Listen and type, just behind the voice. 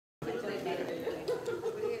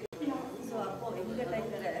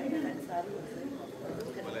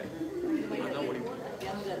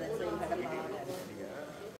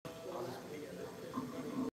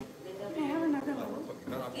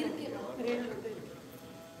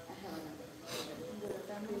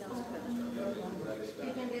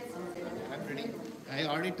I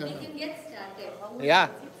already turned on. Yeah.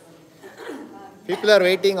 People are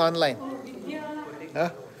waiting online. Huh?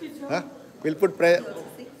 Huh? We'll put pressure.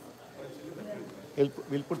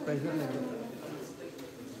 We'll put pressure on you.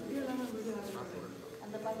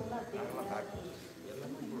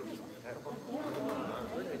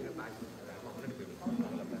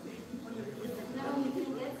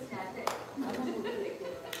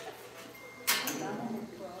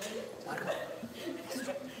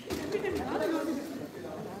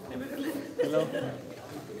 Hello.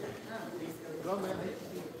 Hello, man.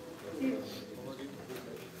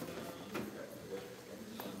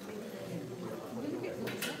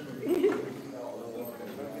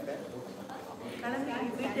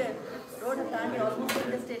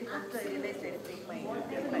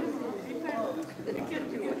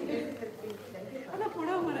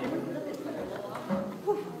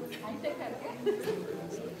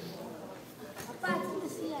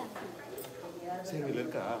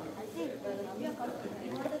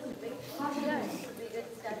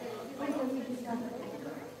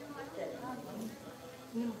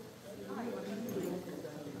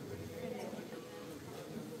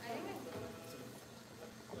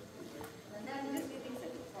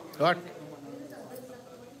 What?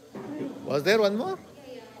 Was there one more?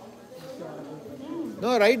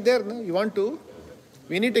 No, right there. No, you want to?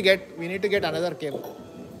 We need to get another cable.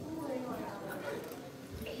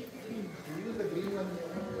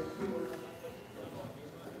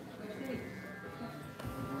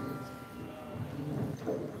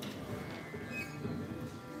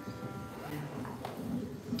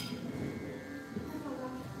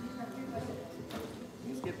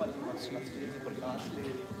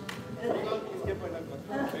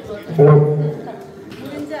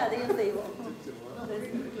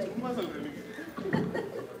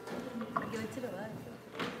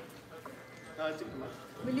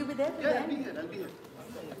 Will you be there? Yeah, I'll be here. I'll be here.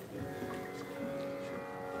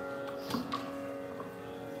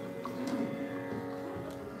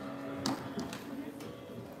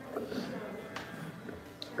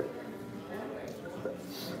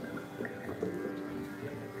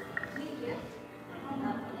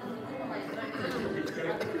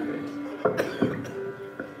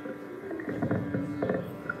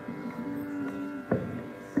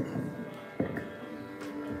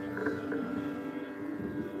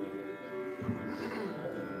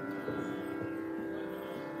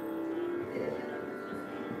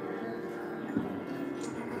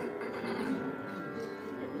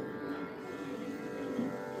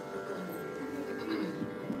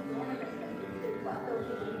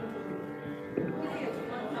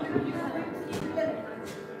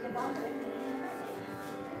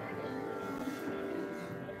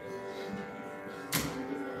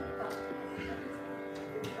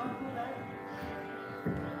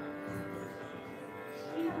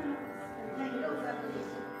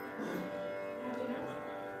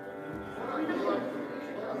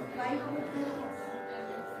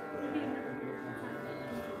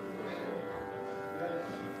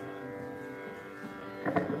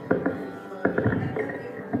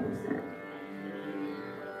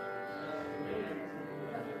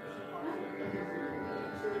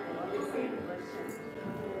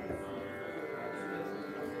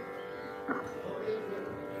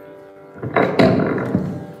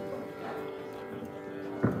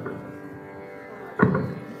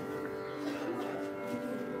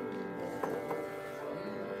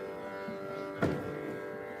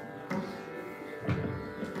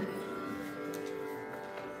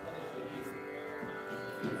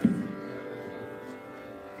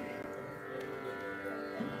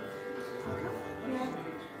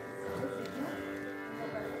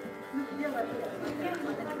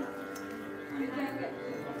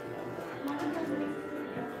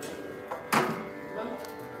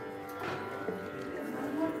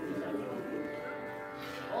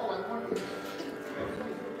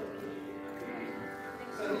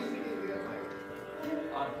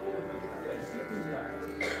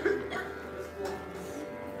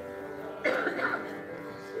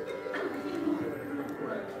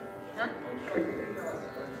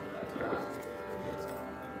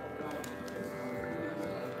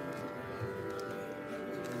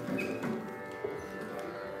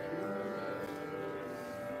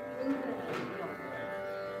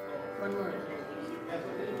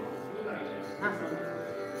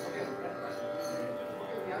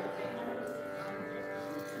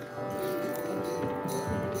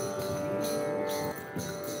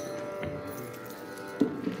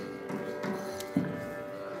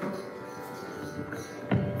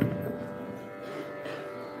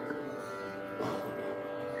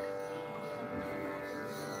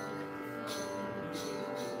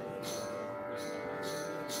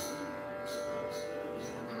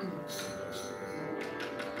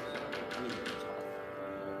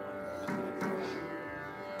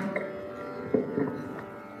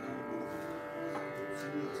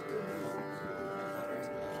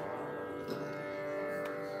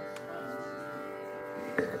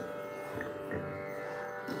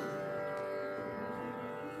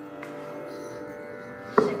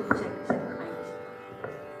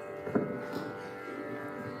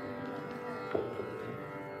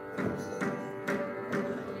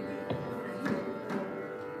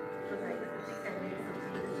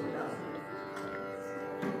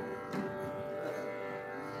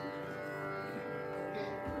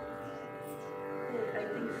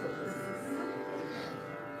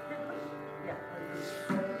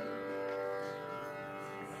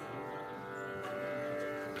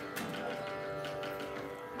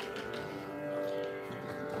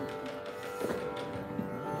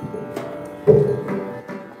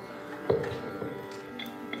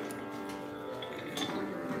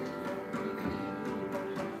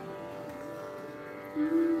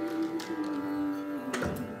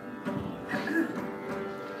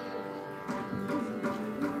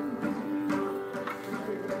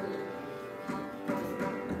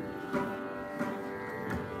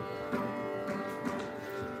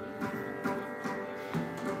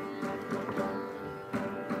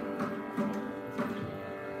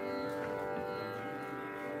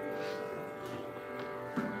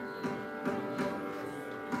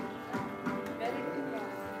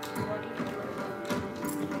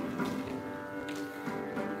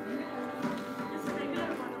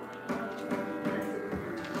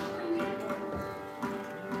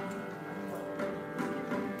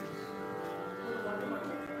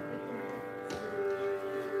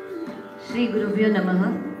 Shri Gurubhyo Namaha.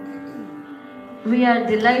 We are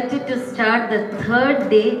delighted to start the third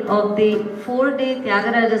day of the 4-day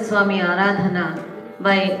Tyagaraja Swami Aradhana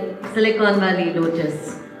by Silicon Valley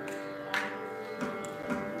Lotus.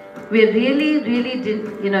 We are really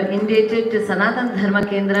indebted to Sanatana Dharma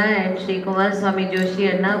Kendra and Shri Kumar Swami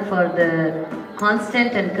Joshi Anna for the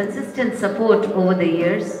constant and consistent support over the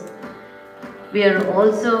years. We are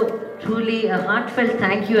also truly a heartfelt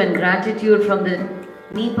thank you and gratitude from the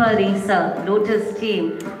Nipa Risa Lotus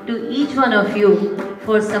team to each one of you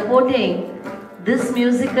for supporting this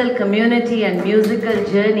musical community and musical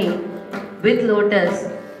journey with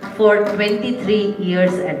Lotus for 23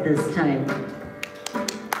 years at this time.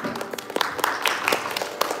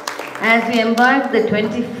 As we embark the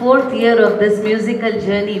 24th year of this musical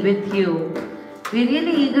journey with you, we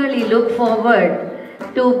really eagerly look forward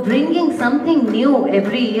to bringing something new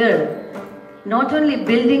every year. Not only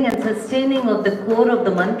building and sustaining of the core of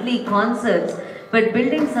the monthly concerts, but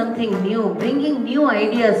building something new, bringing new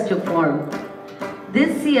ideas to form.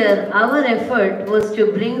 This year, our effort was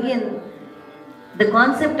to bring in the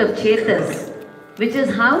concept of Chetas, which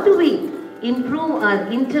is how do we improve our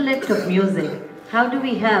intellect of music? How do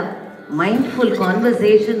we have mindful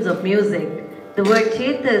conversations of music? The word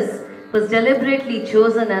Chetas was deliberately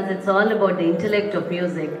chosen as it's all about the intellect of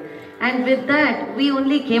music. And with that, we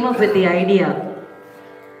only came up with the idea.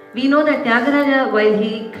 We know that Tyagaraja, while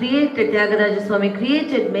he created, Tyagaraja Swami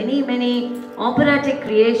created many operatic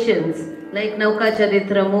creations like Nauka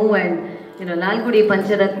Charitramu and Lalgudi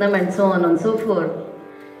Pancharatnam and so on and so forth.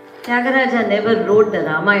 Tyagaraja never wrote the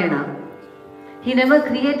Ramayana. He never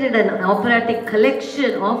created an operatic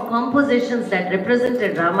collection of compositions that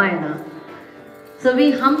represented Ramayana. So we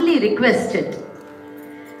humbly requested,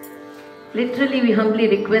 literally we humbly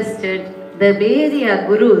requested the Bay Area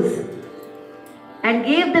Gurus and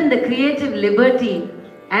gave them the creative liberty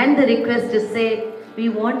and the request to say, we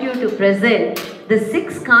want you to present the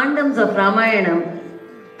 6 kandams of Ramayana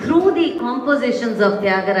through the compositions of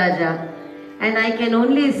Tyagaraja. And I can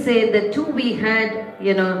only say the 2 we had,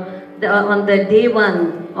 on the day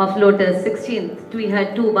 1 of Lotus, 16th, we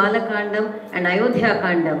had 2 Balakandam and Ayodhya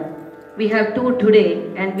Kandam. We have 2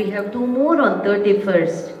 today and we have 2 more on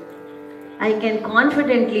 31st. I can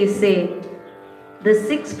confidently say the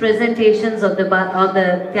 6 presentations of the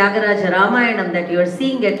Tyagaraja Ramayanam that you are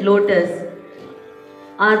seeing at Lotus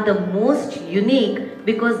are the most unique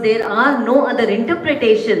because there are no other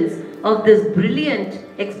interpretations of this brilliant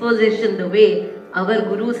exposition the way our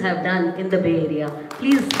Gurus have done in the Bay Area.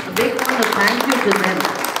 Please, a big round of thank you to them.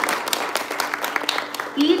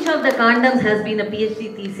 Each of the kandams has been a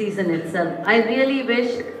PhD thesis in itself. I really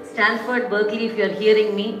wish Stanford, Berkeley, if you are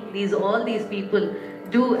hearing me, all these people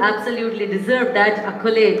do absolutely deserve that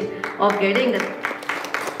accolade of getting it.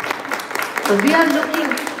 So we are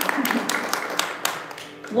looking,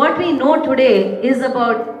 what we know today is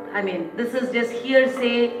about, this is just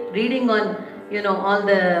hearsay, reading on, all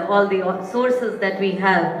the sources that we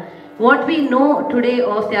have. What we know today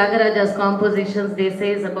of Tyagaraja's compositions, they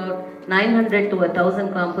say is about 900 to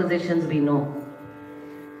 1,000 compositions we know.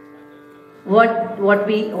 What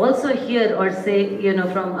we also hear or say,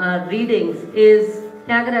 from our readings is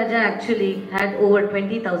Tyagaraja actually had over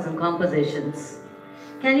 20,000 compositions.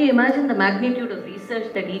 Can you imagine the magnitude of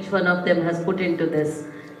research that each one of them has put into this?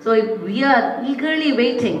 So we are eagerly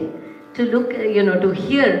waiting to look, to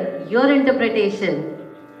hear your interpretation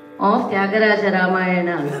of Tyagaraja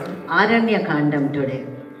Ramayana's AraNya kANDam today.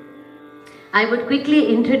 I would quickly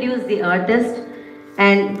introduce the artist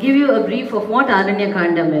and give you a brief of what AraNya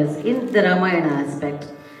kANDam is in the Ramayana aspect.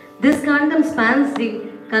 This kandam spans the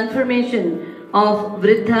confirmation of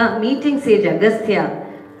Vidhya meeting sage Agastya,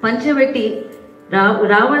 Panchavati,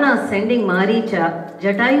 Ravana sending Maricha,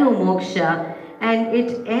 Jatayu Moksha, and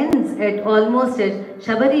it ends at almost at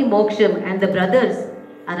Shabari Moksham and the brothers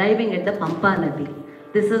arriving at the Pampa Nadi.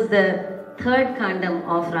 This is the third kandam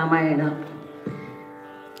of Ramayana.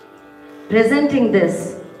 Presenting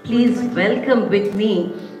this, please welcome with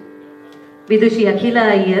me Vidushi Akila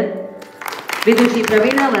Iyer, Vidushi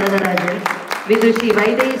Praveena Varadarajan, Vidushi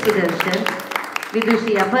Vydehi Sudarshan,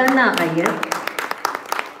 Vidushi Aparna Iyer.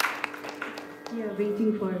 We are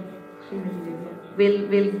waiting for Srinivasan.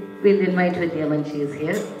 We'll invite Vidhya when she is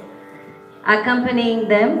here. Accompanying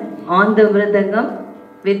them on the Mridangam,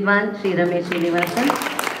 Vidwan Sri Ramesh Srinivasan,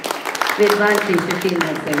 Vidwan Sri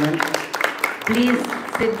Susheela. Please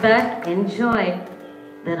sit back, enjoy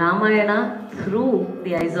the Ramayana through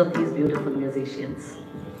the eyes of these beautiful musicians.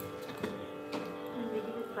 Can we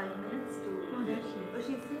give it 5 minutes to... No, there she is. Oh,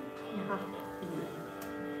 she's here? Yeah.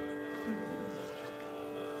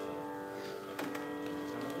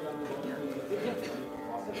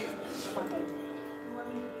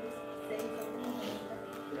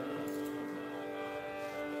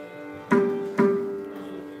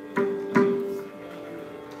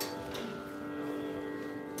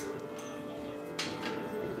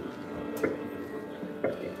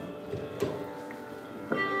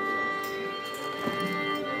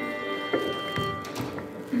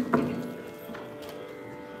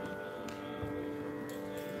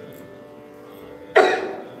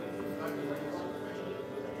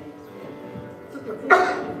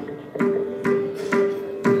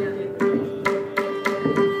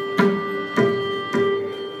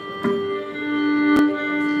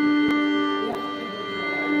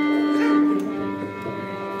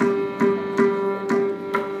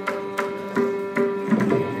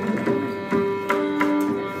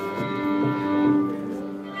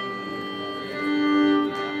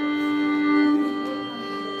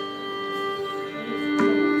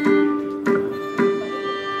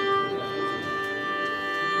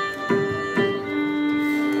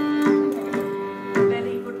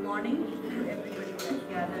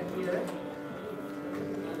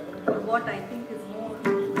 What I think is more like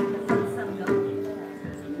a satsangam,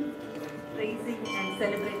 praising and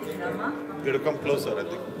celebrating Rama. You have to come closer, I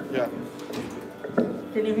think. Yeah.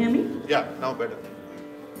 Can you hear me? Yeah, now better.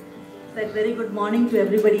 Said very good morning to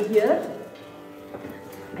everybody here.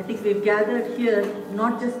 I think we've gathered here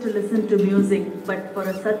not just to listen to music, but for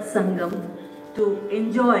a satsangam, to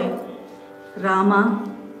enjoy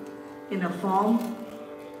Rama in a form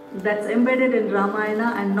that's embedded in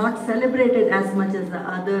Ramayana and not celebrated as much as the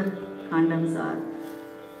other kandams are.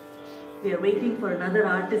 We are waiting for another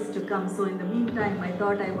artist to come, so in the meantime I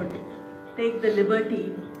thought I would take the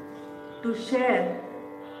liberty to share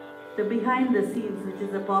the behind the scenes, which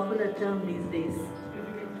is a popular term these days,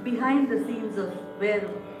 behind the scenes of where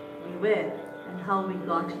we were and how we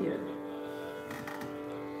got here.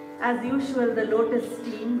 As usual, the Lotus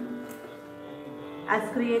team, as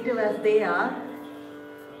creative as they are,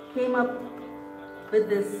 came up with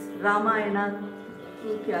this Ramayana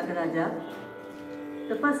through Tyagaraja.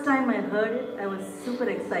 The first time I heard it, I was super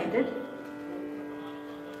excited.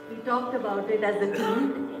 We talked about it as a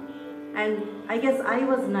team, and I guess I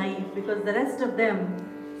was naive because the rest of them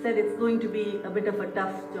said it's going to be a bit of a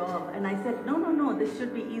tough job. And I said, no, this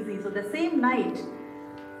should be easy. So the same night,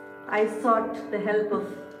 I sought the help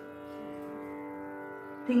of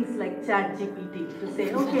things like ChatGPT to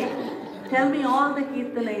say, okay, tell me all the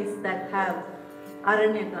kirtanas that have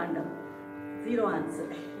AraNya kANDam. Zero answer.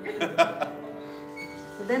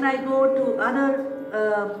 So then I go to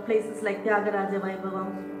other places like Tyagaraja,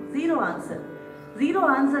 Vaibhavam. Zero answer. Zero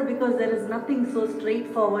answer because there is nothing so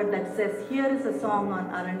straightforward that says, here is a song on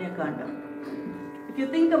AraNya kANDam. If you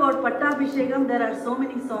think about Pattabhishekam, there are so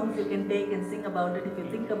many songs you can take and sing about it. If you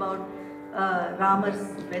think about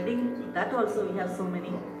Rama's wedding, that also we have so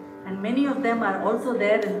many. And many of them are also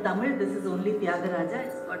there in Tamil. This is only Tyagaraja.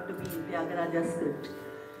 It's got to be Tyagaraja script.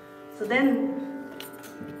 So then,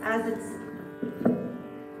 as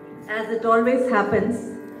it always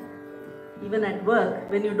happens, even at work,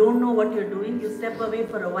 when you don't know what you're doing, you step away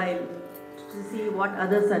for a while to see what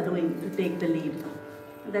others are doing to take the lead.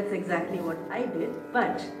 And that's exactly what I did.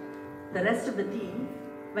 But the rest of the team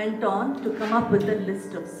went on to come up with a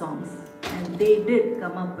list of songs. And they did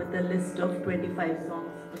come up with a list of 25 songs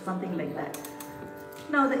or something like that.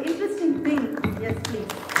 Now the interesting thing, yes please.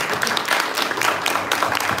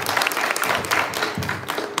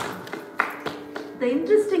 The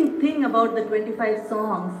interesting thing about the 25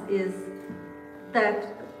 songs is that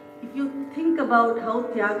if you think about how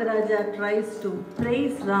Tyagaraja tries to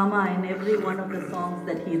praise Rama in every one of the songs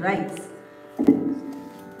that he writes,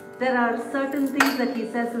 there are certain things that he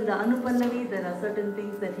says in the Anupallavi, there are certain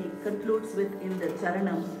things that he concludes with in the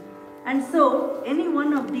Charanam. And so, any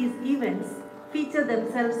one of these events feature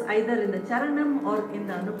themselves either in the Charanam or in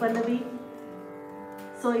the Anupallavi.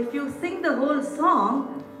 So if you sing the whole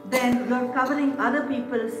song, then you're covering other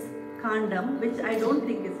people's Kandam, which I don't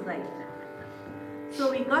think is right.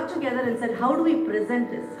 So we got together and said, how do we present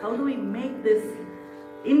this? How do we make this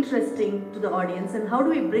interesting to the audience? And how do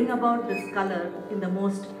we bring about this color in the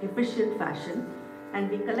most efficient fashion? And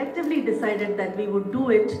we collectively decided that we would do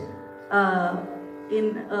it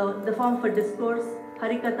in the form of a discourse.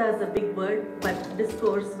 Harikatha is a big word, but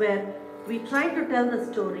discourse where we try to tell the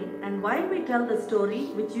story. And while we tell the story,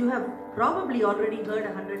 which you have probably already heard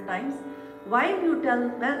 100 times, while we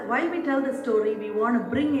tell the story, we want to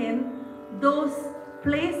bring in those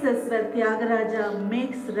places where Tyagaraja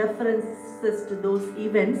makes references to those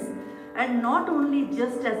events, and not only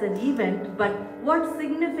just as an event, but what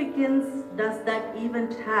significance does that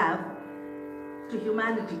event have to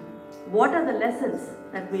humanity? What are the lessons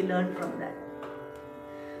that we learn from that?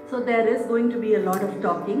 So there is going to be a lot of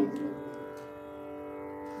talking.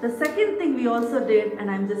 The second thing we also did, and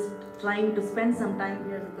I'm just trying to spend some time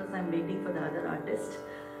here because I'm waiting for the other artist.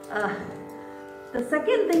 The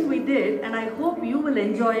second thing we did, and I hope you will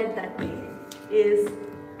enjoy it that way, is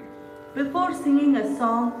before singing a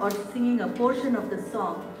song or singing a portion of the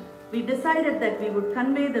song, we decided that we would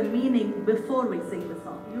convey the meaning before we sing the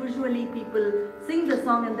song. Usually people sing the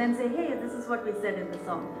song and then say, hey, this is what we said in the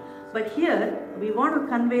song. But here, we want to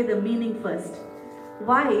convey the meaning first.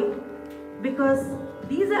 Why? Because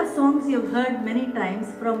these are songs you've heard many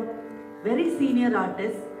times from very senior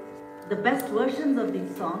artists, the best versions of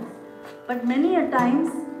these songs. But many a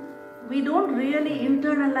times, we don't really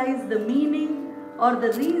internalize the meaning or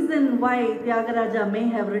the reason why Tyagaraja may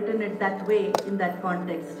have written it that way in that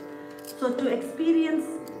context. So to experience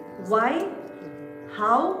why,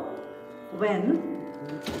 how, when,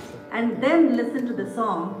 and then listen to the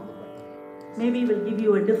song, maybe will give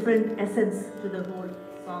you a different essence to the whole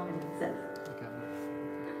song in itself.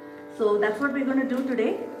 So that's what we're going to do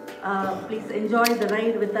today. Please enjoy the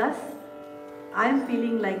ride with us. I'm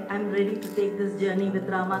feeling like I'm ready to take this journey with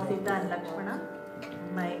Rama, Sita and Lakshmana.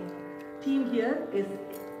 My team here is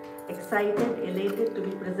excited, elated to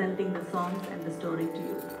be presenting the songs and the story to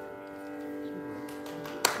you.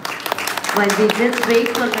 While we just wait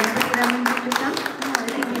for Ganapathiraman to come,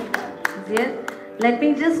 here, let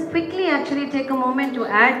me just quickly actually take a moment to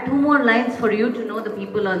add 2 more lines for you to know the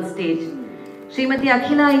people on stage. Srimati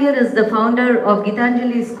Akila Iyer is the founder of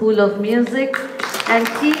Gitanjali School of Music, and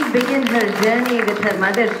she began her journey with her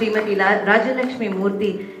mother, Srimati Rajalakshmi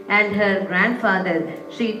Murthy, and her grandfather,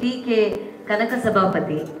 Sri T.K.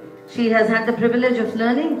 Kanakasabapati. She has had the privilege of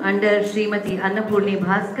learning under Srimati Annapurni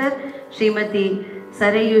Bhaskar, Srimati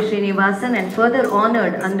Sarayu Srinivasan, and further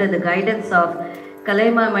honored under the guidance of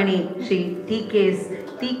Kalaima Mani, Sri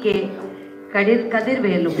T.K.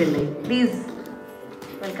 Kadirvelu Pillai. Please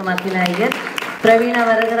welcome Akila Iyer. Praveena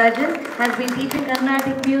Varadarajan has been teaching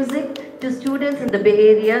Carnatic music to students in the Bay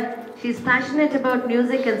Area. She is passionate about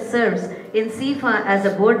music and serves in CIFA as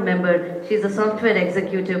a board member. She is a software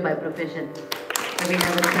executive by profession. Praveena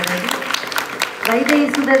Varadarajan.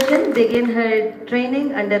 Vydehi Sudarshan began her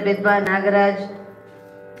training under Vidwan Nagaraj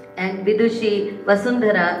and Vidushi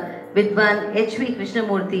Vasundhara, Vidwan H.V.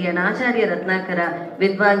 Krishnamurthy and Acharya Ratnakara,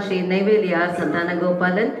 Vidwan Sri Naivelli R.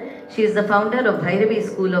 Santanagopalan. She is the founder of Bhairavi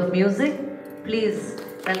School of Music. Please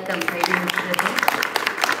welcome Vydehi.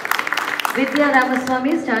 Vidhya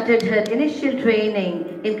Ramaswamy started her initial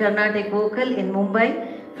training in Carnatic vocal in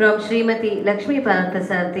Mumbai from Srimati Lakshmi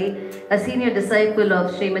Parthasarthi, a senior disciple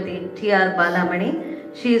of Srimati T.R.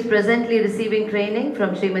 Balamani. She is presently receiving training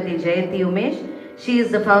from Srimati Jayanti Umesh. She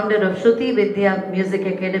is the founder of Shruti Vidhya Music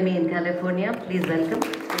Academy in California. Please welcome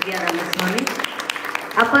Vidhya Ramaswamy.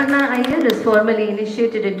 Aparna Iyer is formally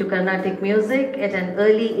initiated into Carnatic music at an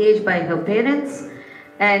early age by her parents.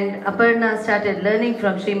 And Aparna started learning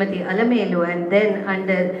from Srimati Alamelu and then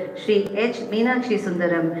under Sri H. Meenakshi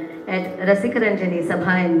Sundaram at Rasikaranjani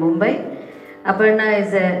Sabha in Mumbai. Aparna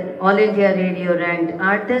is an All India Radio ranked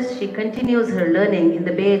artist. She continues her learning in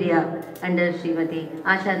the Bay Area under Srimati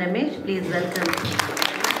Asha Ramesh. Please welcome.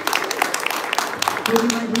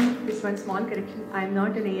 Guru, just one small correction. I am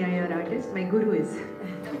not an AIR artist. My guru is.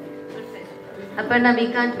 Aparna,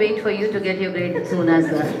 we can't wait for you to get your grade soon as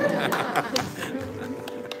well.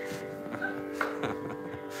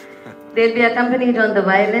 They'll be accompanied on the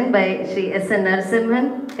violin by Sri S.N.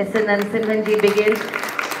 Narasimhan. S.N. Narasimhan ji began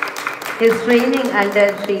his training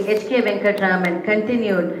under Sri H.K. Venkatraman,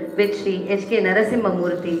 continued with Sri H.K. Narasimha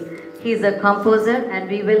Murthy. He is a composer and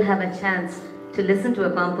we will have a chance to listen to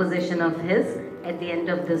a composition of his at the end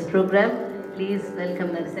of this program. Please welcome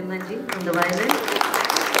Narasimhan ji on the violin.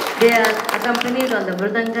 They are accompanied on the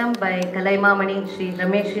Mridangam by Kalaimamani Sri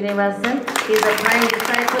Ramesh Srinivasan. He is a prime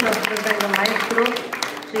disciple of Mridangam Maestro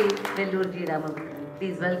Sri Vellurji Ramakrishnan.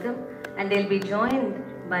 Please welcome. And they'll be joined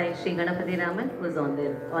by Sri Ganapathiraman, who is on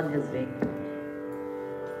his way.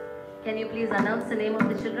 Can you please announce the name of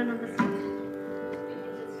the children on the stage?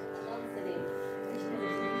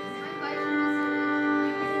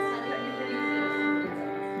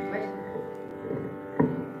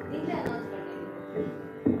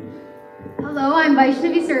 Hello, I'm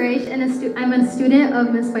Vaishnavi Suresh and I'm a student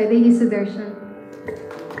of Miss Vydehi Sudarshan.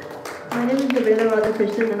 My name is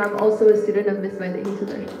Praveena and I'm also a student of Miss Vydehi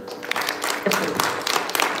Sudarshan.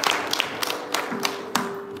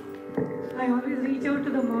 I always reach out to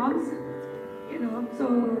the moms, so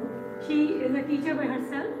she is a teacher by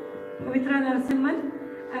herself, Pavitra Narasimhan,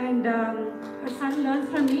 and her son learns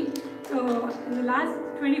from me. So in the last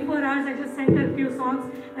 24 hours, I just sent her a few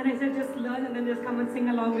songs and I said just learn and then just come and sing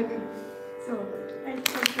along with me. So thanks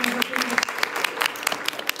for sharing.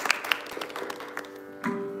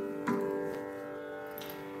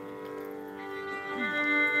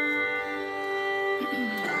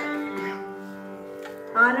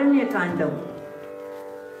 AraNya kANDam.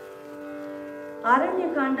 AraNya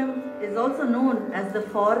kANDam is also known as the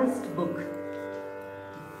forest book,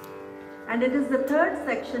 and it is the third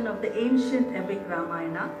section of the ancient epic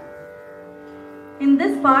Ramayana. In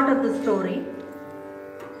this part of the story,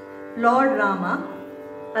 Lord Rama,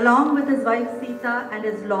 along with his wife Sita and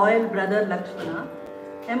his loyal brother Lakshmana,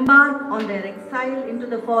 embark on their exile into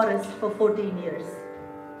the forest for 14 years.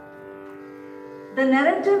 The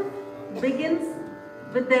narrative begins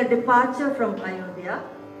with their departure from Ayodhya,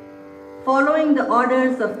 following the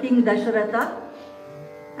orders of King Dasharatha,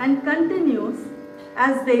 and continues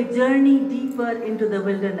as they journey deeper into the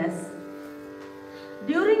wilderness.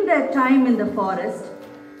 During their time in the forest,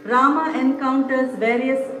 Rama encounters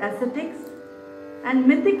various ascetics and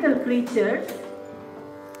mythical creatures,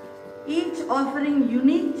 each offering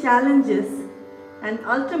unique challenges and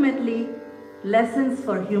ultimately lessons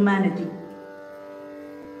for humanity.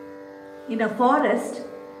 In a forest,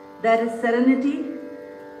 there is serenity,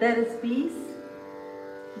 there is peace,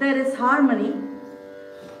 there is harmony.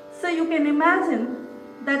 So you can imagine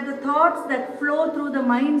that the thoughts that flow through the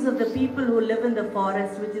minds of the people who live in the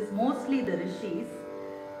forest, which is mostly the rishis,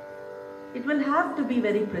 it will have to be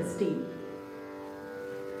very pristine.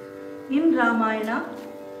 In Ramayana,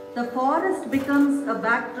 the forest becomes a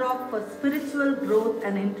backdrop for spiritual growth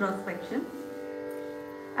and introspection,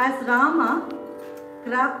 as Rama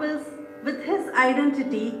grapples with his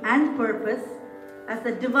identity and purpose as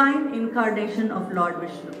a divine incarnation of Lord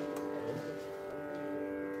Vishnu.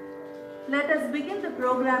 Let us begin the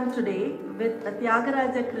program today with a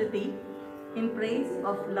Tyagaraja Kriti in praise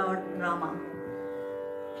of Lord Rama.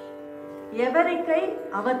 Yevarikai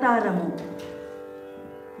Avataramu.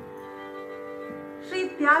 Sri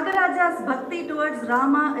Tyagaraja's bhakti towards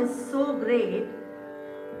Rama is so great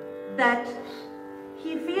that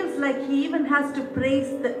he feels like he even has to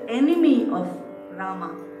praise the enemy of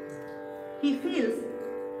Rama. He feels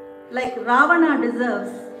like Ravana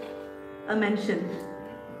deserves a mention.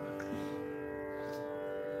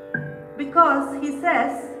 Because he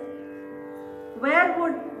says, where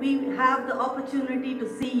would we have the opportunity to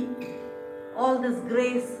see all this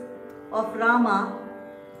grace of Rama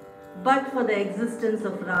but for the existence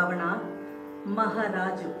of Ravana,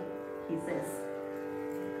 Maharaju, he says.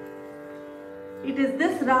 It is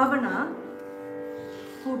this Ravana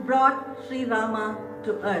who brought Sri Rama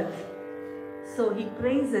to earth. So he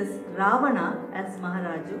praises Ravana as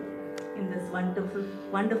Maharaju in this wonderful,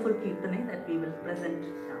 wonderful Kirtane that we will present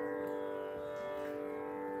now.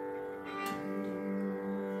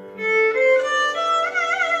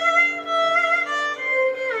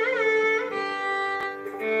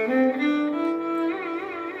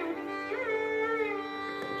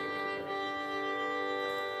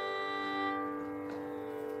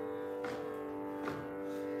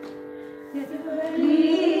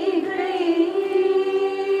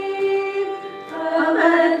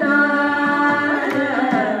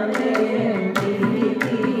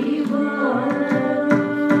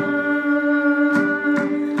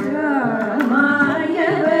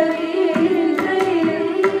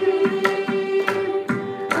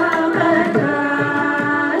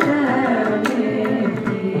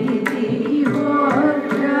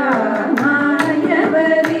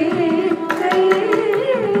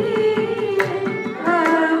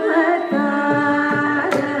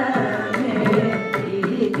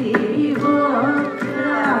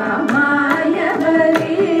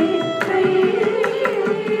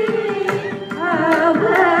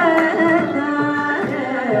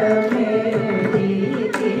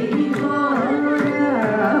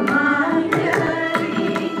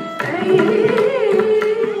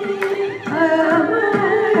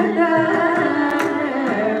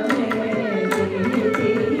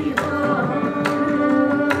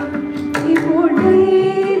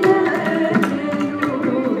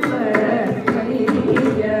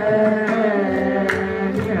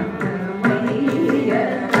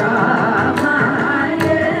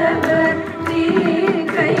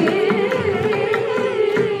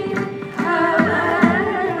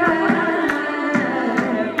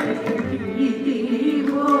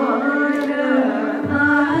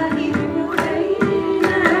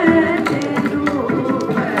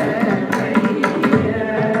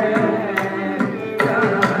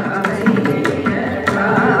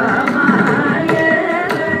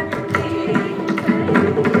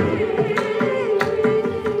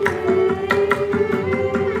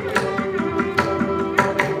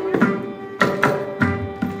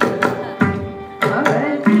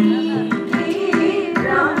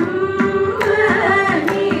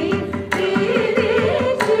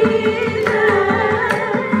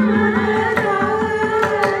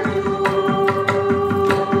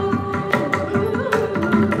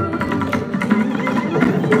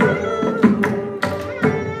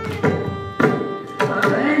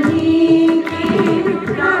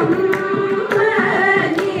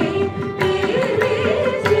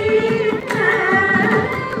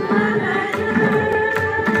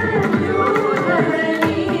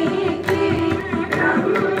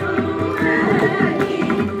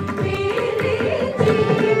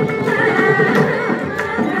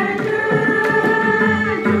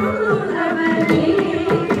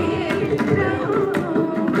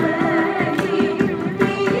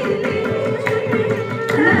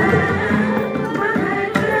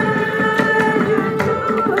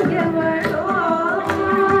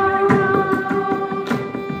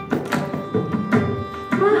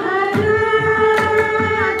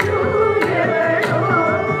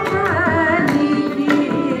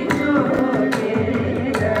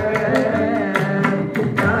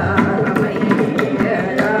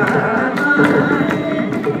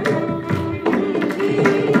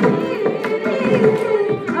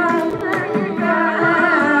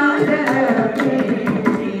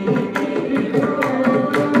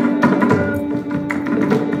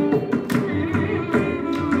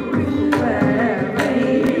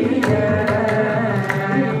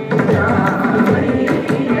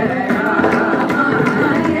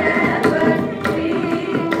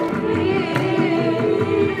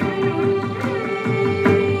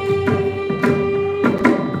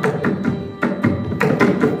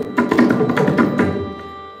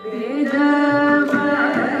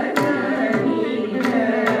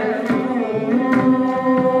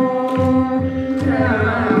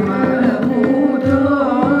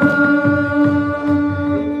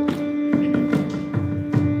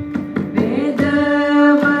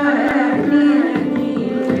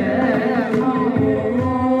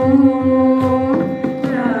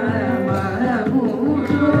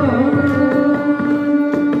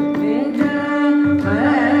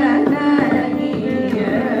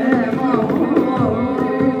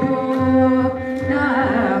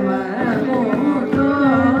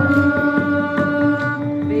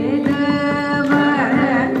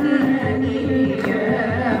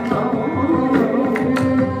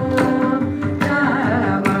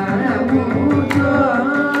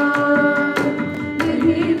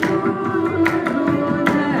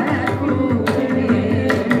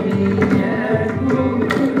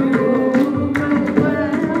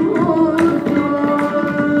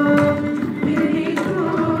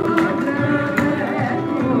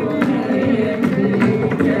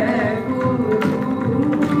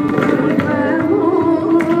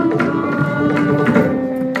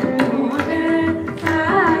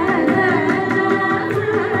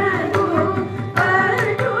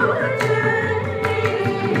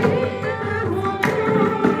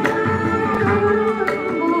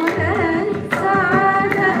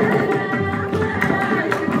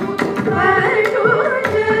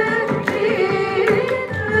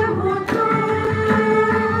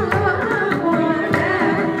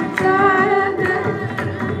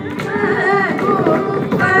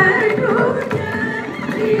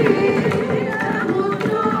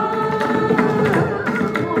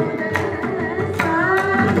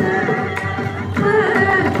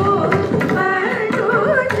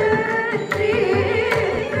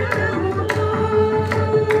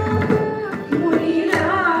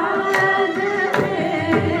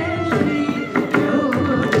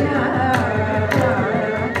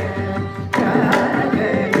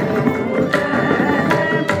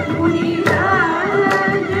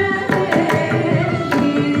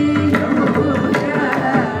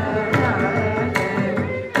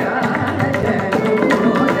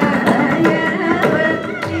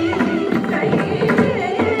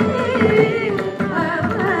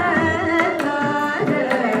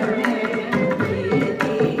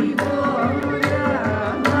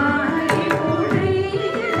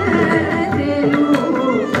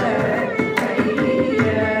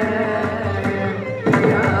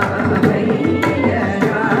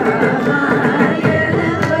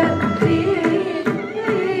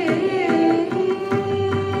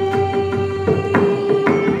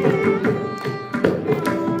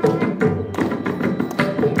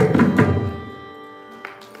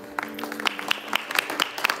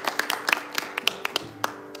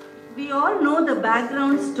 We all know the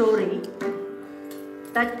background story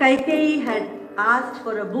that Kaikeyi had asked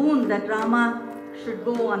for a boon that Rama should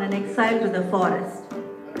go on an exile to the forest.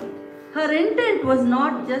 Her intent was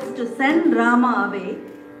not just to send Rama away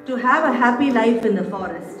to have a happy life in the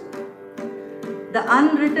forest. The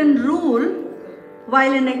unwritten rule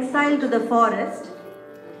while in exile to the forest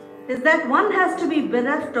is that one has to be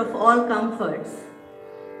bereft of all comforts.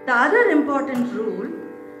 The other important rule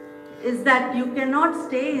is that you cannot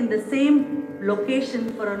stay in the same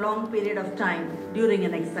location for a long period of time during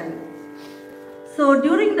an exile. So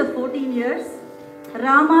during the 14 years,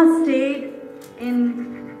 Rama stayed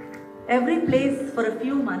in every place for a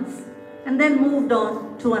few months and then moved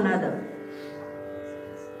on to another.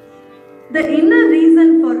 The inner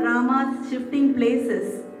reason for Rama's shifting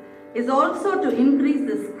places is also to increase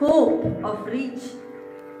the scope of reach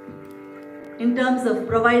in terms of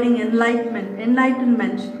providing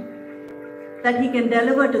enlightenment that he can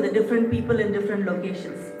deliver to the different people in different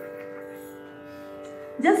locations.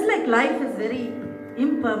 Just like life is very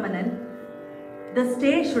impermanent, the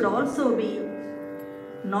stay should also be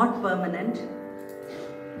not permanent.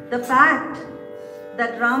 The fact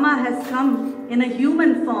that Rama has come in a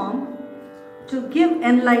human form to give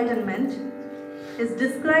enlightenment is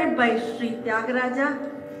described by Sri Tyagaraja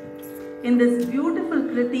in this beautiful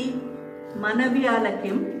kriti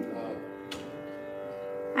Manavyalakim,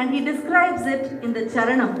 and he describes it in the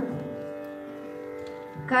Charanam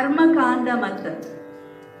Karma Kandam.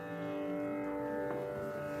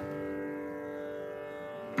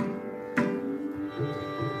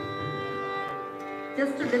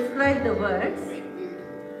 Just to describe the words,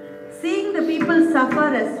 seeing the people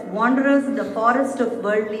suffer as wanderers in the forest of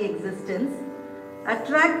worldly existence,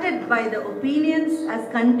 attracted by the opinions as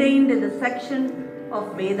contained in the section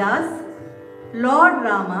of Vedas, Lord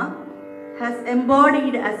Rama has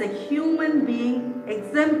embodied as a human being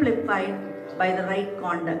exemplified by the right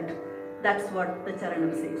conduct. That's what the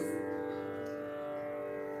Charanam says.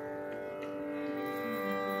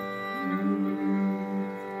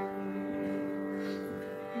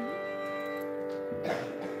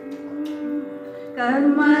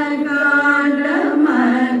 Karma Kandam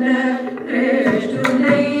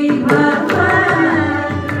Krishnai Bhava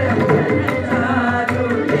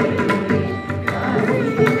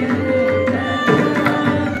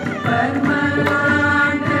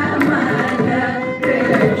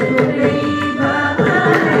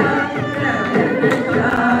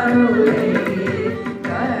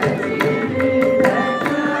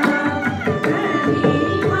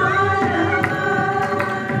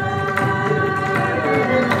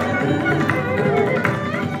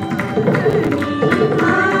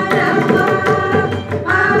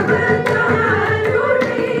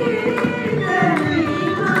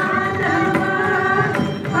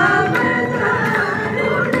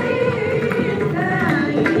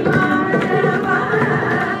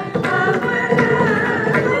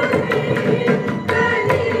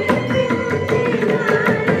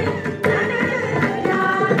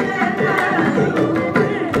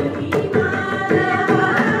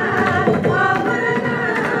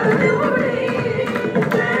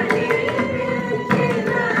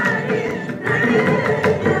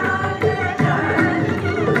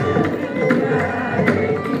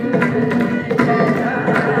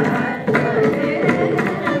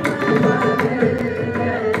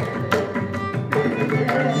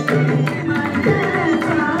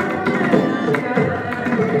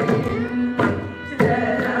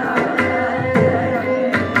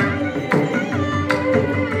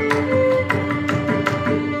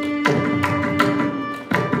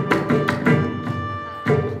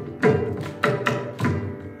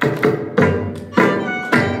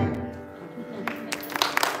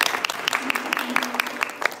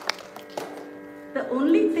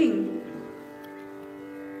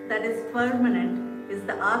permanent is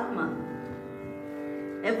the Atma.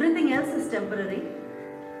 Everything else is temporary.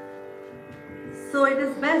 So it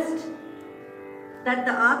is best that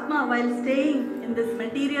the Atma, while staying in this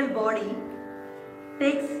material body,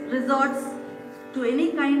 resorts to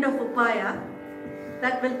any kind of upaya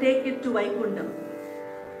that will take it to Vaikuntham,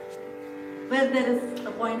 where there is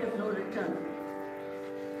a point of no return.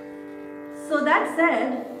 So that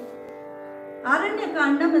said, AraNya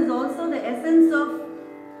kANDam is also the essence of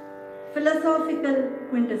philosophical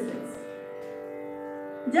quintessence.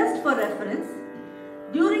 Just for reference,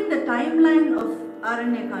 during the timeline of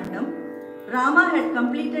AraNya kANDam, Rama had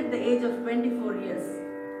completed the age of 24 years.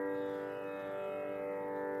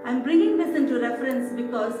 I am bringing this into reference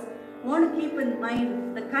because I want to keep in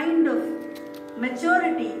mind the kind of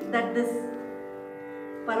maturity that this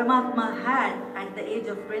Paramatma had at the age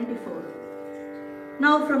of 24.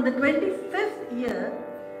 Now from the 25th year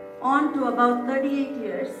on to about 38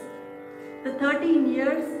 years, the 13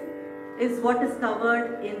 years is what is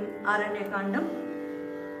covered in AraNya kANDam,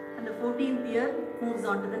 and the 14th year moves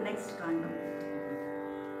on to the next kandam.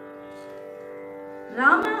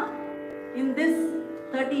 Rama in this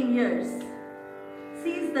 13 years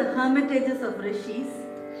sees the hermitages of rishis,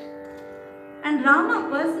 and Rama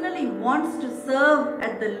personally wants to serve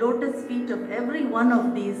at the lotus feet of every one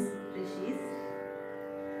of these rishis.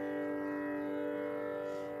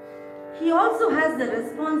 He also has the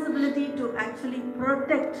responsibility to actually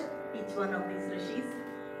protect each one of these rishis.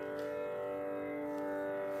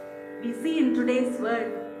 We see in today's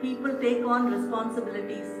world, people take on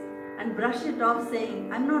responsibilities and brush it off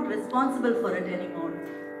saying, I'm not responsible for it anymore.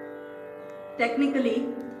 Technically,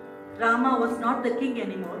 Rama was not the king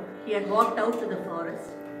anymore. He had walked out to the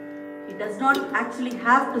forest. He does not actually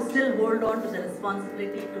have to still hold on to the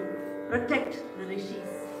responsibility to protect the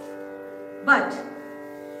rishis. But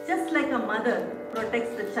just like a mother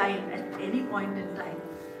protects the child at any point in time,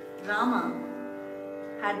 Rama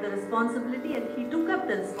had the responsibility and he took up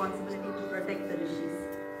the responsibility to protect the rishis.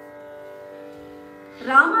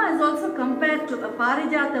 Rama is also compared to a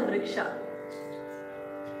parijata vriksha,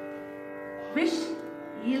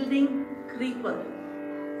 wish-yielding creeper.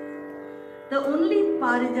 The only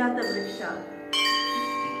parijata vriksha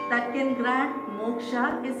that can grant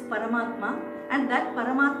moksha is Paramatma, and that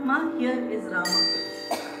Paramatma here is Rama.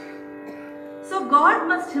 So God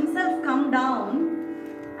must himself come down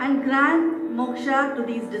and grant moksha to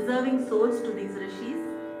these deserving souls, to these rishis.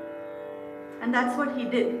 And that's what he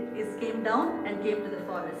did, is came down and came to the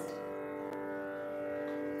forest.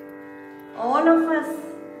 All of us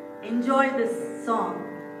enjoy this song,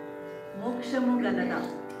 Mokshamu Galada.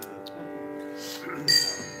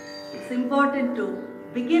 It's important to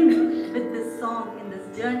begin with this song in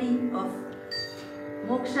this journey of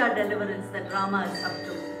moksha deliverance that Rama is up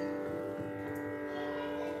to.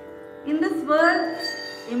 In this world,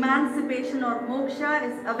 emancipation or moksha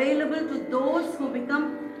is available to those who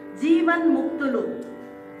become Jivan Muktulu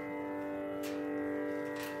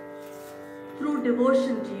through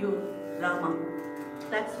devotion to you, Rama.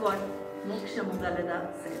 That's what Moksha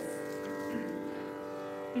Mugalada says.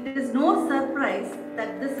 It is no surprise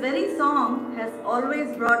that this very song has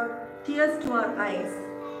always brought tears to our eyes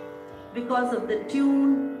because of the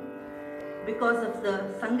tune, because of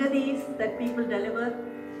the sangadis that people deliver.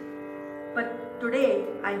 But today,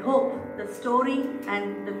 I hope the story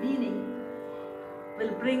and the meaning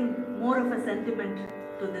will bring more of a sentiment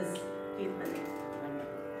to this kirtan.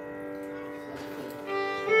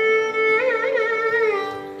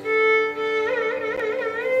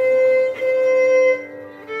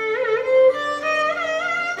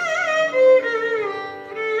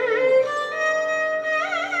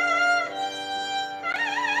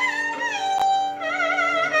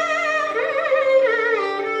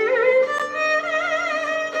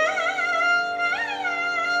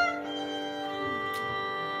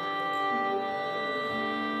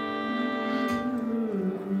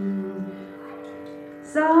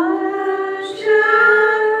 Sakshat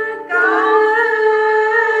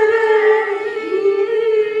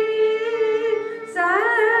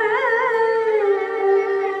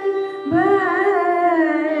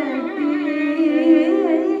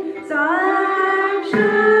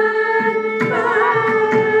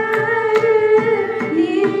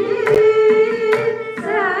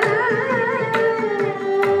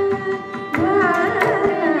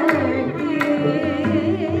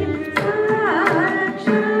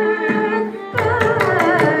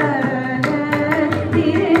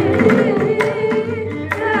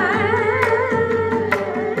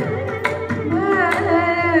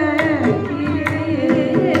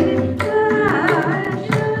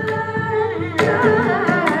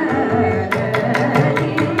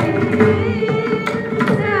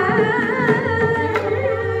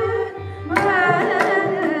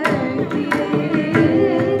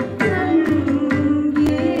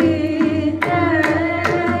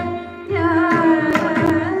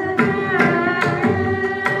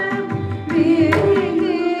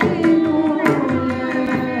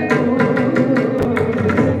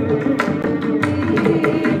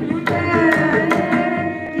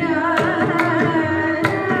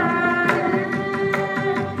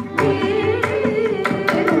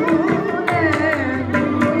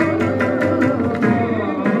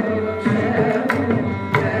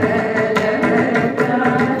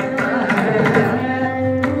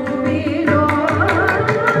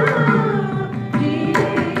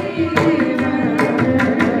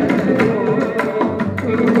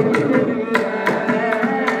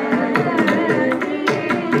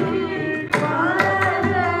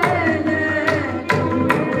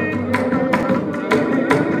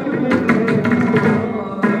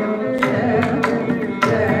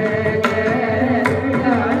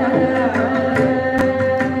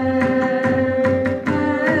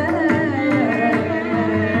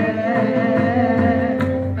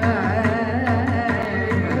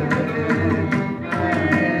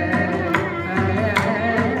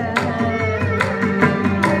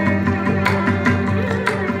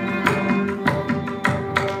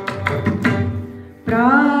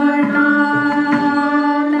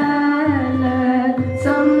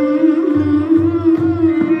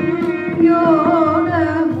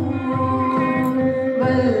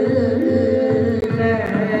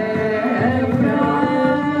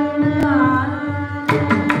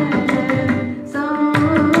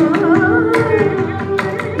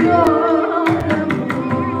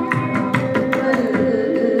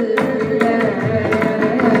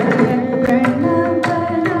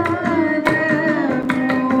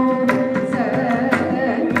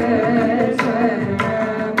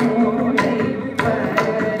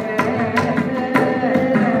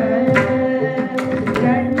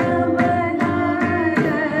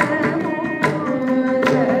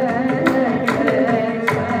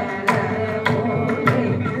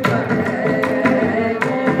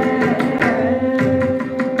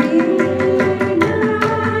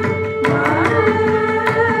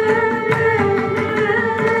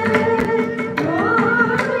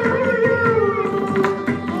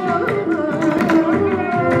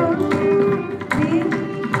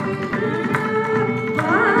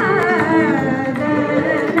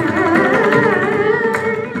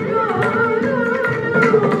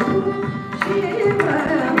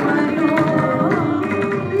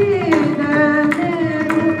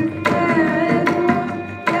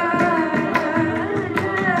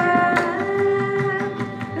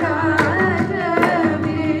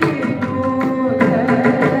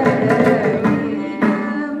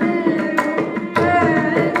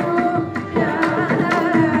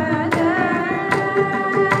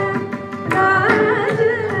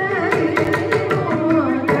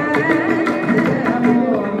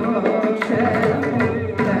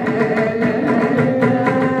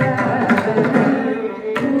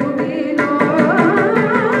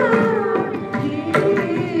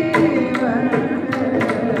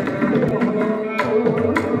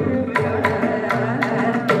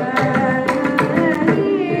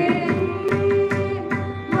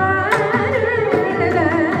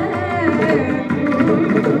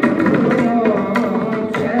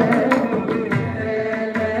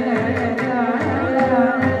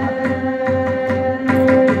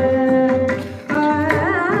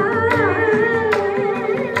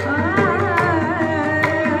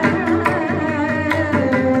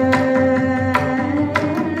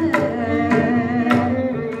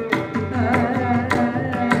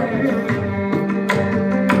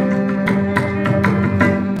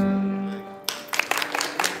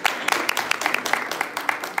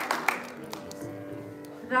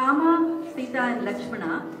Rama, Sita and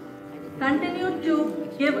Lakshmana continued to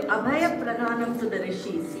give Abhaya Pradhanam to the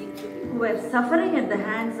rishis who were suffering at the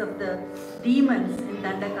hands of the demons in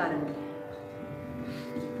Dandakaranya.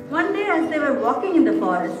 One day as they were walking in the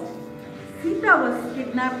forest, Sita was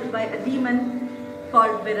kidnapped by a demon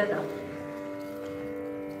called Virada.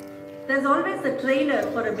 There's always a trailer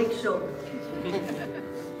for a big show.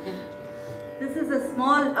 This is a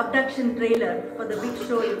small abduction trailer for the big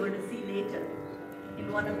show you're going to see later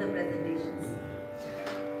in one of the presentations.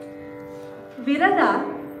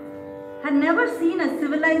 Virada had never seen a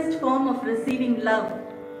civilized form of receiving love,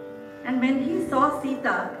 and when he saw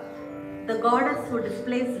Sita, the goddess who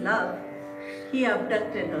displays love, he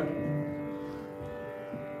abducted her.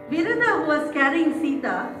 Virada, who was carrying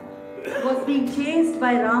Sita, was being chased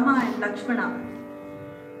by Rama and Lakshmana.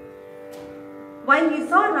 While he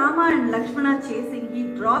saw Rama and Lakshmana chasing, he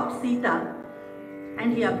dropped Sita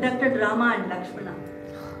and he abducted Rama and Lakshmana.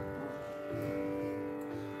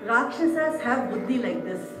 Rakshasas have buddhi like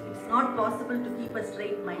this. It's not possible to keep a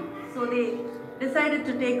straight mind. So they decided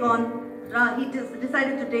to take on, Rama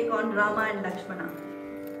and Lakshmana.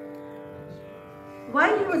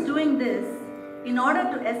 While he was doing this, in order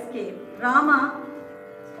to escape, Rama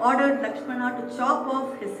ordered Lakshmana to chop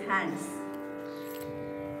off his hands.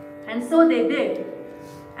 And so they did,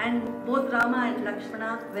 and both Rama and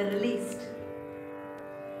Lakshmana were released.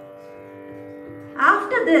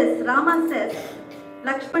 After this, Rama says,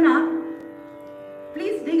 Lakshmana,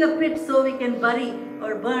 please dig a pit so we can bury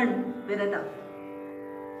or burn Virada.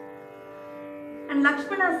 And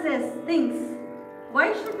Lakshmana thinks,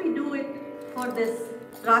 why should we do it for this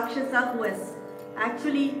Rakshasa who has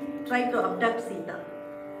actually tried to abduct Sita?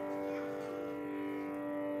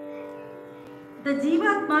 The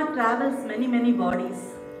Jivatma travels many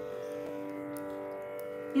bodies.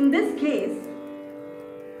 In this case,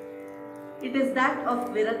 it is that of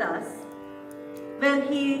Virada's, where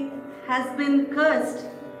he has been cursed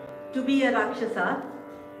to be a Rakshasa,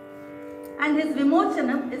 and his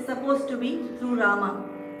Vimochanam is supposed to be through Rama.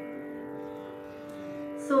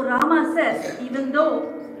 So Rama says, even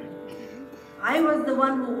though I was the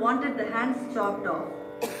one who wanted the hands chopped off,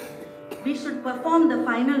 we should perform the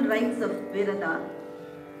final rites of Virada,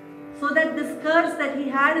 so that this curse that he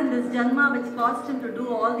had in this Janma, which caused him to do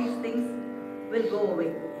all these things, will go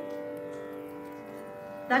away.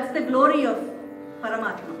 That's the glory of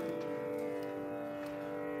Paramatma.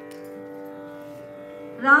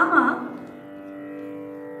 Rama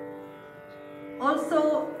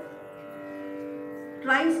also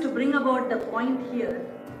tries to bring about the point here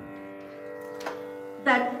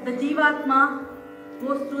that the Jivatma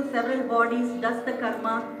goes through several bodies, does the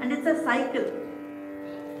karma, and it's a cycle.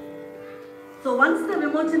 So once the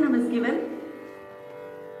Vimochanam is given,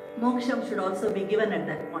 Moksham should also be given at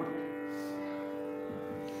that point.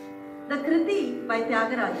 The Kriti by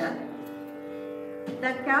Tyagaraja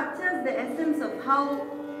that captures the essence of how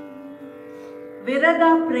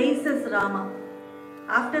Virada praises Rama.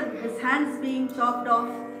 After his hands being chopped off,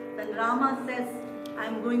 when Rama says, I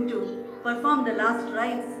am going to perform the last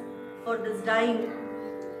rites for this dying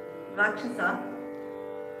Rakshasa,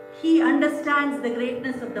 he understands the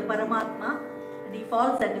greatness of the Paramatma and he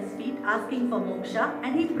falls at his feet asking for moksha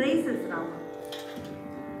and he praises Rama.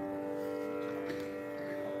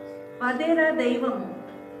 Vadera Daivam,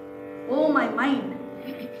 oh my mind,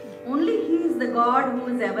 only he is the God who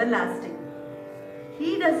is everlasting.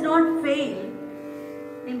 He does not fail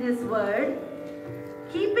in his word,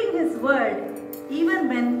 keeping his word even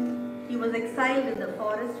when he was exiled in the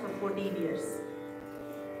forest for 14 years.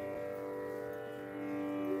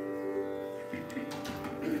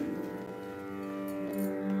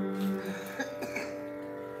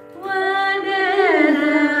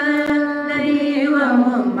 Vadera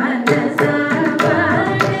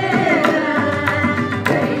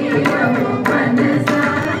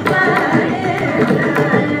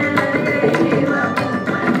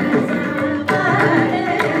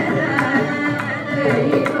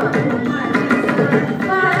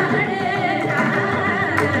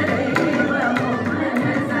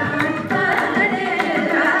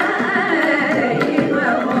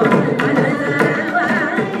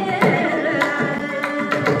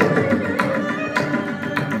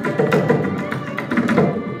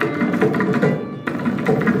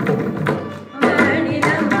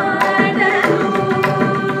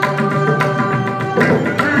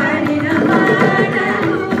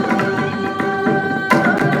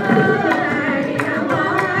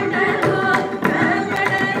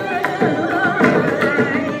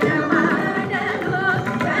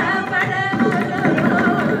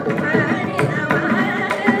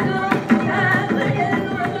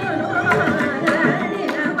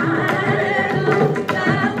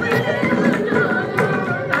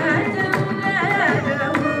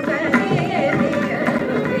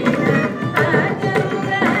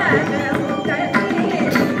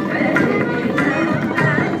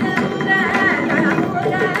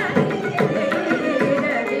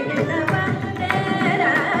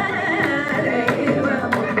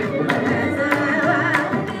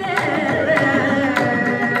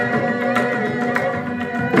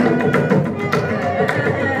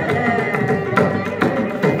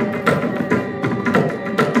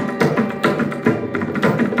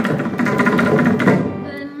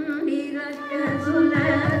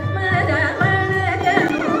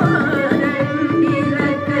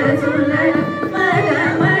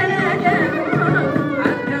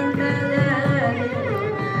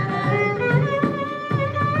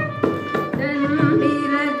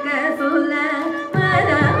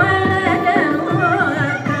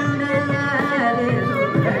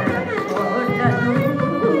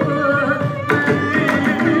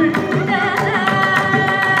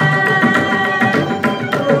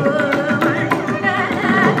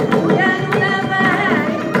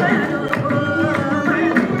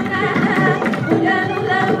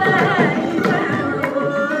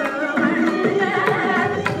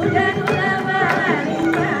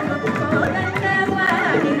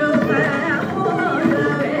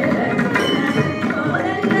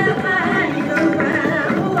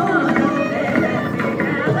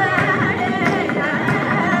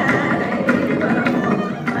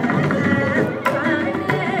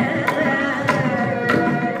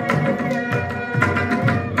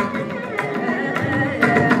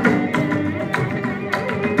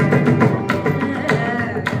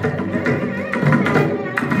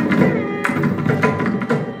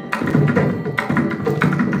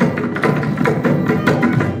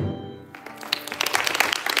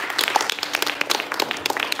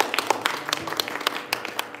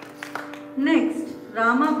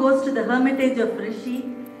Rama goes to the hermitage of Rishi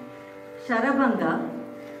Sharabanga,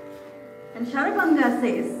 and Sharabanga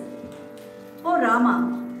says, "Oh Rama,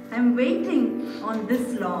 I am waiting on this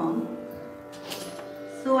long,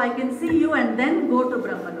 so I can see you and then go to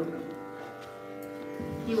Brahmaloka."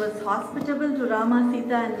 He was hospitable to Rama,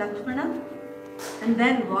 Sita and Lakshmana, and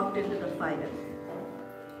then walked into the fire.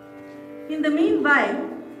 In the meanwhile,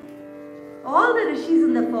 all the rishis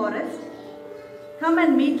in the forest come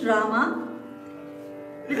and meet Rama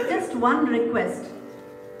with just one request.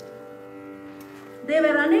 They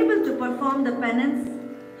were unable to perform the penance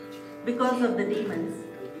because of the demons.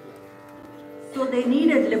 So they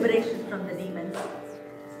needed liberation from the demons.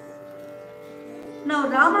 Now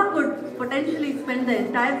Rama could potentially spend the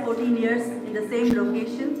entire 14 years in the same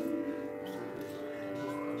location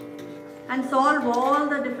and solve all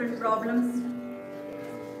the different problems.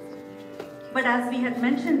 But as we had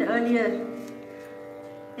mentioned earlier,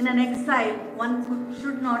 in an exile, one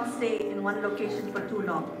should not stay in one location for too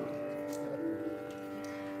long.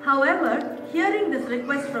 However, hearing this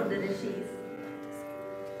request from the rishis,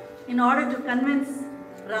 in order to convince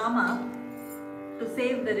Rama to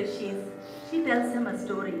save the rishis, she tells him a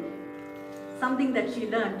story, something that she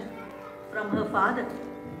learned from her father.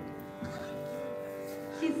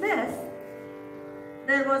 She says,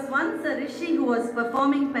 there was once a rishi who was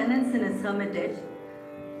performing penance in his hermitage.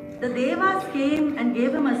 The devas came and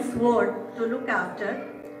gave him a sword to look after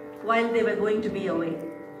while they were going to be away.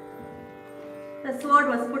 The sword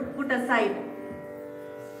was put aside,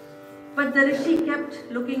 but the rishi kept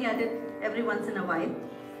looking at it every once in a while.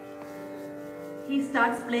 He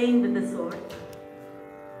starts playing with the sword.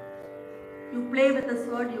 You play with the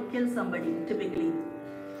sword, you kill somebody, typically.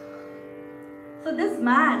 So this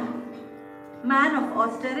man of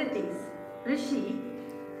austerities, rishi,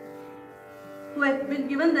 who had been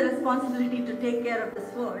given the responsibility to take care of the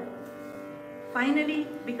sword, finally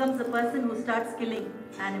becomes a person who starts killing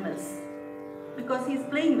animals because he is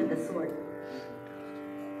playing with the sword.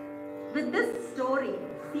 With this story,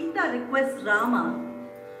 Sita requests Rama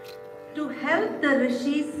to help the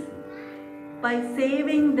rishis by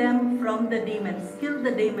saving them from the demons, kill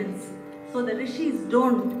the demons, so the rishis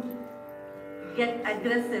don't get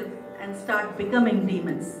aggressive and start becoming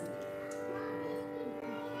demons.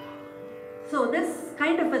 So this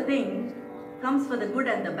kind of a thing comes for the good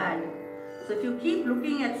and the bad. So if you keep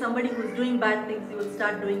looking at somebody who's doing bad things, you will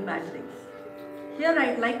start doing bad things. Here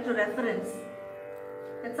I'd like to reference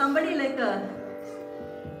that somebody like a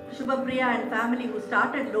Shubhapriya and family who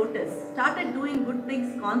started Lotus, started doing good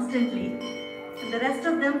things constantly, and the rest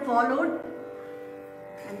of them followed,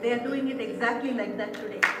 and they are doing it exactly like that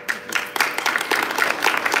today.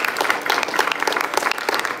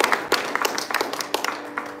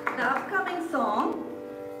 The upcoming song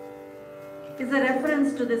is a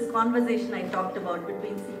reference to this conversation I talked about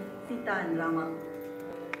between Sita and Rama.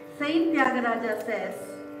 Saint Tyagaraja says,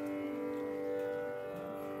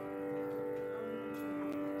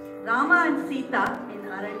 Rama and Sita in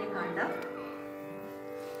AraNya kANDam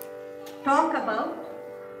talk about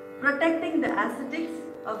protecting the ascetics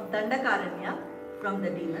of Dandakaranya from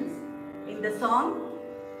the demons in the song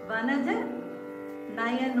Vanaja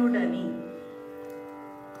Nayanudani.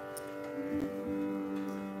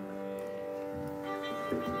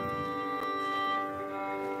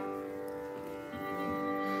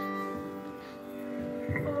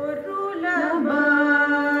 Oh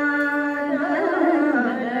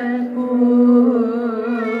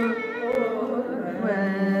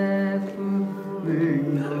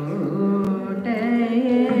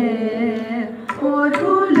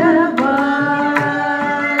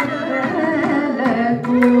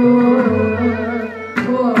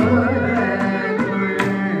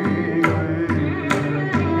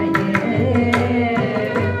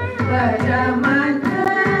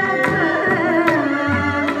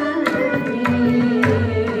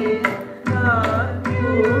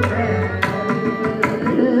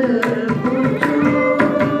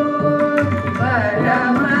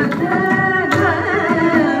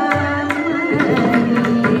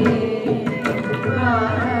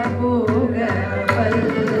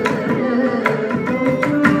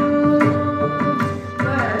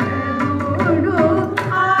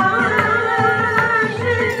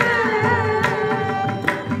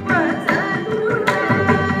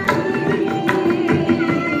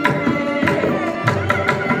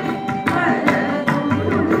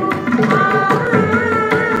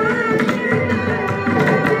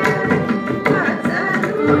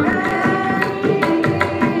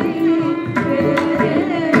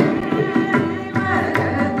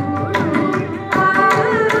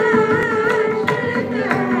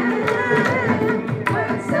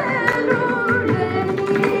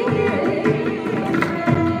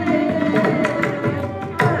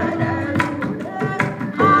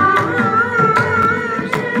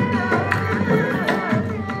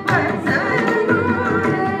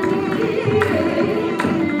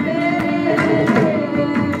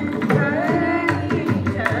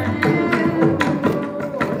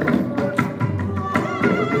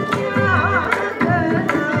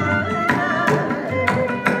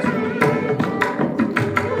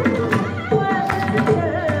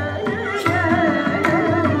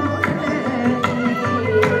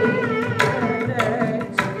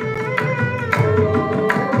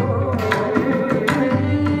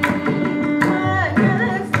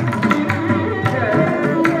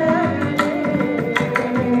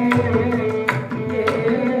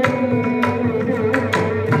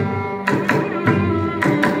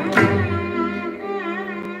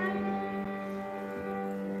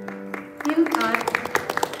In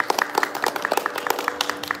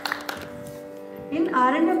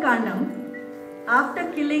AraNya kANDam, after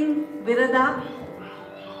killing Virada,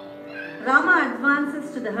 Rama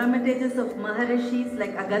advances to the hermitages of Maharishis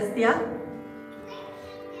like Agastya.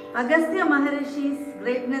 Agastya Maharishi's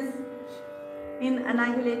greatness in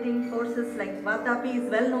annihilating forces like Vatapi is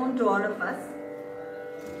well known to all of us.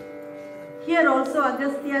 Here also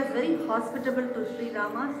Agastya is very hospitable to Sri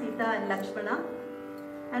Rama, Sita and Lakshmana.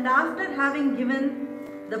 And after having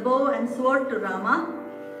given the bow and sword to Rama,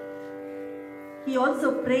 he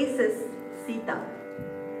also praises Sita.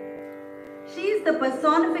 She is the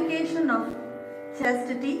personification of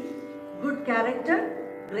chastity, good character,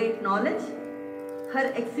 great knowledge.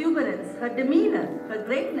 Her exuberance, her demeanor, her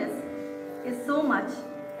greatness is so much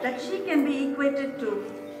that she can be equated to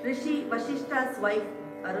Rishi Vashishta's wife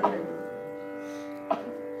Arundhati.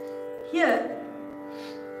 Here,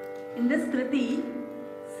 in this Kriti,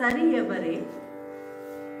 Sari Evare,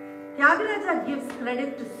 Tyagaraja gives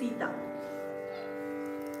credit to Sita.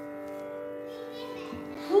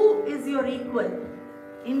 Who is your equal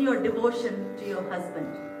in your devotion to your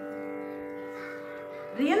husband?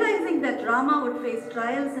 Realizing that Rama would face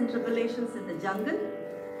trials and tribulations in the jungle,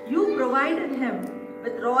 you provided him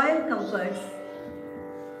with royal comforts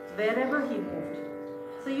wherever he moved.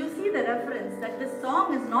 So you see the reference that this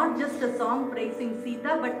song is not just a song praising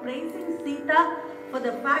Sita, but praising Sita for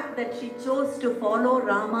the fact that she chose to follow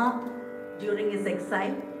Rama during his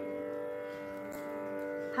exile.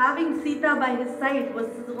 Having Sita by his side was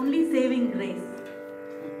his only saving grace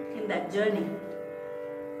in that journey.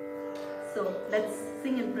 So let's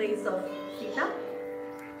sing in praise of Sita.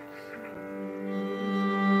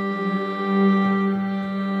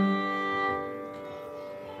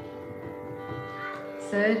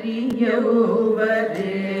 Sariyavare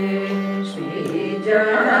Shri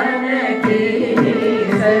Janaki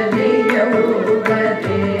Sariyavare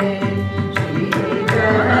Shri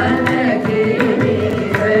Janaki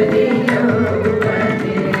Sariyavare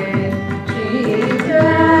Shri Janaki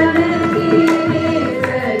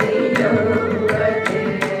Sariyavare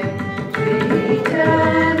Shri Janaki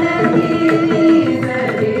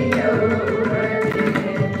Sariyavare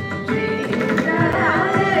Shri Janaki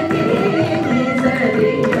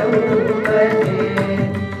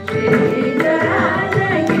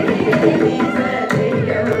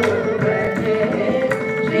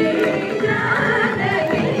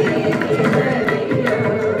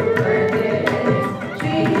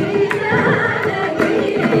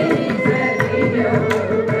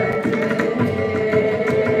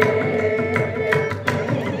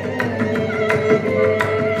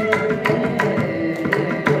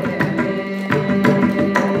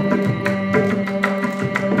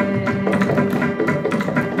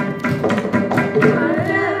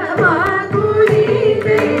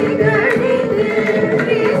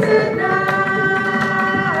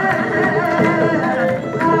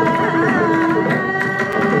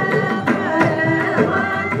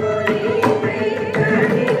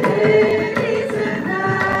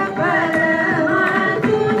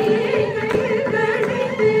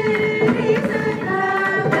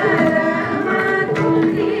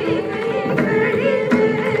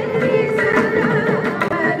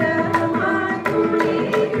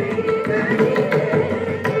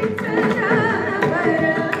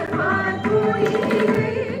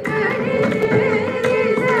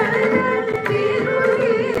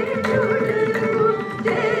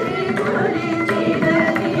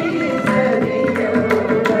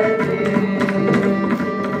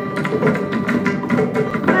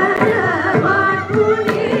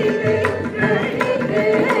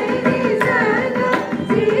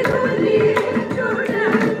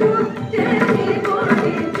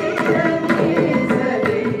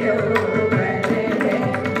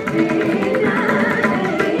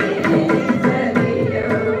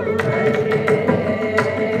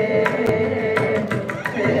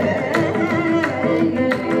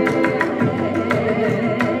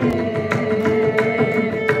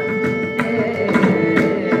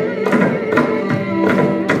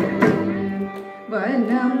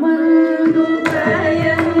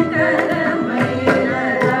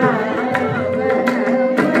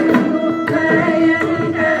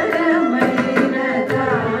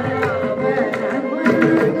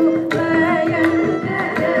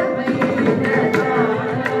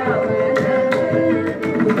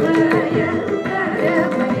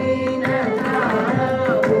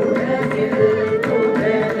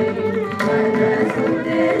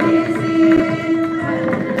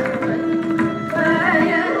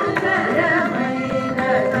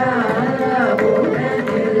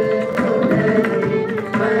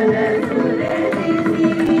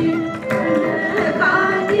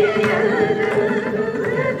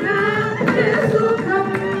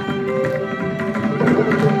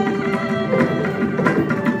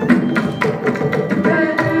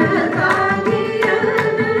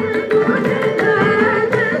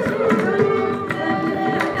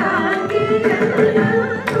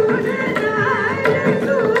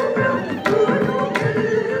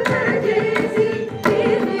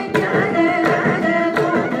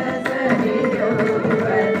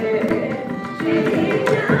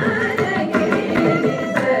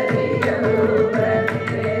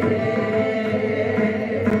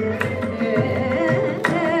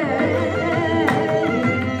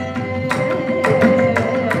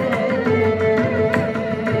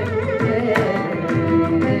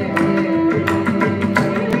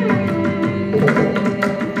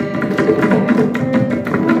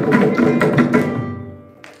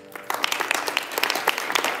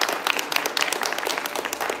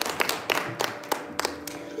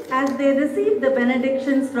as they receive the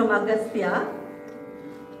benedictions from Agastya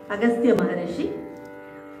Maharishi,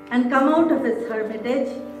 and come out of his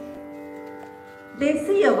hermitage, they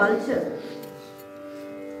see a vulture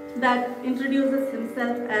that introduces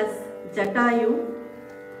himself as Jatayu,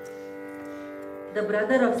 the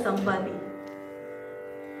brother of Sampathi.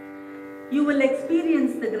 You will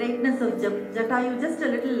experience the greatness of Jatayu just a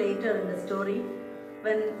little later in the story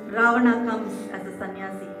when Ravana comes as a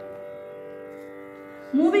sannyasi.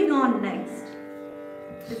 Moving on next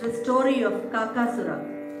is the story of Kakasura,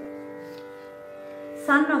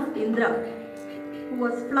 son of Indra, who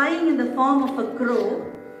was flying in the form of a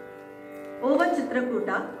crow over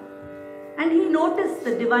Chitrakuta, and he noticed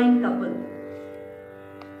the divine couple.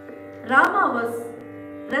 Rama was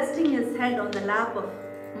resting his head on the lap of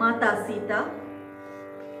Mata Sita,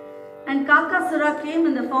 and Kakasura came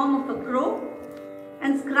in the form of a crow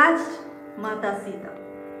and scratched Mata Sita.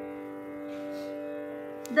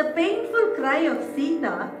 The painful cry of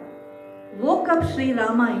Sita woke up Sri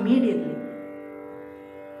Rama immediately,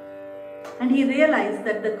 and he realized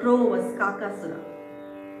that the crow was Kakasura.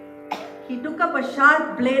 He took up a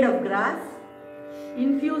sharp blade of grass,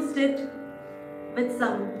 infused it with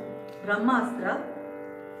some Brahmastra,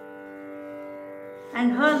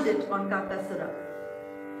 and hurled it on Kakasura.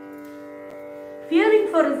 Fearing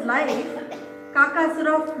for his life,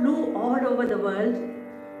 Kakasura flew all over the world,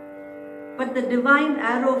 but the divine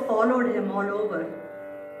arrow followed him all over.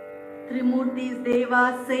 Trimurtis,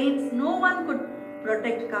 Devas, saints, no one could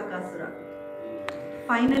protect Kakasura.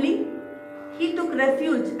 Finally, he took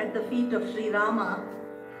refuge at the feet of Sri Rama,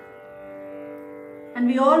 and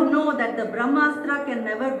we all know that the Brahmastra can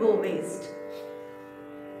never go waste.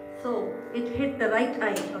 So it hit the right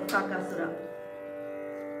eye of Kakasura.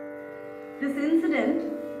 This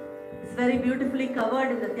incident is very beautifully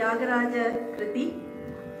covered in the Tyagaraja Kriti,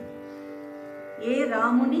 Ye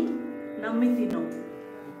Ramuni Nammitino.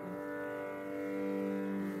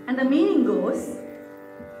 And the meaning goes,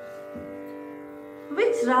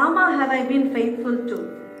 which Rama have I been faithful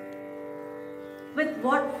to? With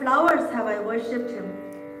what flowers have I worshipped him?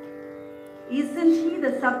 Isn't he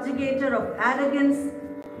the subjugator of arrogance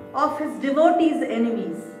of his devotees'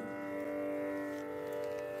 enemies?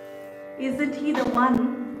 Isn't he the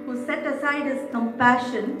one who set aside his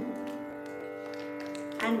compassion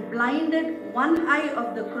and blinded one eye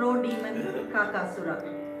of the crow demon Kakasura?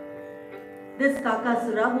 This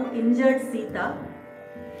Kakasura who injured Sita,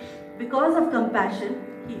 because of compassion,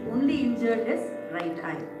 he only injured his right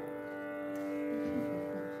eye.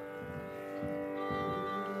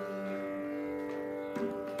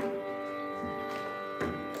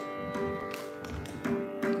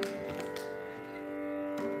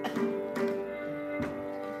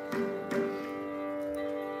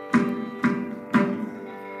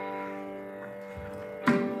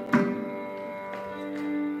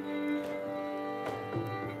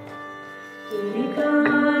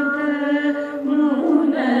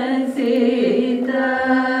 Sita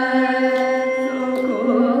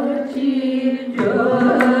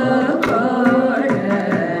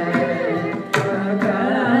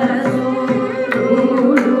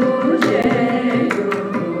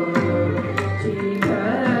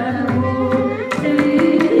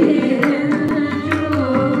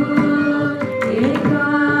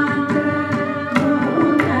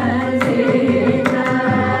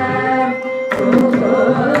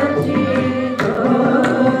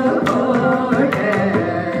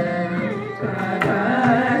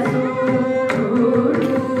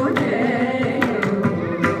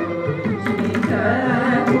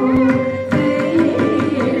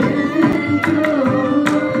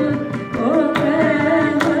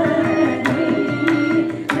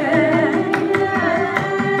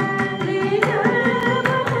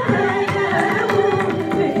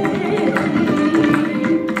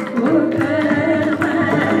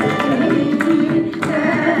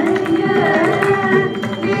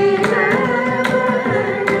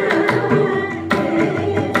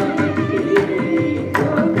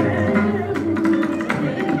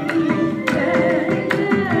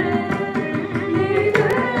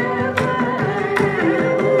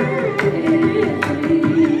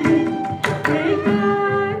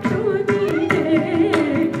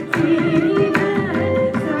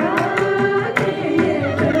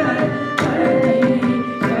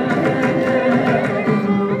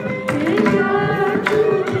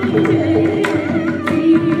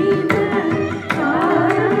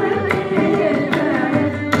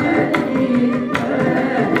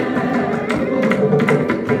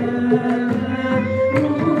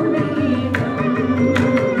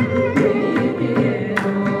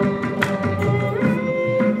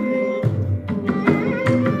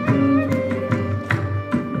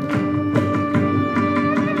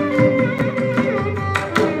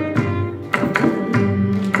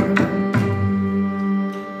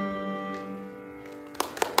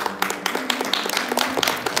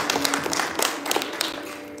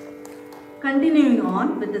continuing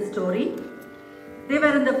on with the story, they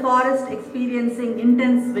were in the forest experiencing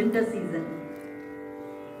intense winter season.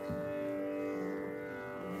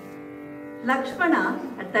 Lakshmana,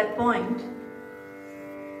 at that point,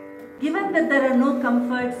 given that there are no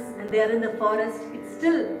comforts and they are in the forest, it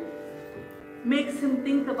still makes him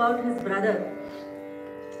think about his brother.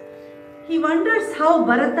 He wonders how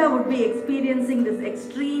Bharata would be experiencing this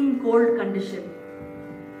extreme cold condition.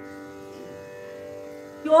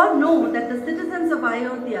 You all know that the citizens of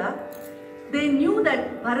Ayodhya, they knew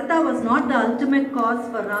that Bharata was not the ultimate cause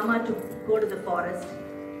for Rama to go to the forest.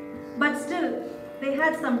 But still, they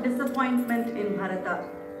had some disappointment in Bharata.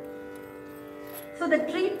 So the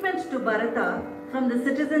treatment to Bharata from the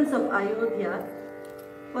citizens of Ayodhya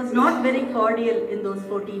was not very cordial in those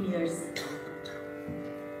 14 years.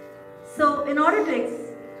 So in order to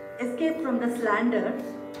escape from the slander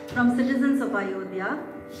from citizens of Ayodhya,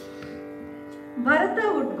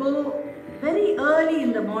 Bharata would go very early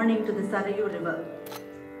in the morning to the Sarayu river.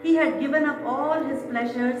 He had given up all his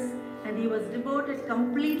pleasures and he was devoted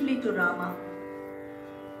completely to Rama.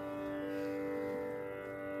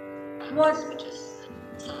 What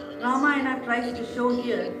Ramayana tries to show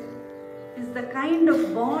here is the kind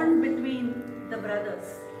of bond between the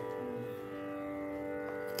brothers.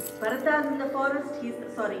 Bharata is in the forest,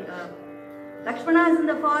 Lakshmana is in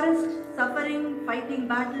the forest, suffering, fighting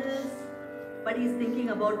battles, but he is thinking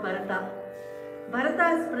about Bharata.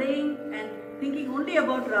 Bharata is praying and thinking only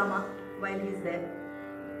about Rama while he is there.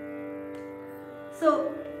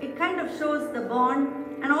 So it kind of shows the bond,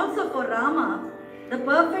 and also for Rama, the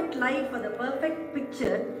perfect life or the perfect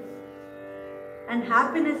picture and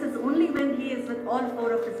happiness is only when he is with all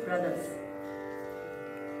four of his brothers.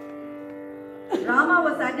 Rama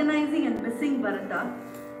was agonizing and missing Bharata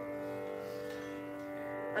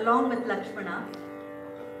along with Lakshmana.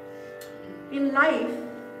 In life,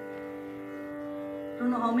 I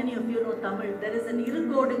don't know how many of you know Tamil, there is an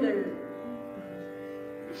irugodugal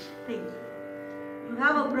thing. You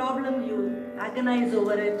have a problem, you agonize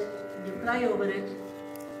over it, you cry over it.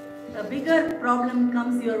 A bigger problem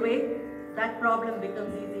comes your way, that problem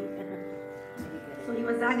becomes easy. So he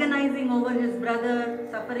was agonizing over his brother,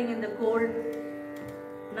 suffering in the cold.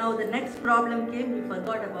 Now the next problem came, he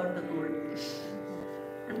forgot about the cold.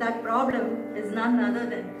 And that problem is none other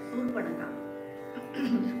than Surpanaka.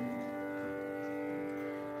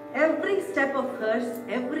 Every step of hers,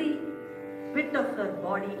 every bit of her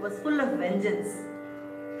body was full of vengeance.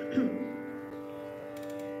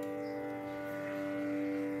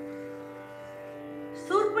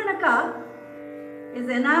 Surpanaka is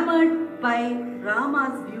enamored by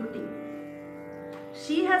Rama's beauty.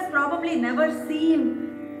 She has probably never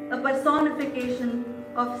seen a personification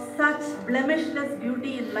of such blemishless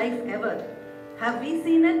beauty in life ever. Have we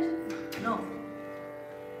seen it? No.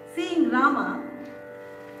 Seeing Rama,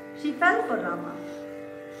 she fell for Rama.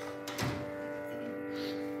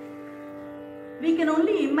 We can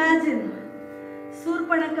only imagine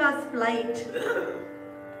Surpanaka's plight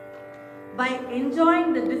by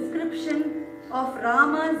enjoying the description of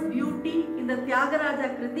Rama's beauty in the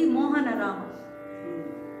Tyagaraja Kriti Mohana Rama.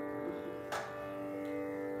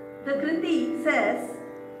 The Kriti says,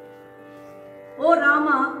 O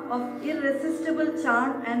Rama of irresistible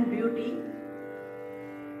charm and beauty,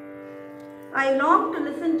 I long to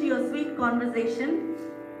listen to your sweet conversation.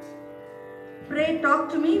 Pray talk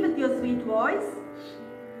to me with your sweet voice.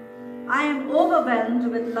 I am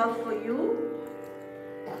overwhelmed with love for you.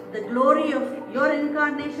 The glory of your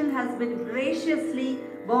incarnation has been graciously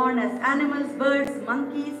born as animals, birds,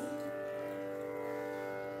 monkeys.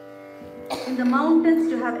 In the mountains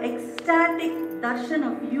to have ecstatic darshan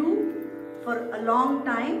of you for a long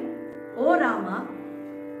time, O Rama,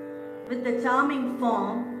 with the charming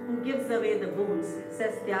form who gives away the boons,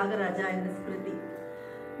 says Tyagaraja in this Kriti.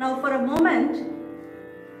 Now for a moment,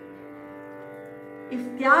 if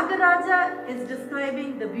Tyagaraja is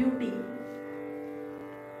describing the beauty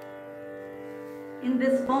in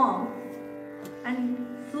this form, and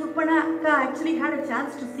Surpanaka actually had a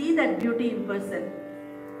chance to see that beauty in person,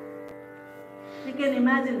 we can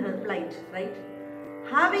imagine her plight, right?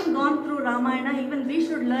 Having gone through Ramayana, even we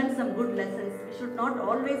should learn some good lessons. We should not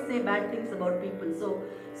always say bad things about people. So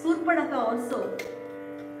Surpanaka also,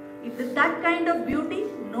 if with that kind of beauty,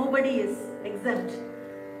 nobody is exempt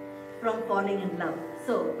from falling in love.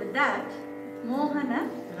 So with that, Mohana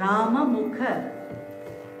Rama Mukha.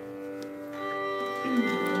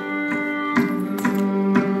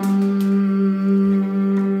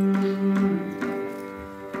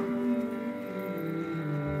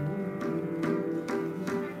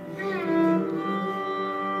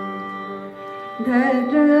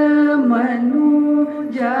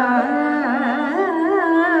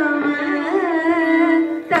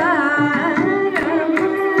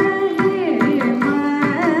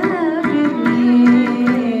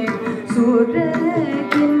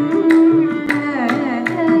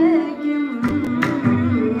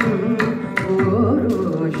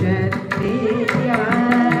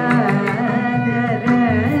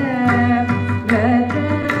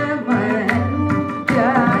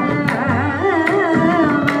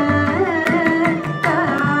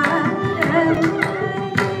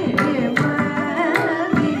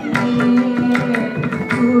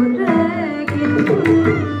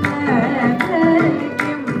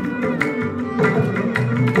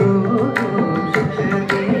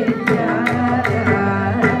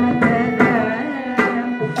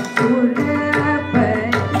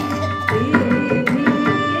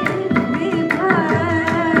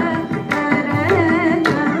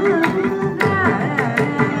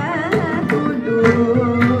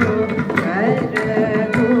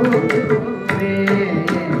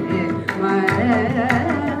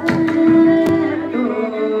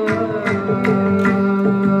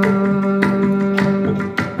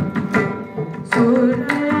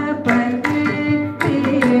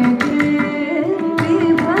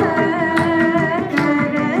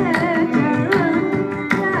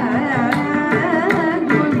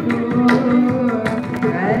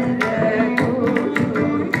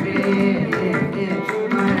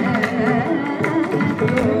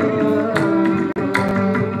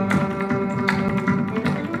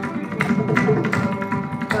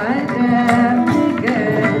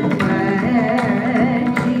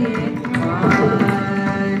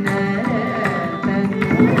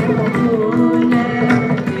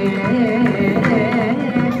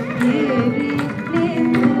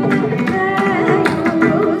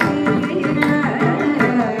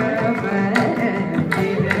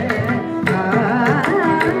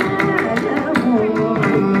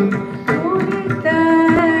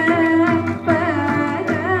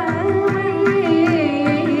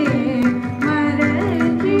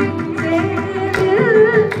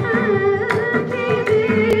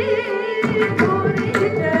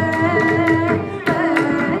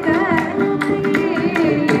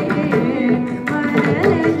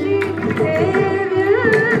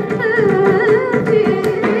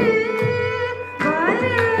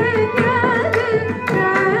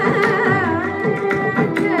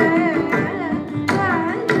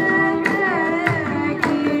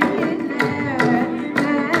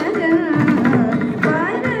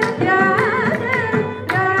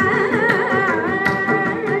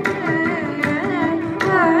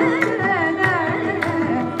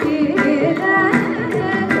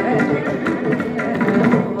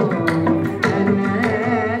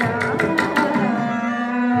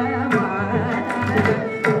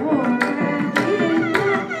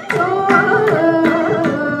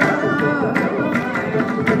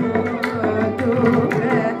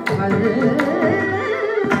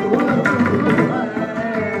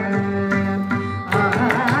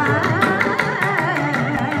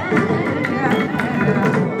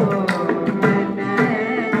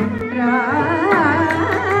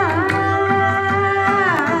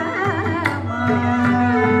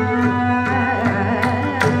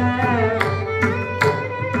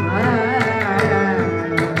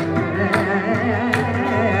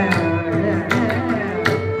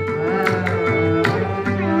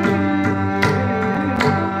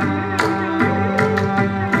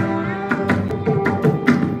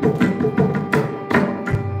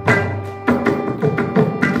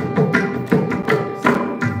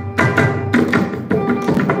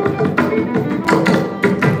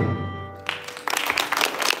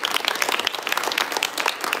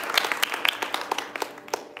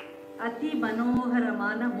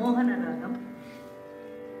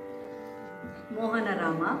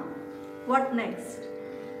 What next?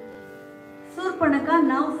 Surpanaka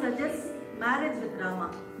now suggests marriage with Rama.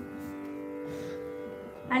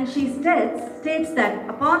 And she states that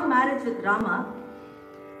upon marriage with Rama,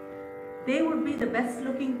 they would be the best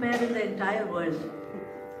looking pair in the entire world.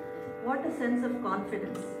 What a sense of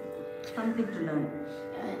confidence. Something to learn.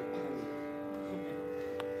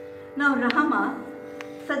 Now Rama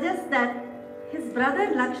suggests that his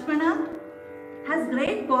brother Lakshmana has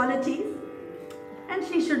great qualities and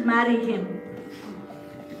she should marry him.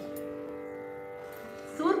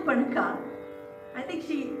 Surpanaka, I think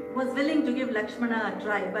she was willing to give Lakshmana a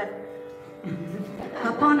try, but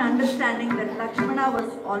upon understanding that Lakshmana was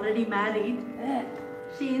already married,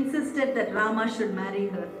 she insisted that Rama should marry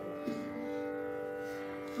her.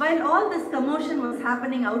 While all this commotion was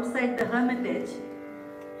happening outside the hermitage,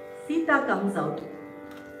 Sita comes out.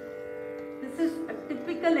 This is a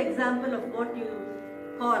typical example of what you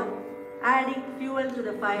call adding fuel to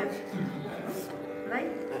the fire.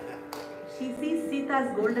 Right? She sees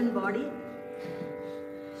Sita's golden body.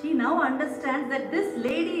 She now understands that this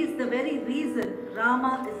lady is the very reason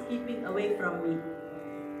Rama is keeping away from me.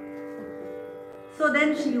 So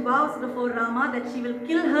then she vows before Rama that she will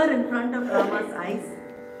kill her in front of Rama's eyes.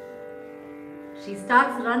 She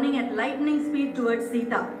starts running at lightning speed towards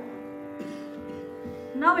Sita.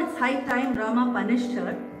 Now it's high time Rama punished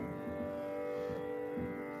her.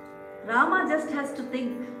 Rama just has to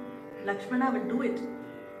think, Lakshmana will do it.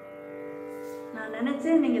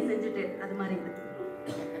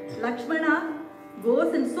 Lakshmana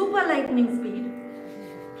goes in super lightning speed,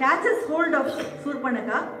 catches hold of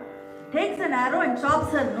Surpanaka, takes an arrow and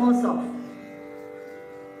chops her nose off.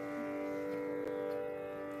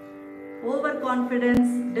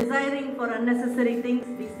 Overconfidence, desiring for unnecessary things,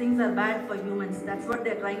 these things are bad for humans. That's what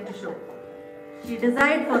they're trying to show. She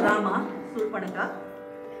desired for Rama, Surpanaka.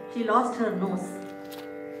 She lost her nose.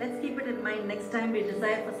 Let's keep it in mind next time we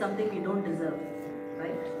desire for something we don't deserve.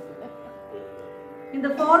 Right? In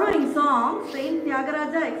the following song, Saint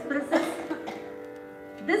Tyagaraja expresses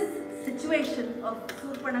this situation of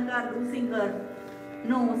Surpanaka losing her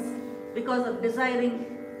nose because of desiring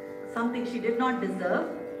something she did not deserve,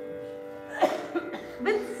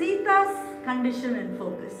 with Sita's condition in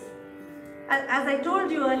focus. As I told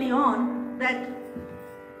you early on, that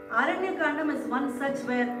AraNya kANDam is one such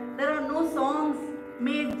where there are no songs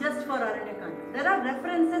made just for AraNya kANDam. There are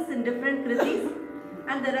references in different kritis,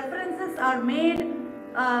 and the references are made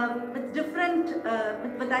with different,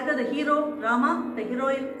 with either the hero Rama, the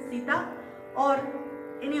heroine Sita, or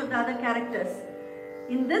any of the other characters.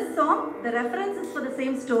 In this song, the reference is for the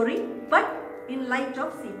same story, but in light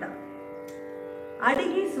of Sita.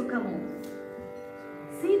 Adigi Sukhamu.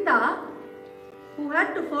 Sita, who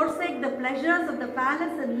had to forsake the pleasures of the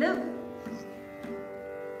palace and live,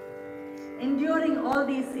 enduring all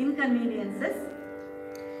these inconveniences,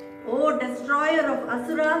 O destroyer of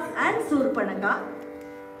Asuras and Surpanaka,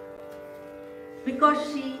 because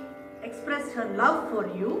she expressed her love for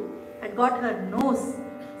you and got her nose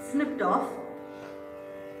snipped off,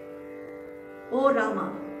 O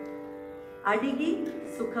Rama, Adigi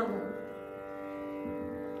Sukhamu.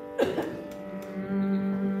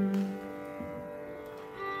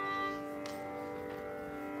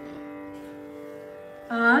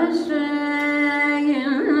 Ashrayan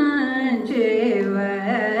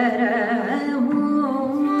Jayaraman.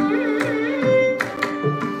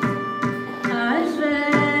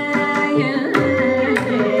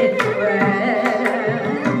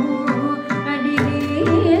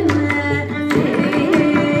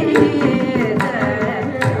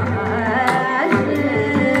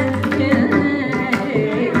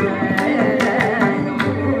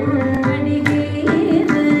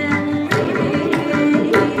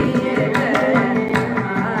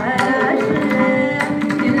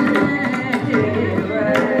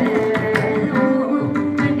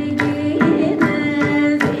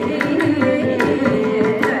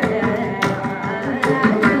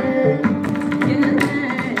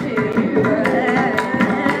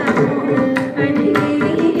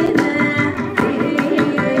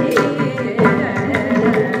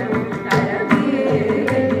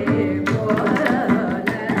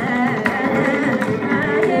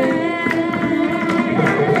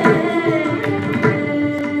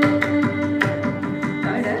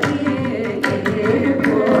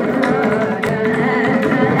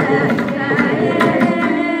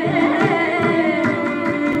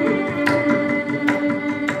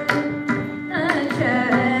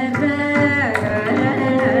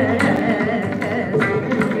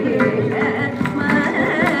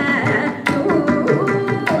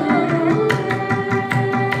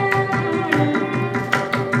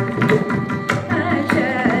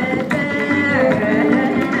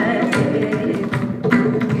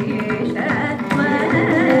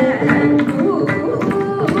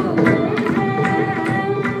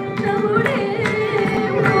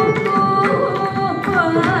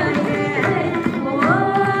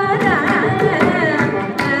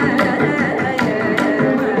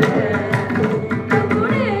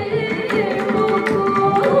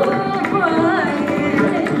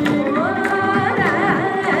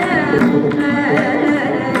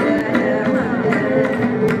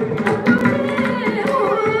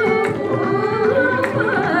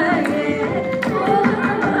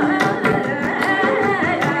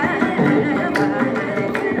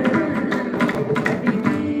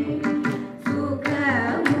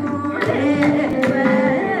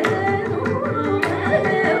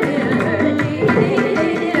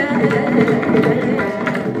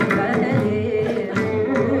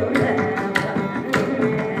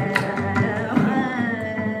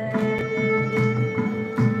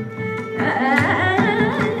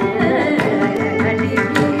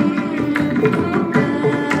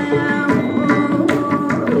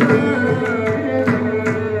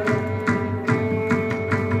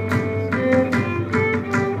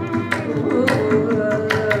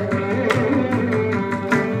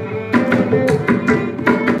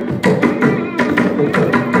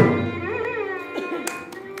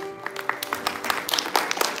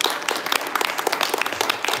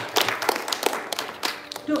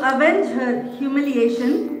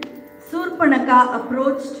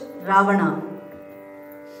 approached Ravana.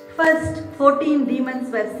 First, 14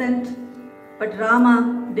 demons were sent, but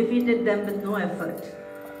Rama defeated them with no effort.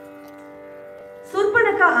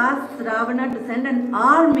 Surpanaka asks Ravana to send an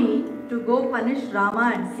army to go punish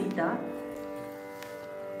Rama and Sita.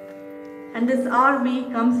 And this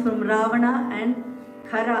army comes from Ravana and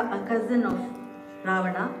Khara, a cousin of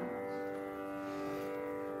Ravana.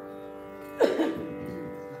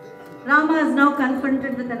 Rama is now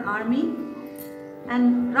confronted with an army,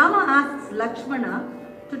 and Rama asks Lakshmana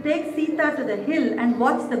to take Sita to the hill and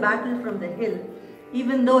watch the battle from the hill,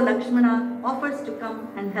 even though Lakshmana offers to come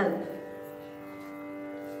and help.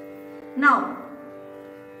 Now,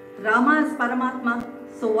 Rama is Paramatma,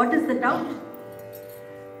 so what is the doubt?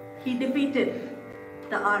 He defeated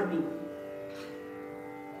the army.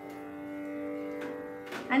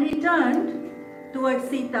 And he turned towards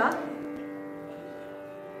Sita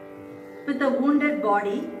with a wounded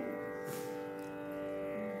body.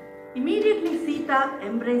 Immediately Sita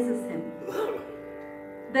embraces him.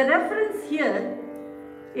 The reference here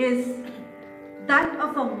is that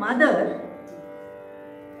of a mother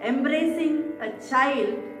embracing a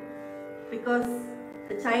child because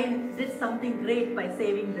the child did something great by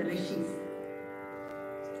saving the rishis.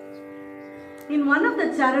 In one of the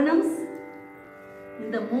charanams,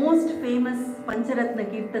 in the most famous Pancharatna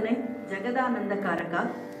Kirtane, Jagadananda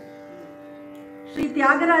Karaka, Sri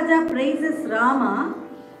Tyagaraja praises Rama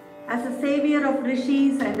as a savior of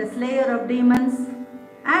rishis and a slayer of demons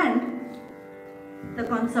and the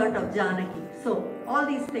consort of Janaki. So, all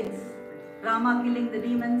these things, Rama killing the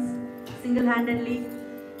demons single-handedly,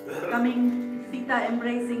 coming, Sita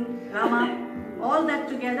embracing Rama, all that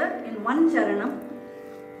together in one charanam,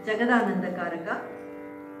 Jagadananda Karaka.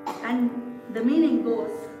 And the meaning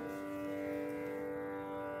goes,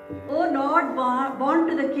 O Lord born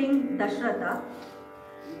to the king Dashratha,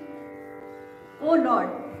 O Lord,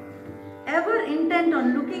 ever intent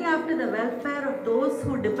on looking after the welfare of those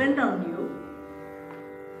who depend on you,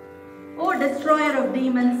 O destroyer of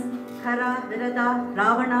demons, Khara, Virada,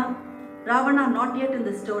 Ravana not yet in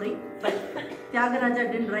the story, but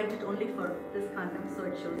Tyagaraja didn't write it only for this kandam, so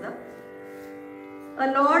it shows up.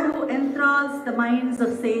 A Lord who enthralls the minds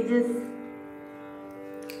of sages,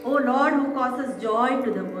 O Lord who causes joy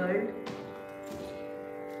to the world,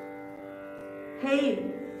 hail,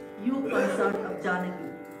 you consort of Janaki,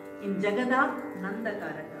 in Jagada Nanda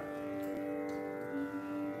Karaka.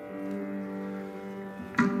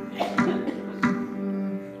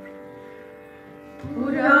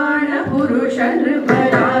 Purana Purusha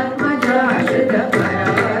Nriparatmaja Shrita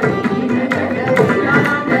Paradina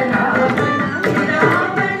Jagavirata Ravana Viravana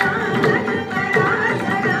Lakshmana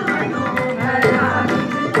Manohara Vyadaraja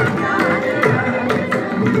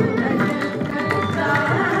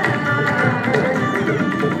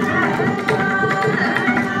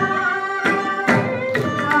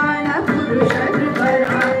Purana Purusha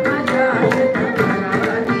Nriparatmaja Shrita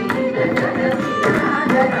Paradina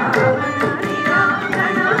Jagavirata Ravana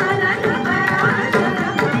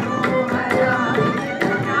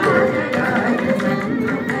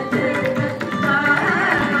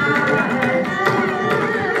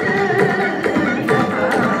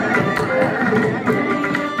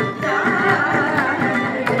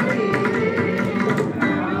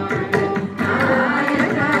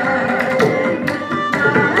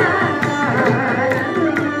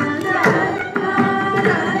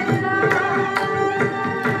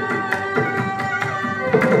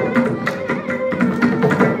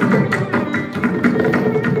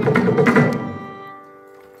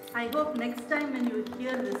I hope next time when you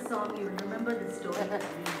hear this song, you will remember this story.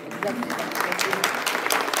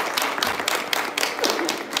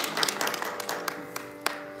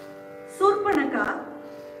 Surpanaka,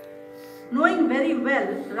 knowing very well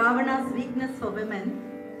Ravana's weakness for women,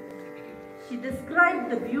 she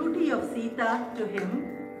described the beauty of Sita to him,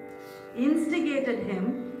 instigated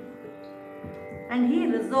him, and he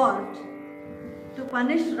resolved to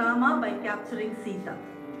punish Rama by capturing Sita.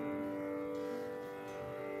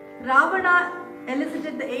 Ravana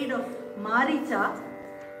elicited the aid of Maricha,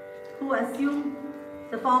 who assumed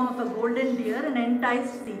the form of a golden deer and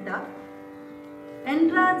enticed Sita.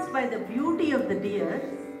 Entranced by the beauty of the deer,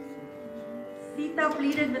 Sita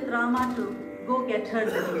pleaded with Rama to go get her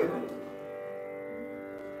the deer.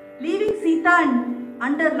 Leaving Sita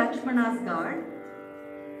under Lakshmana's guard,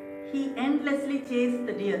 he endlessly chased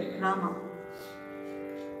the deer, Rama.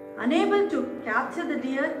 Unable to capture the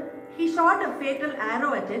deer, he shot a fatal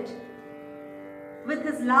arrow at it. With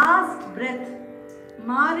his last breath,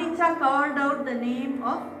 Maricha called out the name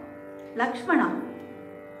of Lakshmana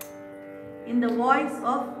in the voice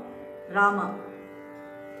of Rama.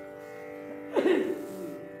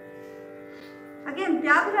 Again,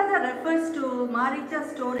 Tyagaraja refers to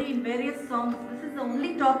Maricha's story in various songs. This is the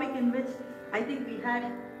only topic in which I think we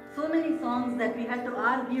had so many songs that we had to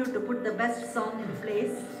argue to put the best song in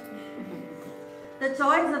place. The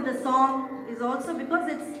choice of the song is also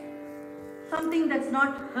because it's something that's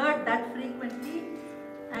not heard that frequently,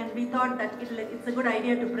 and we thought that it's a good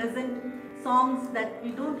idea to present songs that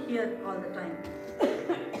we don't hear all the time.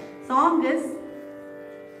 Song is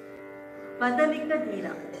Padalika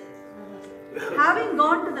Dhira. Having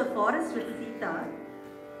gone to the forest with Sita,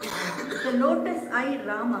 the lotus-eyed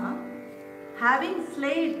Rama, having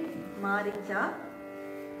slayed Maricha,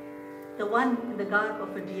 the one in the garb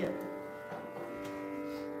of a deer.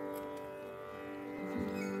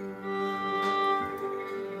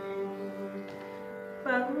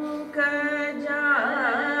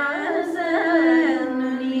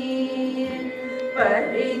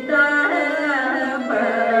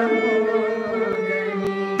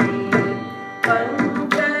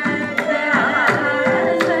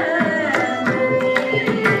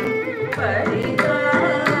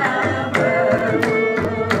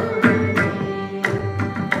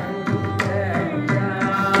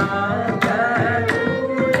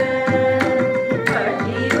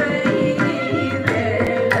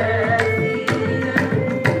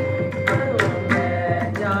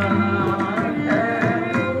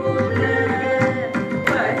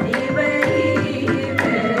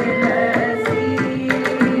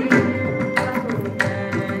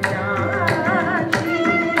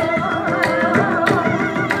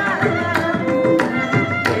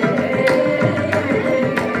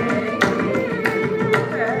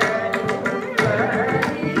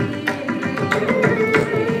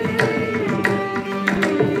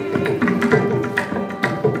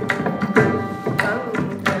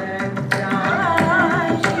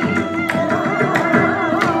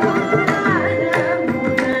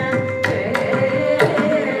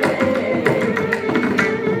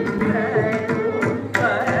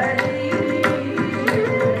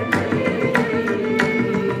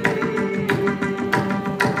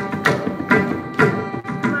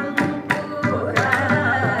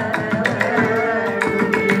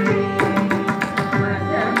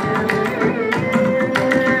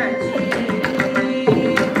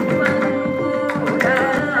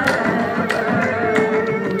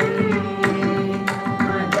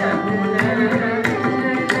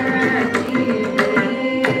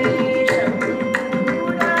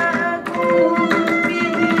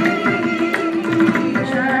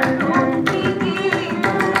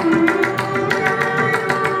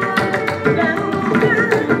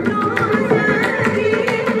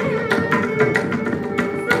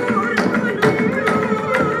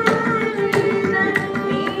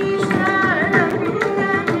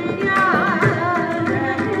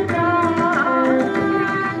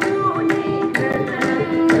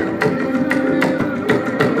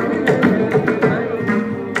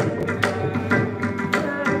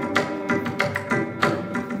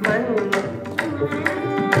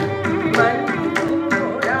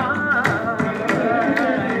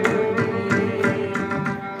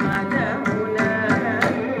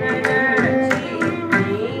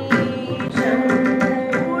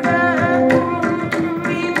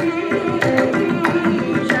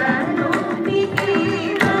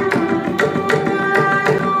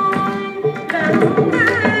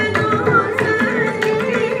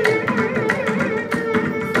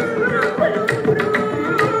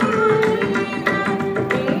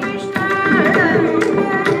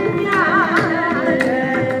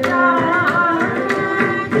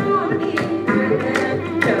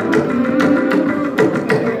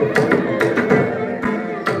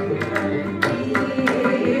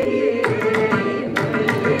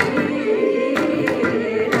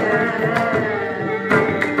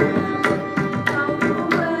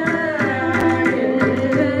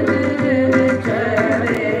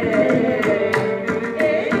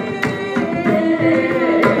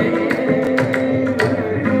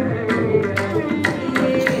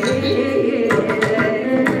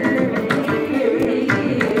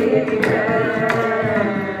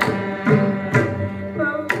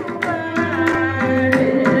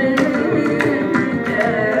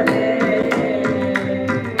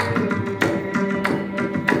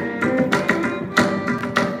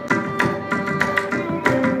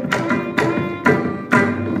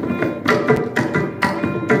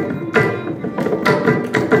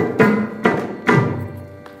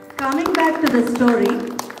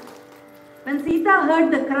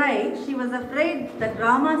 Was afraid that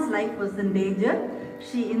Rama's life was in danger.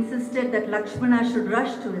 She insisted that Lakshmana should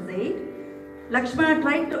rush to his aid. Lakshmana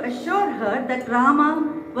tried to assure her that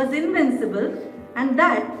Rama was invincible and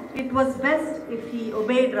that it was best if he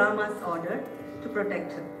obeyed Rama's order to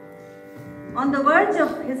protect her. On the verge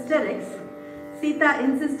of hysterics, Sita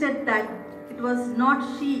insisted that it was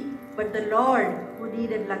not she but the Lord who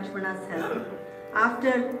needed Lakshmana's help.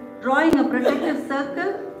 After drawing a protective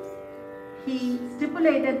circle, he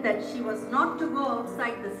stipulated that she was not to go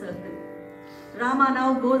outside the circle. Lakshmana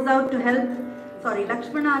now goes out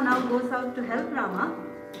to help Rama.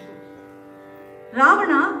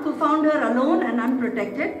 Ravana, who found her alone and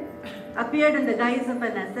unprotected, appeared in the guise of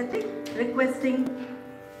an ascetic, requesting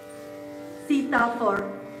Sita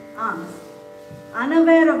for alms.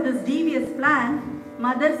 Unaware of this devious plan,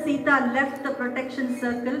 Mother Sita left the protection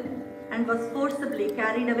circle and was forcibly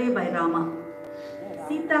carried away by Rama.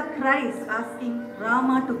 Sita cries, asking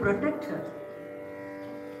Rama to protect her.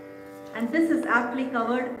 And this is aptly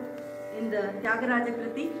covered in the Tyagaraja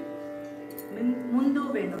Kriti,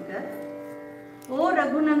 Mundu Venukar. O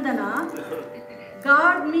Raghunandana,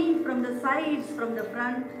 guard me from the sides, from the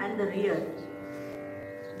front and the rear.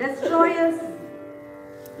 Destroyers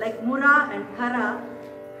like Mura and Khara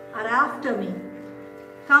are after me.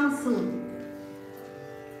 Come soon.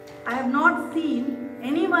 I have not seen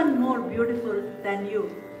anyone more beautiful than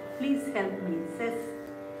you. Please help me, says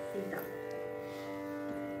Sita.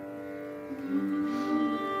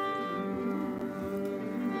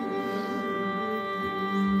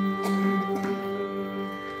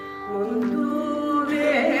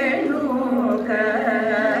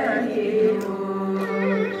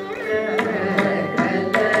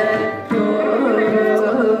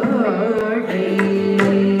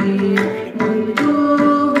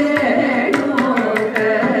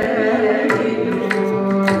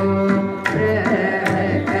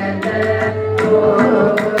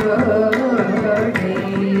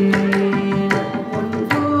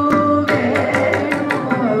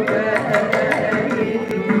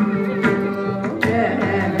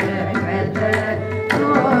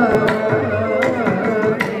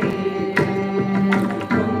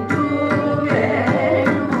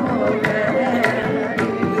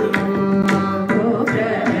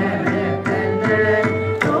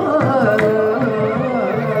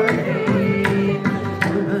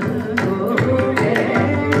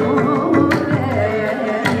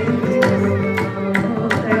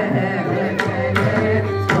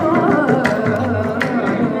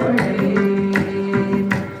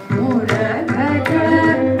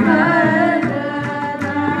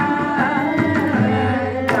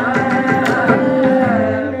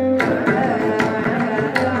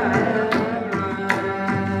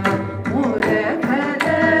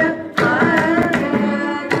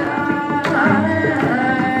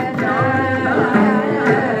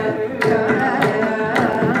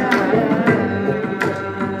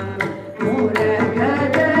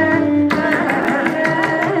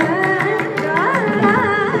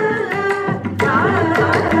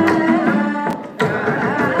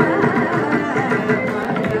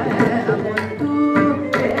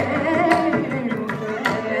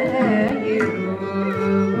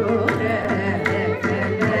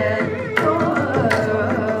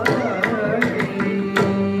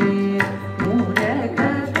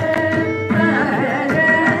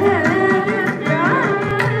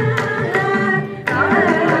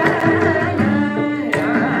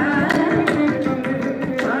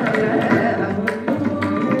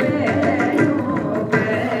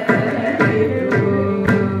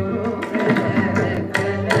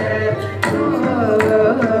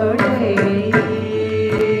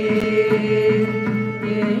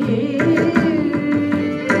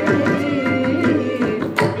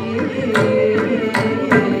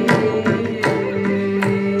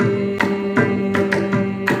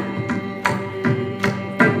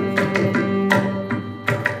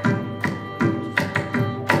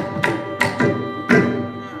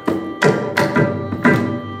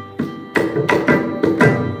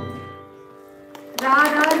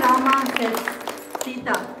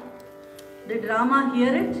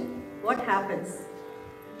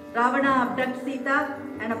 Ravana abducts Sita,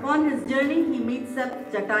 and upon his journey he meets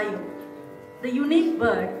up Jatayu, the unique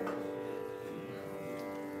bird.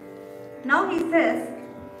 Now he says,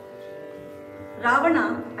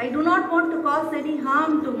 Ravana, I do not want to cause any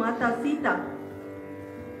harm to Mata Sita,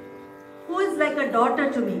 who is like a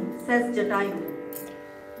daughter to me, says Jatayu.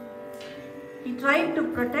 He tried to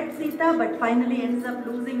protect Sita but finally ends up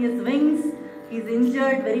losing his wings. He is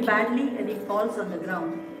injured very badly and he falls on the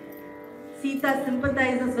ground. Sita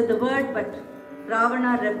sympathizes with the bird, but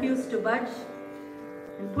Ravana refused to budge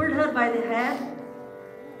and pulled her by the hair,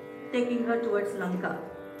 taking her towards Lanka.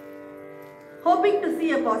 Hoping to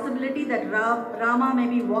see a possibility that Rama may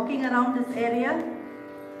be walking around this area,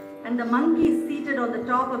 and the monkey seated on the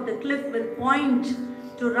top of the cliff will point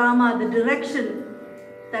to Rama the direction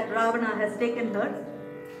that Ravana has taken her.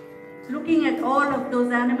 Looking at all of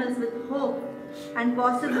those animals with hope and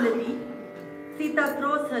possibility, Sita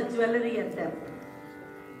throws her jewelry at them.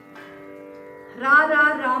 Ra Ra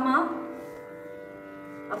Rama,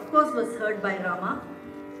 of course, was heard by Rama.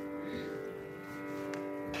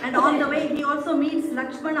 And on the way, he also meets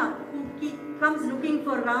Lakshmana, who comes looking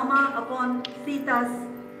for Rama upon Sita's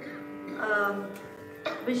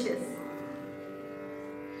wishes.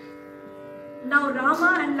 Now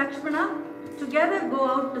Rama and Lakshmana together go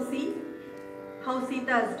out to see how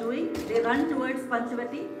Sita is doing. They run towards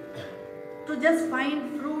Panchavati to just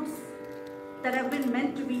find fruits that have been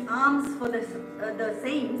meant to be arms for the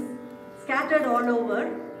saints scattered all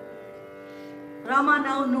over. Rama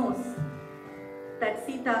now knows that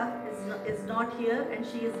Sita is not here and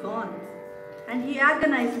she is gone, and he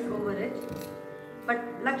agonizes over it. But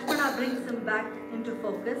Lakshmana brings him back into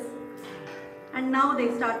focus, and now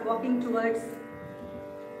they start walking towards,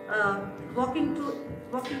 walking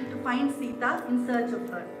to find Sita in search of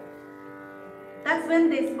her. That's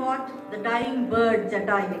when they spot the dying bird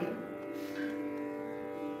Jatayu.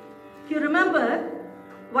 If you remember,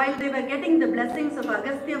 while they were getting the blessings of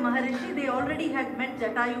Agastya Maharishi, they already had met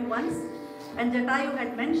Jatayu once, and Jatayu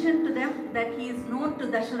had mentioned to them that he is known to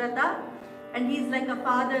Dasharatha and he is like a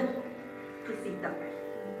father to Sita.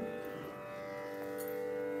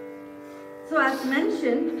 So as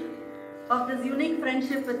mentioned of this unique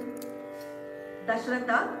friendship with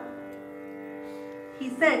Dasharatha, he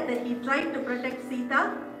said that he tried to protect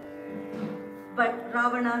Sita, but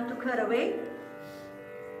Ravana took her away.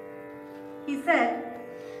 He said,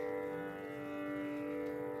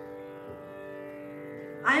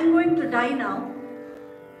 I am going to die now,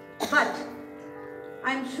 but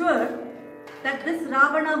I am sure that this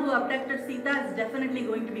Ravana who abducted Sita is definitely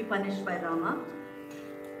going to be punished by Rama.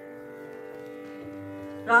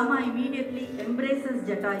 Rama immediately embraces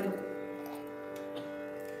Jatayu.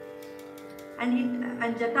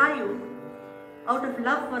 And Jatayu, out of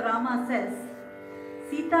love for Rama, says,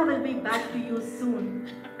 Sita will be back to you soon.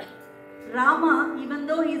 Rama, even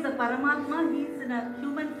though he is a Paramatma, he is in a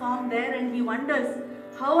human form there, and he wonders,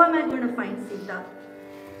 how am I going to find Sita?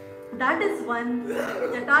 That is when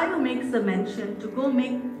Jatayu makes a mention to go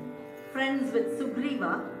make friends with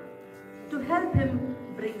Sugriva to help him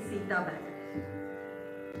bring Sita back.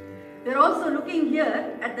 We are also looking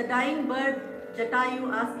here at the dying bird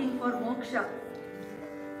Jatayu asking for moksha.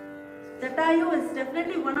 Jatayu is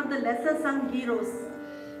definitely one of the lesser sung heroes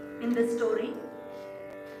in this story,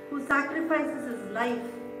 who sacrifices his life.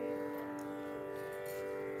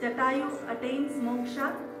 Jatayu attains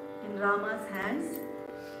moksha in Rama's hands.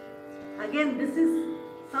 Again, this is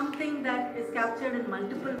something that is captured in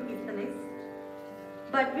multiple Kirtanes,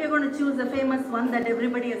 but we are going to choose a famous one that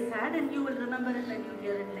everybody has had, and you will remember it when you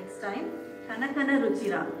hear it next time. Kanakana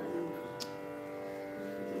Ruchira.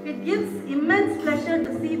 It gives immense pleasure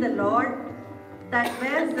to see the Lord that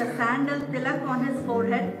wears the sandal tilak on his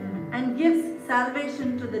forehead and gives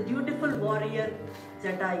salvation to the dutiful warrior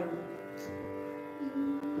Jatayu.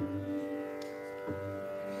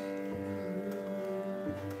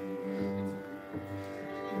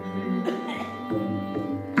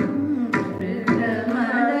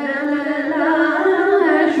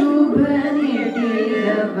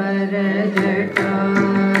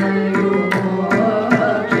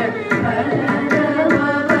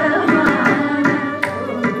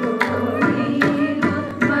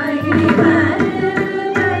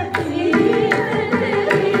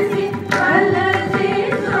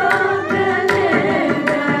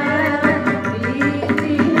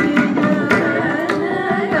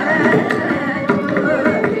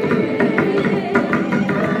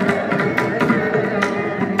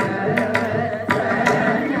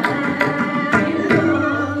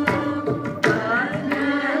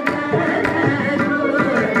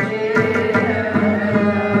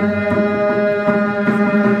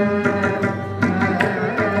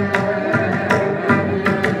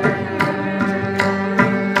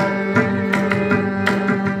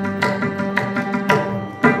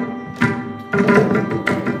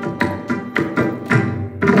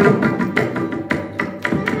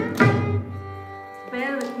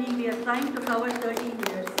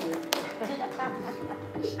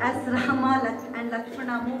 As Rama and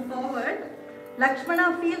Lakshmana move forward,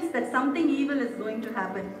 Lakshmana feels that something evil is going to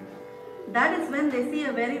happen. That is when they see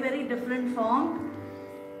a very, very different form,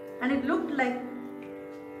 and it looked like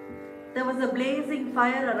there was a blazing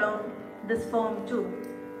fire around this form too.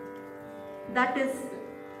 That is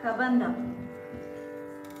Kabanda.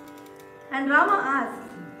 And Rama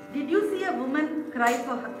asks, did you see a woman cry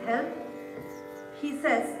for help. He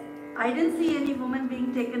says, I didn't see any woman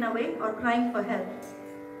being taken away or crying for help.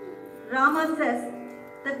 Rama says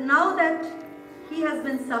that now that he has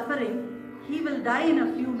been suffering, he will die in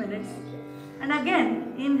a few minutes. And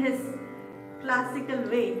again, in his classical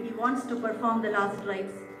way, he wants to perform the last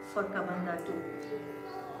rites for Kabanda too.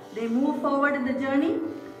 They move forward in the journey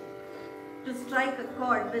to strike a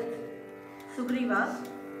chord with Sugriva.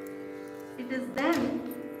 It is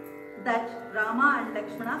then that Rama and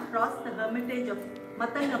Lakshmana cross the hermitage of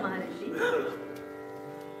Matanga Maharishi.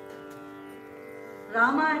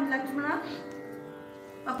 Rama and Lakshmana,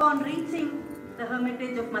 upon reaching the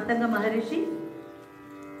hermitage of Matanga Maharishi,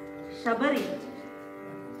 Shabari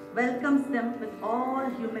welcomes them with all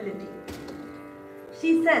humility.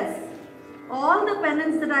 She says, all the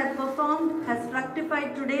penance that I have performed has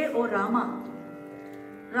fructified today, O Rama.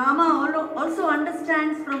 Rama also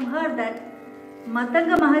understands from her that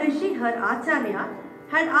Matanga Maharishi, her Acharya,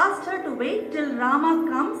 had asked her to wait till Rama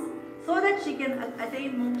comes so that she can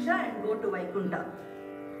attain moksha and go to Vaikuntha.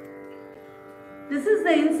 This is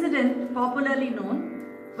the incident popularly known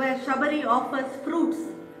where Shabari offers fruits,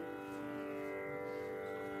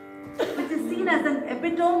 which is seen as an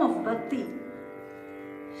epitome of bhakti.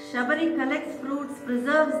 Shabari collects fruits,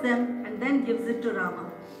 preserves them, and then gives it to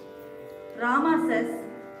Rama. Rama says,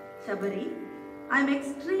 Shabari, I am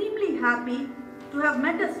extremely happy to have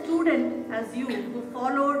met a student as you who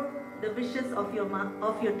followed the wishes of your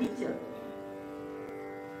teacher.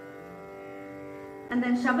 And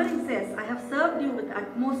then Shabari says, I have served you with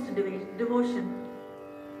utmost devotion.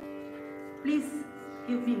 Please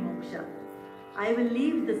give me moksha. I will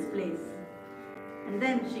leave this place. And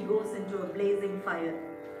then she goes into a blazing fire.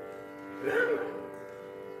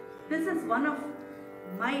 This is one of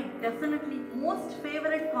my definitely most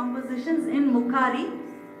favorite compositions in Mukhari,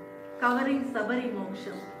 covering Sabari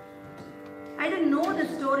Moksha. I didn't know the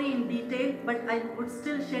story in detail, but I would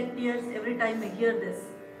still shed tears every time I hear this.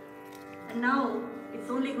 And now it's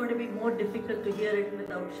only going to be more difficult to hear it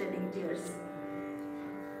without shedding tears.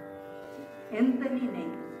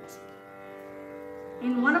 Enthani.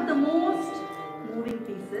 In one of the most moving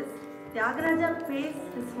pieces, Tyagaraja pays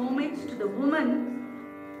his homage to the woman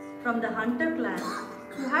from the hunter clan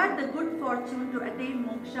who had the good fortune to attain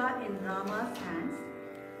moksha in Rama's hands.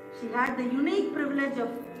 She had the unique privilege of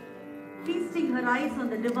feasting her eyes on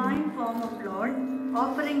the divine form of Lord,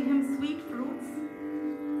 offering him sweet fruits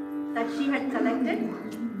that she had collected,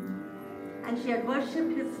 and she had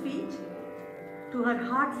worshipped his feet to her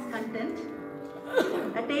heart's content,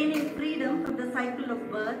 attaining freedom from the cycle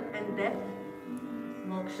of birth and death,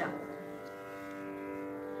 moksha.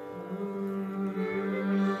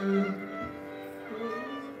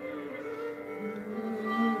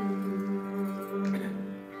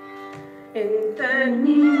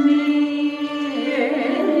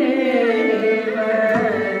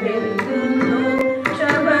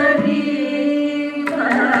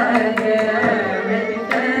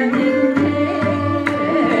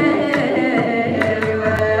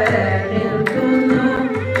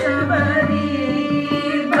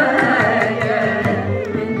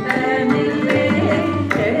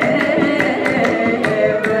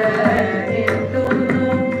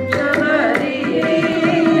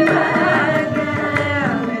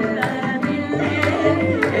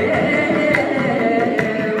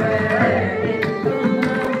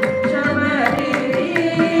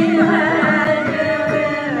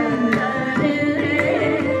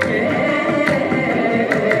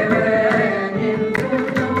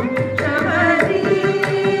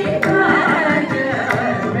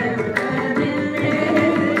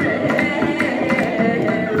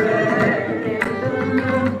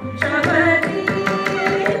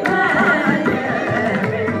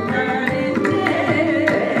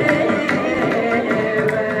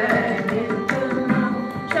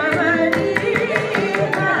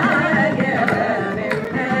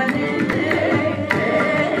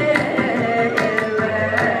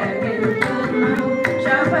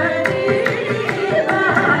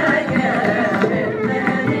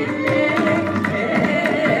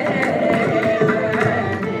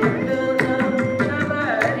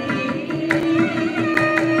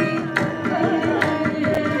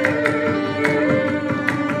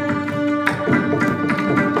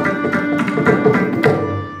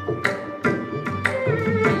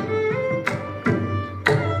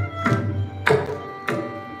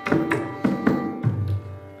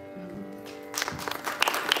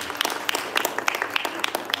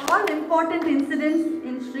 Important incidents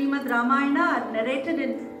in Srimad Ramayana are narrated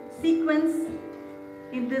in sequence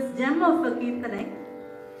in this gem of a Kirtane,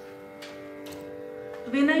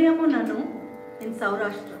 Vinayamunanu in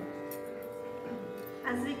Saurashtra.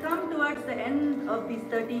 As we come towards the end of these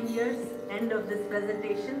 13 years, end of this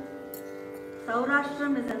presentation,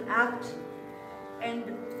 Saurashtram is an apt end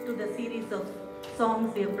to the series of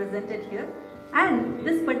songs we have presented here. And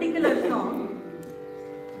this particular song,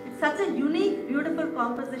 it's such a unique, beautiful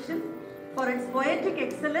composition for its poetic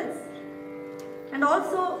excellence, and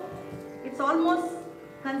also it's almost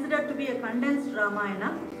considered to be a condensed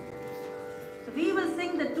Ramayana. We will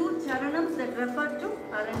sing the two charanams that refer to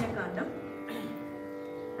AraNya kANDam.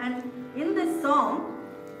 And in this song,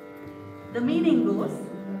 the meaning goes,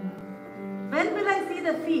 when will I see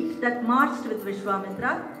the feet that marched with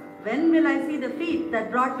Vishwamitra? When will I see the feet that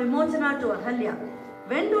brought Vimochana to Ahalya?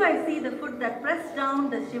 When do I see the foot that pressed down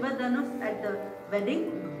the Shivadhanus at the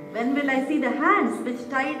wedding? When will I see the hands which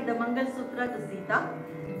tied the Mangal Sutra to Sita?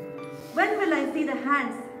 When will I see the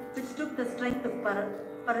hands which took the strength of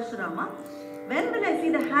Parashurama? When will I see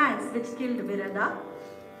the hands which killed Virada?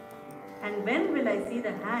 And when will I see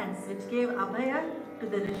the hands which gave Abhaya to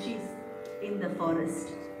the rishis in the forest?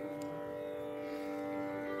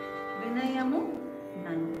 Vinayamu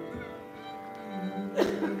Nanu.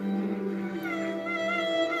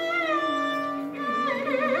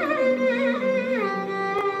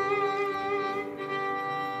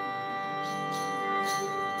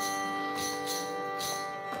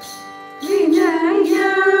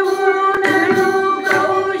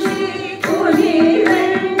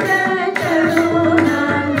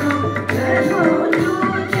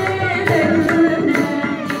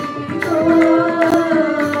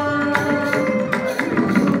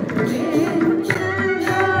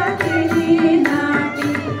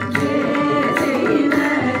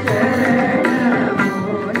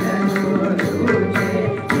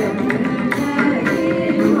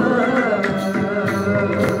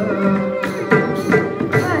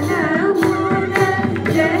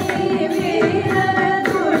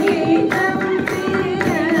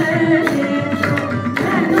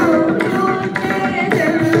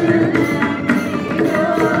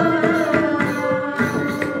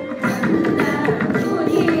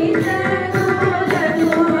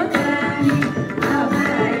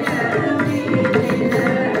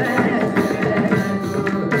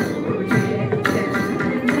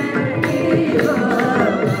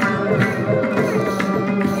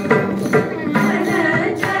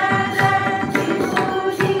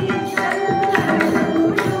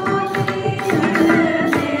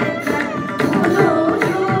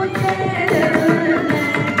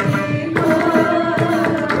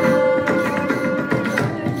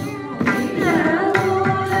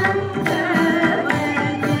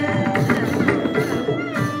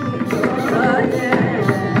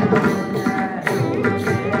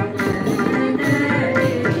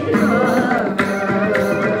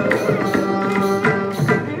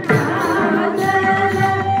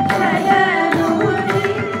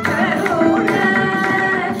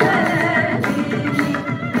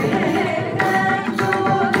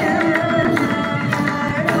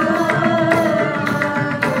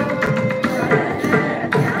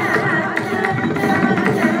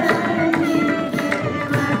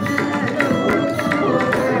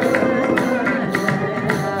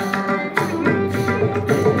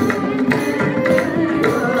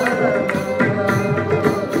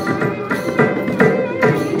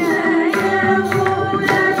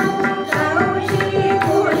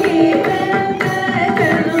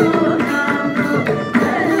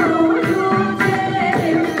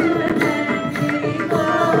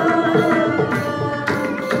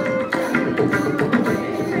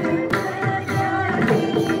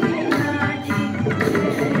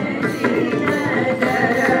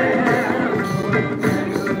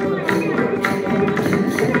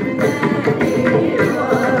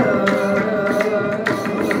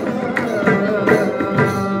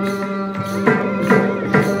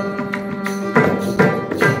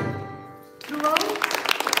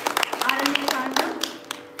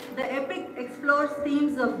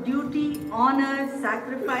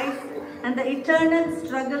 And the eternal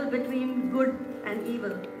struggle between good and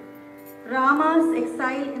evil. Rama's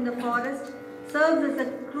exile in the forest serves as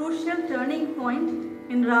a crucial turning point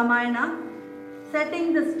in Ramayana,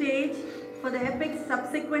 setting the stage for the epic's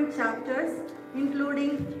subsequent chapters,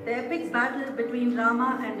 including the epic's battle between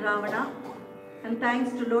Rama and Ravana. And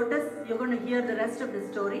thanks to Lotus, you're going to hear the rest of the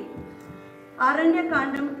story. AraNya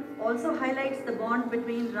kANDam also highlights the bond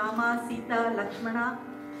between Rama, Sita, Lakshmana,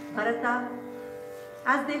 Bharata,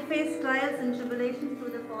 as they face trials and tribulations through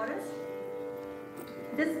the forest.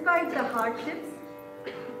 Despite the hardships,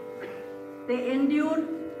 they endured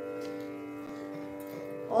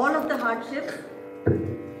all of the hardships.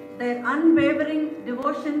 Their unwavering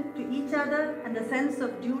devotion to each other and the sense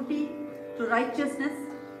of duty to righteousness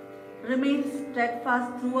remains steadfast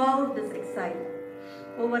throughout this exile.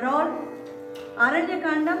 Overall, AraNya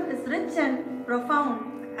kANDam is rich and profound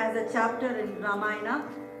as a chapter in Ramayana,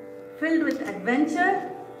 filled with adventure.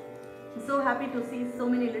 I'm so happy to see so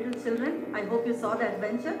many little children. I hope you saw the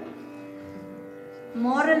adventure.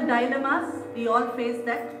 Moral dilemmas, we all face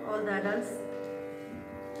that, all the adults.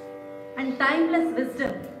 And timeless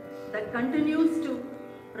wisdom that continues to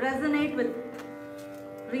resonate with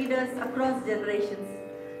readers across generations.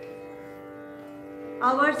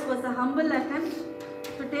 Ours was a humble attempt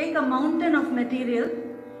to take a mountain of material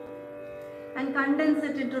and condense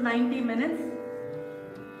it into 90 minutes.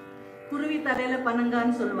 Kuruvi Tarela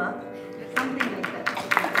Panangan Sulva, something like that.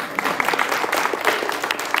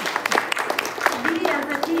 We as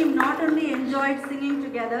a team not only enjoyed singing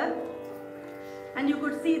together, and you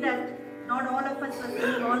could see that not all of us were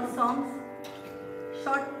singing all songs,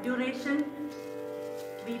 short duration,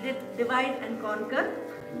 we did divide and conquer,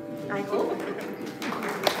 I hope.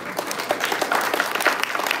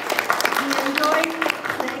 We enjoyed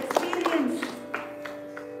the experience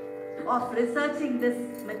of researching this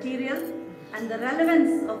material and the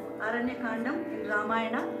relevance of AraNya kANDam in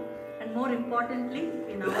Ramayana and more importantly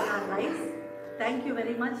in our lives. Thank you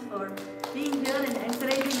very much for being here and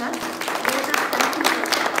encouraging us. Lotus, thank you for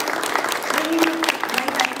bringing us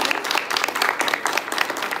right ideas.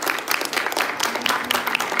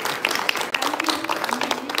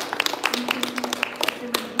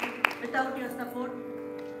 Without your support.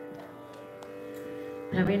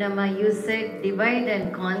 Praveena, you said divide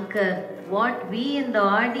and conquer. What we in the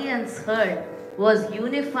audience heard was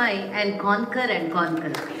unify and conquer and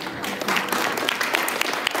conquer.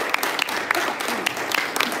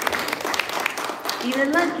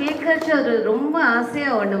 இதெல்லாம் கேட்கறச்ச ஒரு ரொம்ப ஆசையா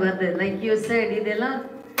ஒன்று வருது. Like you said, இதெல்லாம்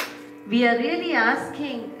we are really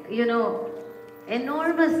asking, you know,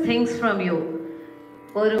 enormous things from you.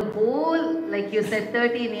 ஒரு whole, like you said,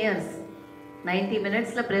 13 years, 90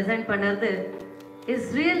 minutesல present பண்ணது is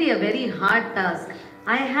really a very hard task.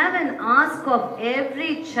 I have an ask of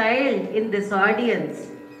every child in this audience.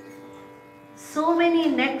 So many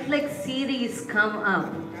Netflix series come up.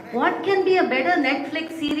 What can be a better Netflix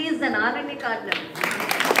series than AraNya kANDam?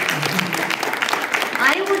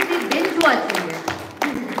 I would be binge watching it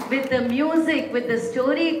with the music, with the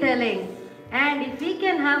storytelling, and if we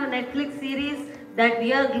can have a Netflix series that we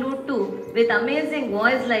are glued to with amazing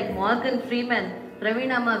voice like Morgan Freeman,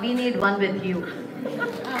 Praveena, we need one with you.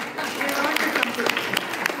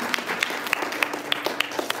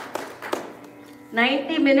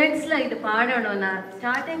 90 minutes la idu paadanona,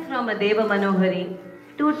 starting from a Deva Manohari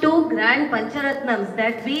to two grand Pancharatnams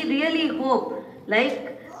that we really hope, like,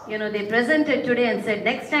 you know, they presented today and said,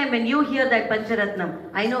 next time when you hear that Pancharatnam,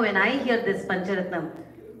 I know when I hear this Pancharatnam,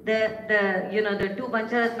 the two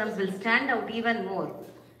Pancharatnams will stand out even more.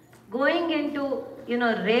 Going into, you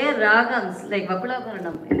know, rare ragams like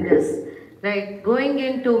Vakulaparanam in this, right? Going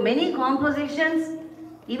into many compositions,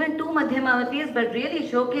 even two Madhyamavatis, but really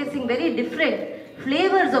showcasing very different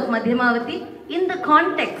flavors of Madhyamavati in the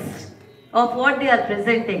context of what they are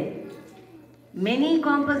presenting. Many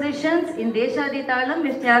compositions in Deshadi Talam,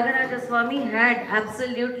 Mr. Tyagaraja Swami had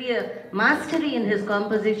absolutely a mastery in his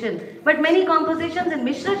composition. But many compositions in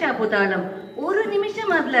Mishra Chapu Talam, oru nimisham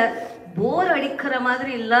adla bore adikkara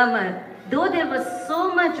madri illama, though there was so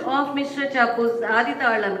much of Mishra Chapu's Adi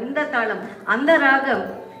Talam, Inda Talam, Anda Ragam,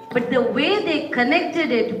 but the way they connected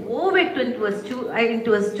it, wove it into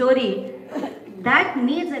a story, that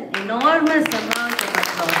needs an enormous amount of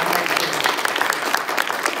applause.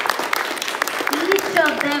 Each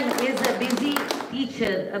of them is a busy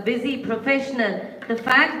teacher, a busy professional. The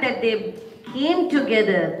fact that they came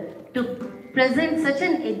together to present such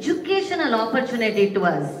an educational opportunity to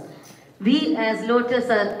us, we as Lotus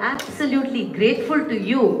are absolutely grateful to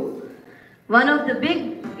you. One of the big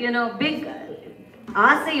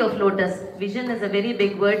Asai of Lotus, vision is a very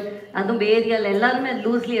big word. Adum area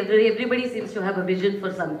loosely everybody seems to have a vision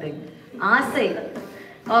for something. Asai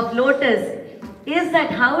of Lotus is that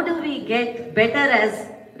how do we get better as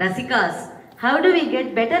Rasikas? How do we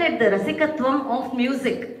get better at the Rasikatvam of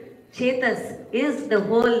music? Chetas is the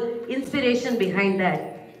whole inspiration behind that.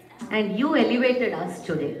 And you elevated us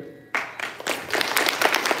today.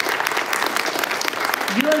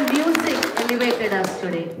 Your music elevated us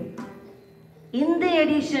today. In the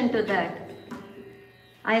addition to that,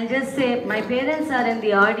 I'll just say my parents are in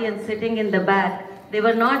the audience sitting in the back. They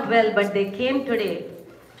were not well, but they came today.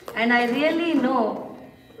 And I really know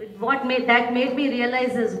what made me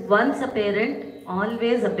realize is once a parent,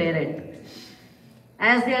 always a parent.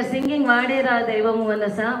 As they are singing Vadera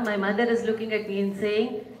Devamuvanasa, my mother is looking at me and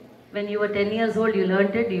saying, When you were 10 years old, you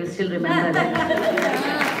learnt it. Do you still remember it?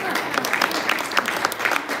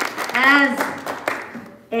 As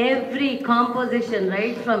every composition,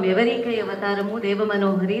 right from Yavarika Yavataramu, Deva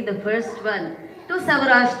Manohari, the first one, to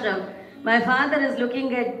Saurashtra, my father is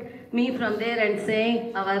looking at me from there and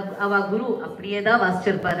saying, our Guru, Apriyada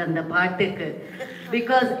Vaschirparanda Patik.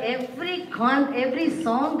 Because every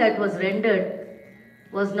song that was rendered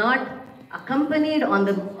was not accompanied on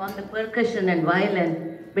the percussion and violin,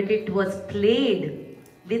 but it was played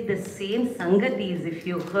with the same sangatis, if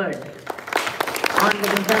you heard, on the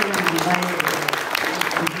rhythm and the violin.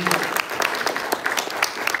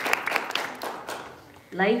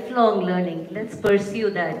 Lifelong learning, let's pursue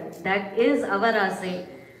that. That is our asay,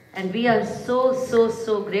 and we are so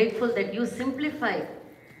grateful that you simplify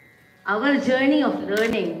our journey of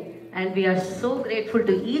learning, and we are so grateful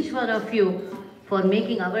to each one of you for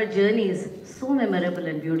making our journeys so memorable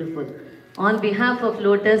and beautiful. On behalf of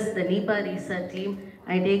Lotus, the Nipa Risa team,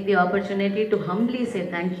 I take the opportunity to humbly say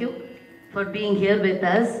thank you for being here with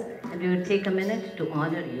us, and we will take a minute to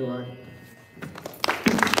honor you all.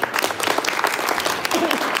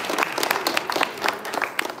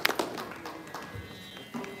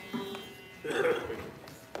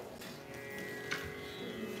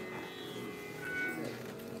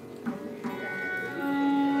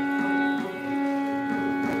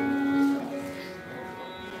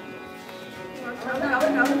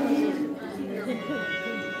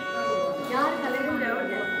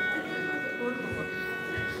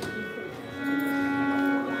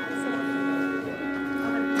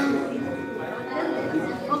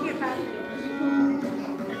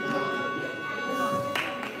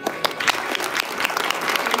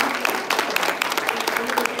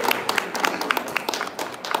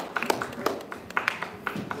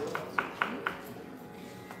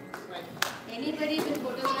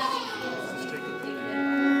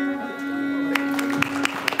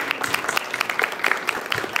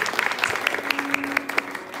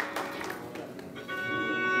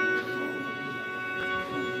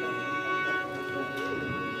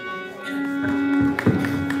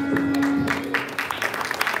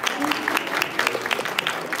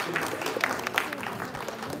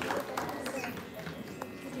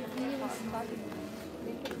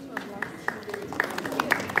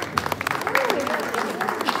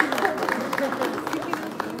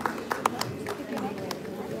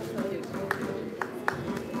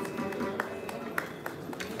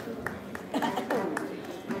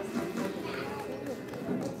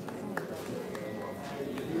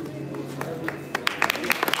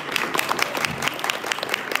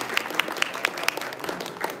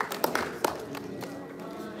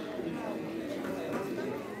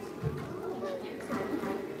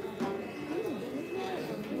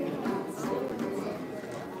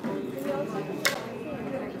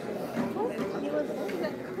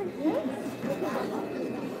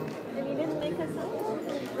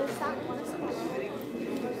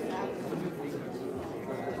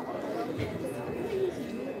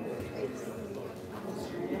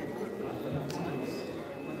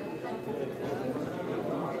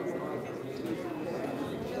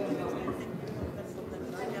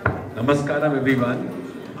 Namaskaram everyone.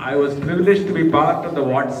 I was privileged to be part of the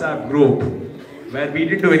WhatsApp group where we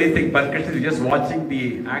didn't do anything. Parkash is just watching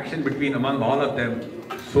the action between among all of them.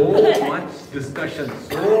 So much discussion,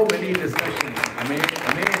 so many discussions. Amazing.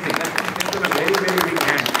 Let's give them a very big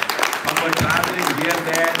hand. Some were traveling here and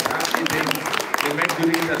there, traveling. They met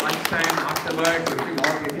during the lunchtime, afterwards,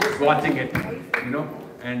 just watching it,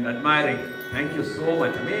 and admiring. Thank you so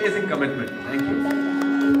much. Amazing commitment. Thank you.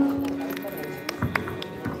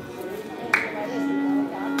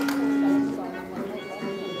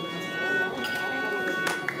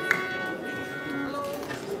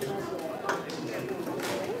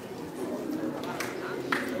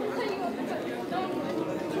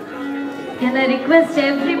 Can I request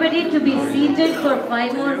everybody to be seated for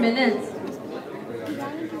 5 more minutes?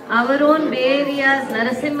 Our own Bay Area's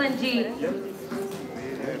Narasimhan ji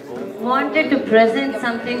wanted to present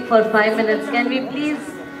something for 5 minutes. Can we please?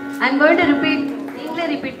 I'm going to repeat.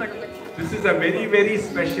 This is a very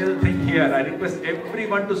special thing here. I request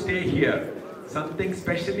everyone to stay here. Something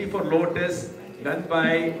specially for Lotus, done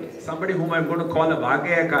by somebody whom I'm going to call a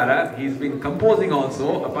Vagayakara. He's been composing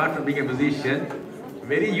also, apart from being a musician.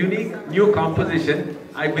 Very unique new composition.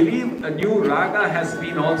 I believe a new raga has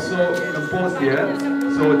been also composed here.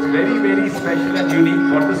 So it's very special and unique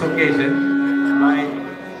for this occasion by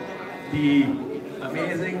the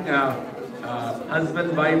amazing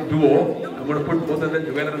husband-wife duo. I'm going to put both of them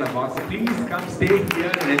together in a box. Please come stay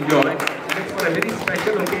here and enjoy. It's for a very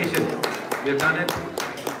special occasion. We've done it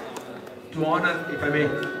to honor, if I may,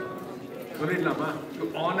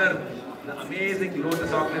 to honor the amazing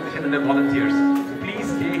Lotus organization and their volunteers. So please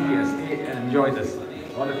stay here, stay and enjoy this.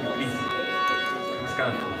 All of you, please.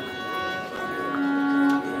 Namaskaram.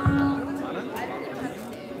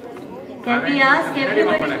 Can we ask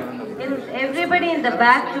everybody in the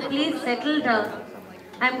back to please settle down?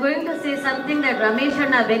 I'm going to say something that Ramesh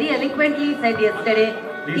Anna very eloquently said yesterday.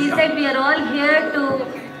 He said we are all here to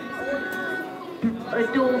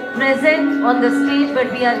present on the stage,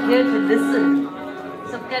 but we are here to listen.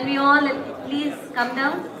 So can we all please come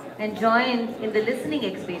down and join in the listening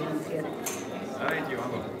experience here?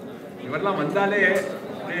 இவரெல்லாம் வந்தாலே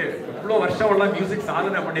எவ்வளோ வருஷம் உள்ள music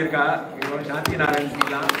சாதனை பண்ணியிருக்கா. இவங்க சாந்தி Narayan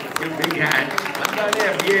big hand வந்தாலே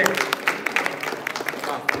அப்படியே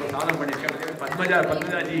சாதனை பண்ணியிருக்கேன்.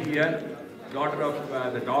 Padmaja ji here, daughter of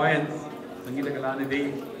the doyens, Sangeetha Kalanidhi,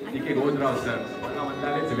 D.K. Godrao sir.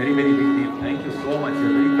 It's a very, very big deal. Thank you so much.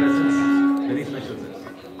 Your very presence, very special, sir.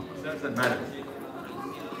 Sirs and madams.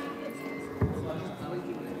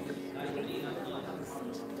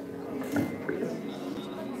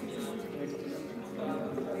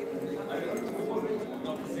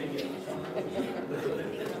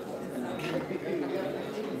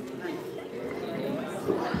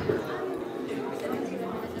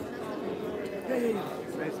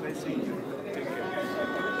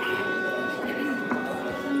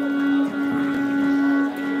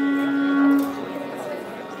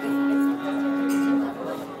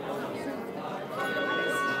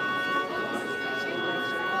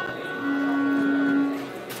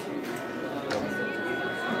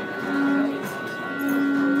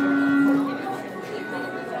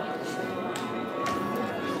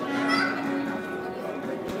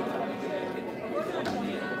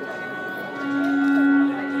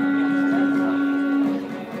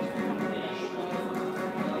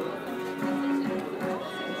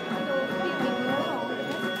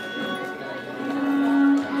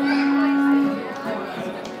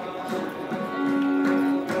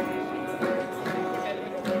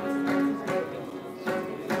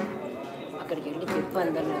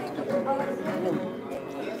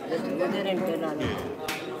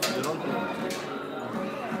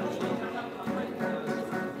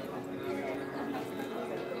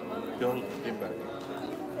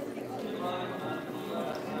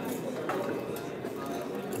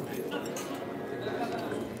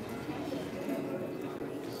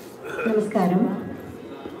 Namaskaram.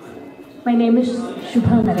 My name is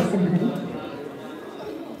Narasimhan,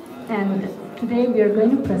 and today we are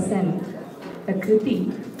going to present a kriti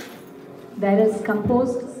that is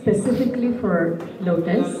composed specifically for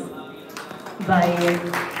Lotus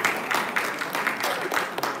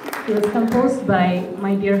it was composed by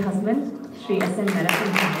my dear husband, Sri S.N.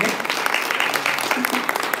 Narasimhan.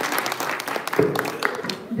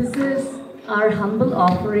 This is our humble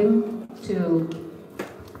offering to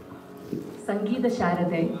Sangeetha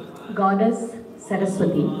Sharade, Goddess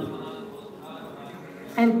Saraswati.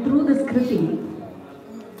 And through this kriti,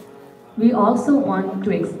 we also want to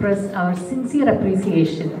express our sincere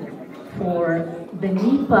appreciation for the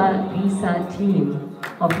Nipa Risa team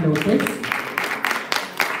of Lotus.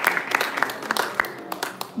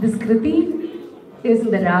 This kriti is in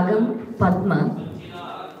the ragam Padma.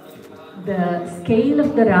 The scale of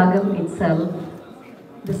the ragam itself,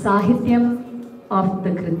 the sahityam of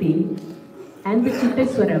the kriti, and the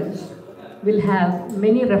Chitteswarams will have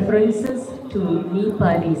many references to Nipa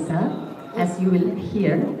Risa, as you will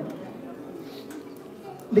hear.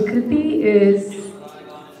 The kriti is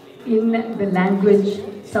in the language,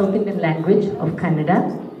 South Indian language of Kannada,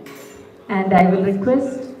 and I will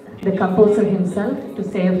request the composer himself to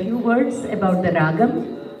say a few words about the ragam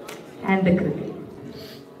and the kriti.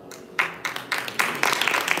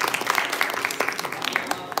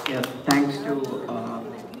 Yes, thanks to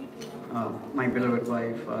my beloved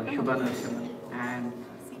wife, Narasimhan, and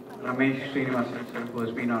Ramesh Srinivasan, who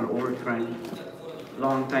has been our old friend,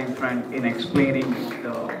 long-time friend in explaining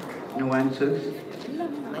the nuances.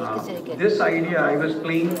 This idea I was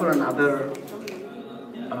playing for another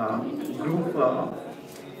group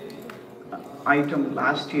item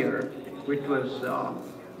last year, which was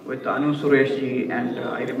with Anu Sureshji, and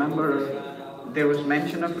I remember there was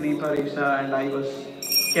mention of Nipa Risa, and I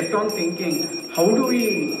kept on thinking, how do we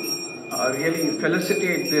really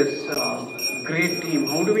felicitate this great team?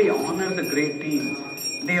 How do we honor the great team?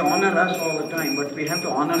 They honor us all the time, but we have to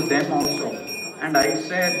honor them also. And I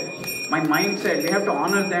said, my mind said, we have to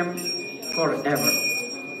honor them forever.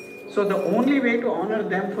 So the only way to honor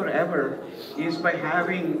them forever is by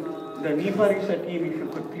having the Nipa Risa team. If you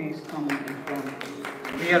could please come in front.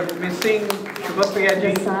 We are missing Shubhapriya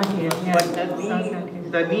ji, but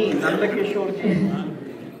the Nanda Kishore ji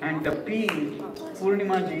and P.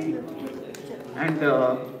 Purnima ji, and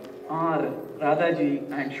R. Radha ji,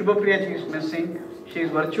 and Shubhapriya ji is missing. She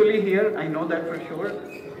is virtually here, I know that for sure.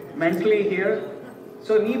 Mentally here.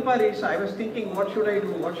 So Niparisa, I was thinking, what should I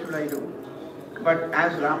do? What should I do? But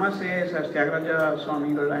as Rama says, as Tyagaraja Swami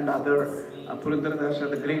and other Purandaradasa,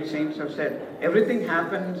 the great saints have said, everything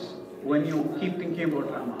happens when you keep thinking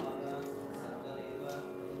about Rama.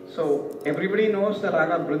 So everybody knows the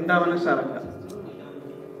raga Vrindavana Saranga.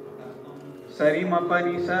 Sari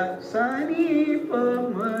Maparisa, Sari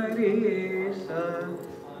Pamarisa.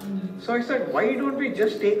 So I said, why don't we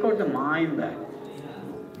just take out the Ma in that?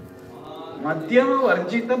 Madhyama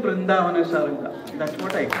Varjita Vrindavana Saranga. That's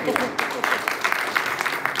what I feel.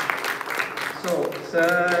 So,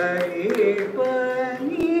 Sari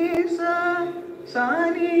Panisa,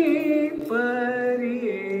 Sari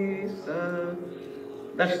Parisa.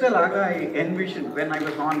 That's the raga I envisioned when I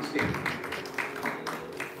was on stage.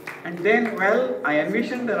 And then, well, I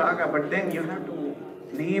envisioned the raga, but then you have to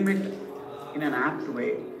name it in an apt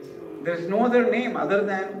way. There is no other name other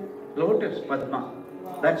than Lotus, Padma.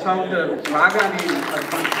 That's how the raga name is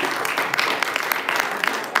Padma.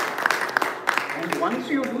 And once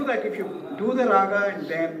you do that, if you do the raga and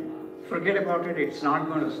then forget about it, it's not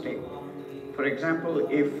going to stay. For example,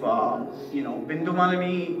 if Bindu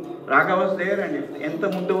Malani raga was there and if Enta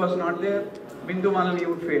Mudda was not there, Bindu Malani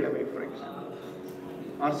would fade away, for example,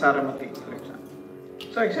 or Saramati, for example.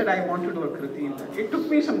 So I said I want to do a kriti in that. It took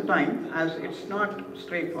me some time as it's not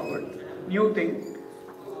straightforward, new thing.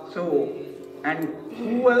 So, and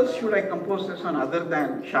who else should I compose this on other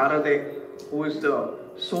than Sharade, who is the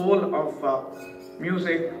soul of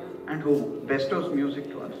music and who bestows music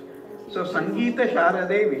to us. So Sangeetha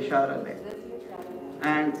Sharade Visharade.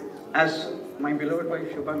 And as my beloved wife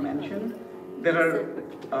Shubha mentioned, there are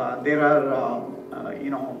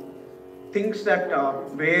things that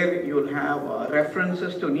where you'll have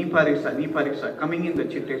references to Niparisa coming in the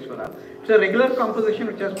Chitteswara. It's a regular composition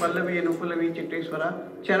which has Pallavi, Anupallavi, Chitteswara,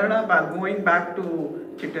 Charana going back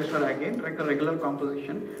to Chitteswara again, like a regular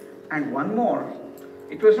composition. And one more,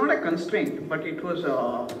 it was not a constraint, but it was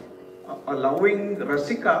allowing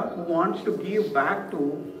Rasika who wants to give back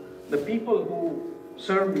to the people who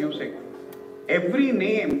serve music. Every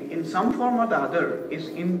name in some form or the other is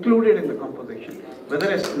included in the composition.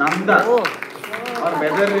 Whether it's Nanda, or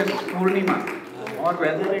whether it's Purnima, or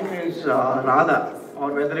whether it is Radha,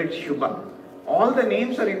 or whether it's Shubha. All the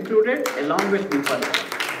names are included along with Nipali.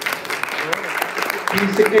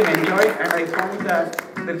 Please sit and enjoy, and I found that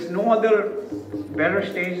there is no other better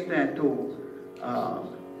stage than to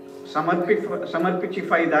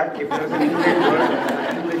samarpichify that, if there is an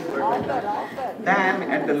English word, than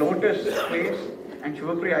at the Lotus place. And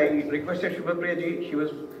Shubhapriya, I requested Shubhapriya ji, she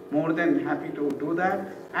was more than happy to do that.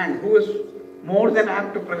 And who is more than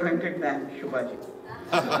apt to present it than Shubha ji.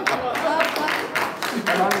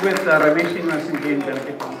 Along with Ramesh Srinivasan and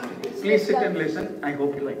Ganapathiraman. Please sit and listen. I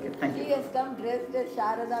hope you like it. Thank you. She has come dressed as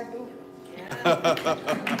Sharada too.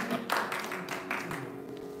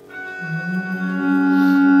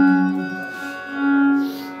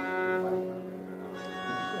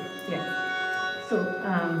 So,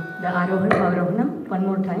 the Arohan Avarohanam, one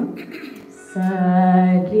more time.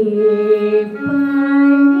 Sari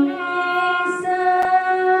Pani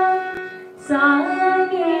Sa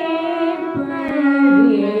Ge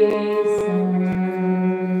Pari Sa.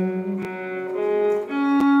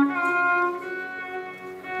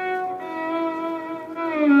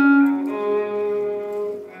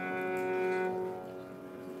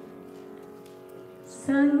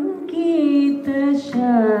 Sangeetha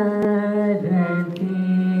Sharade,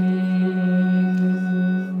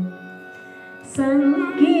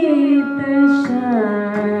 Sangeetha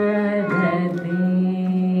Sharade,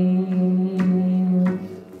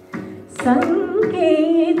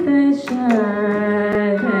 Sangeetha Sharade,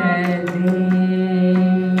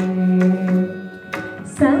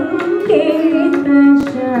 Sangeetha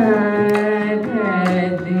Sharade,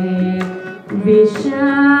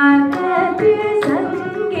 Visharade,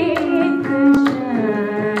 Sangeetha Sharade,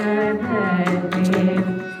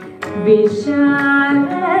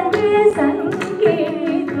 Visharade,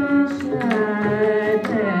 Sangeetha Sharade,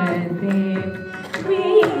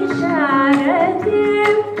 Visharade,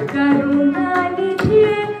 Karunanidhe,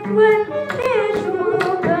 Vande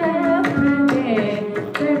Shubhaprade,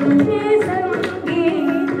 Karune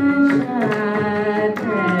Sangeetha Sharade,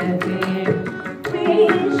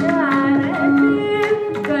 Visharade,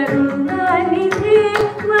 Karunanidhe,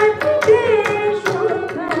 Vande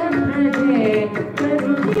Shubhaprade,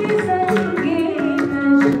 Karune Sangeetha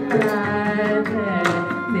Sharade.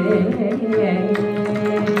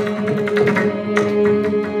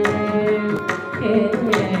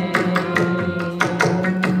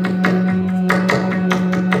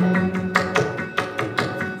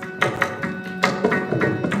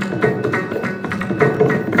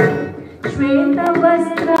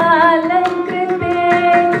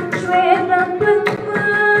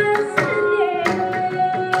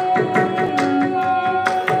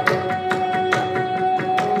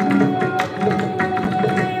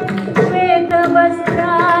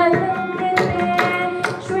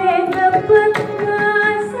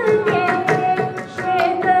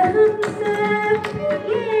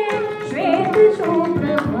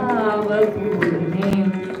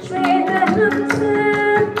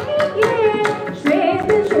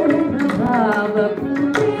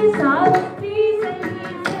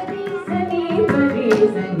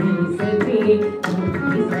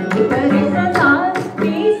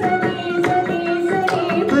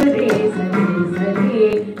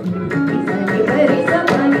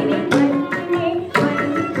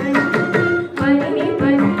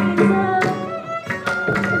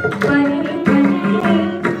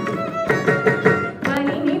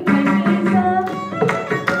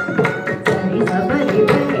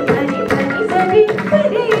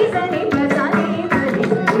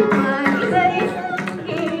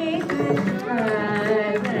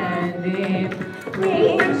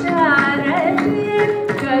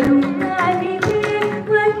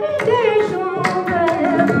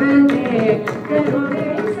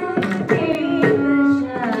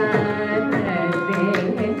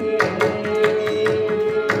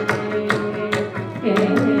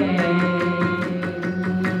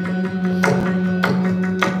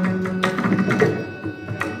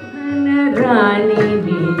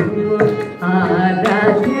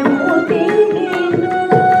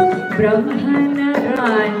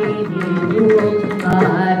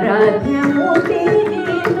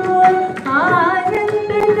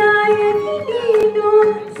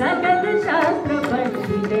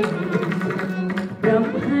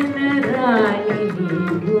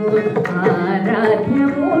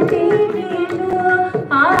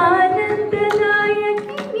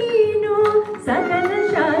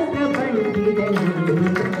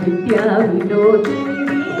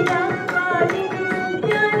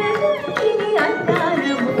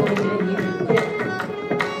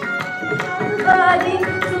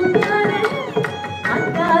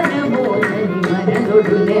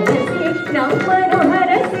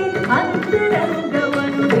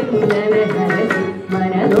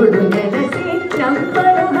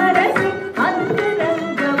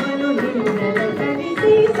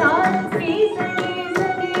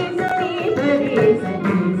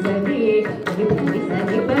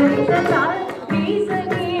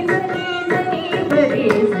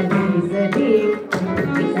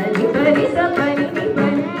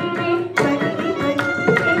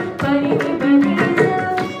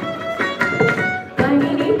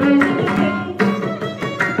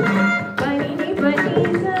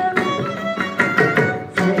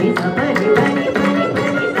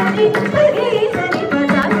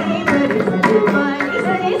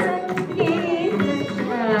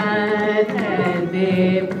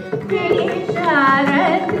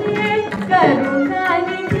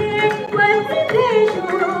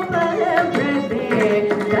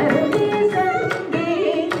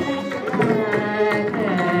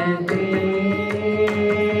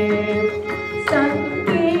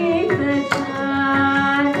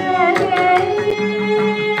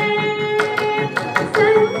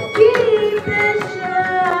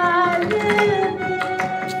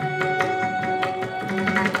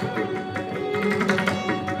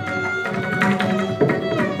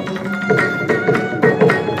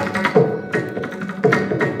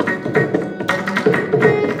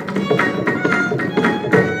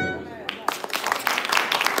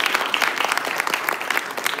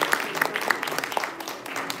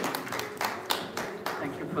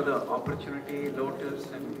 For the opportunity, Lotus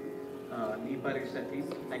and Niparisa team.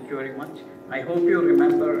 Thank you very much. I hope you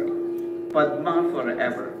remember Padma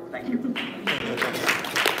forever. Thank you. And,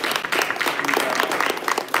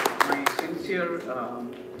 my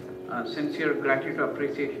sincere gratitude,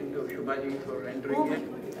 appreciation to Shubhaji for entering it,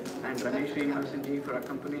 and Ramesh Srinivasan ji for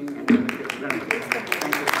accompanying and thank you.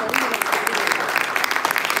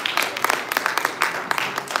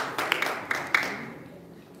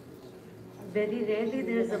 Very rarely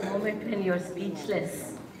there is a moment when you're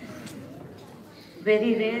speechless.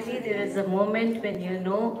 Very rarely there is a moment when you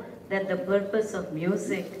know that the purpose of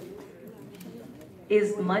music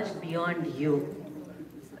is much beyond you.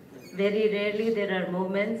 Very rarely there are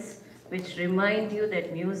moments which remind you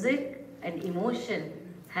that music and emotion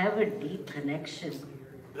have a deep connection.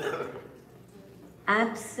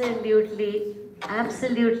 Absolutely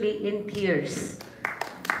in tears.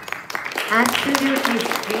 Absolutely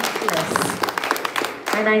speechless.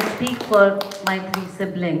 And I speak for my three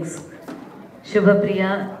siblings,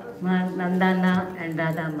 Shubhapriya, Nandana and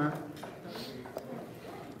Radhama.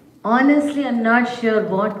 Honestly, I'm not sure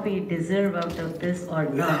what we deserve out of this or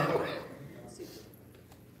not.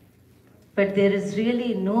 But there is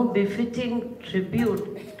really no befitting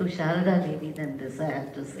tribute to Sharada Devi than this, I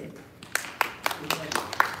have to say.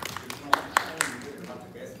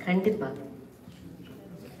 Kandipa.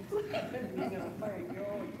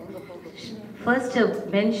 First, a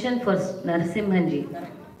mention for Narasimhan ji.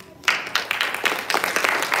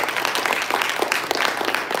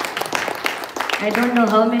 I don't know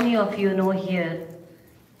how many of you know here,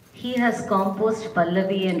 he has composed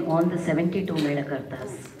Pallavi and on the 72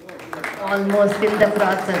 Medakartas. Almost in the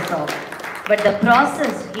process of. But the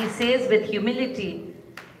process, he says with humility,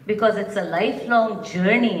 because it's a lifelong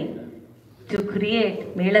journey to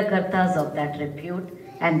create Medakartas of that repute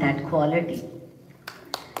and that quality.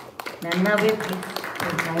 Nanna, we thank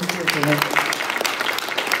you to him.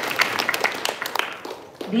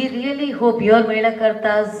 We really hope your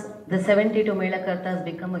Medakartas, the 72 Medakartas,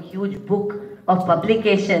 become a huge book of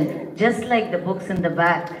publication, just like the books in the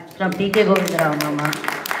back from T.K. Govindarao Mama.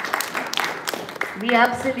 We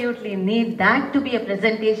absolutely need that to be a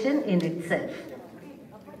presentation in itself.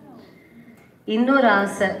 Innor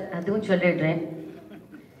aasa, adum sollidren.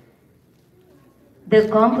 The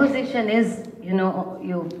composition is, you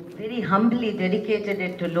very humbly dedicated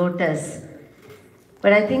it to Lotus.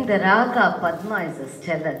 But I think the raga Padma is a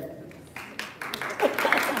stellar.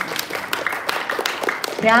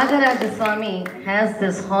 Tyagaraja Swami has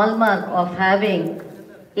this hallmark of having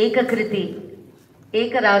Ekakriti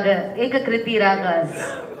ragas.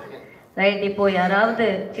 Right? Ipo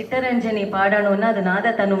yaravadu Chittaranjani padanona adu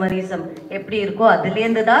nada tanumarisam eppadi irukko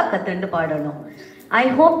adilendhu da kattundu padanum. I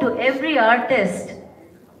hope to every artist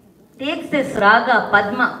takes this raga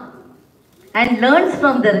Padma and learns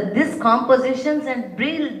from these compositions and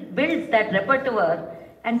builds that repertoire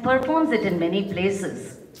and performs it in many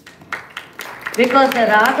places. Because the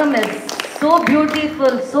ragam is so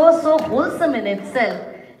beautiful, so wholesome in itself.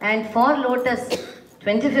 And for Lotus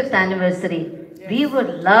 25th anniversary, we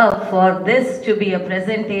would love for this to be a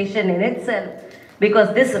presentation in itself,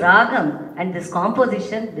 because this ragam and this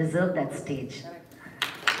composition deserve that stage.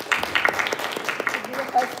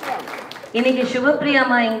 Iniki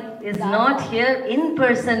Shubhapriyama is not here in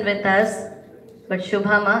person with us, but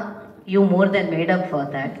Shubhama, you more than made up for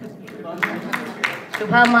that.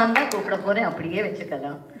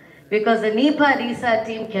 Because the Nipa Risa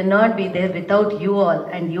team cannot be there without you all,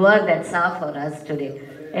 and you are that sa for us today.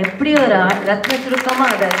 Every Ratna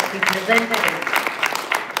Churukama that she presented it.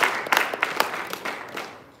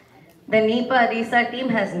 The Nipa Risa team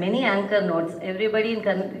has many anchor notes. Everybody in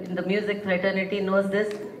the music fraternity knows this.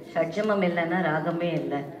 Shadjamam illana ragame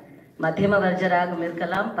illa. Madhyama varja ragam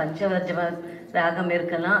irkalam, pancha varja ragam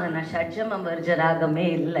irkalam, and Shadjamam varja ragame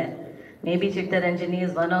illa. Maybe Chittaranjani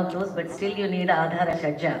is one of those, but still you need Adhara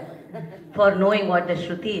Shadja for knowing what the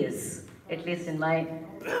Shruti is, at least in my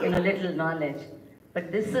little knowledge.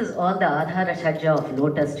 But this is all the Adhara Shadja of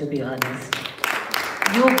Lotus, to be honest.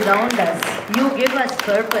 You ground us, you give us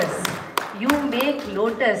purpose, you make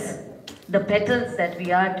Lotus the petals that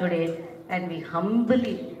we are today, and we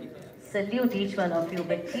humbly salute each one of you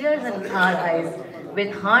with tears in our eyes,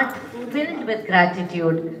 with heart filled with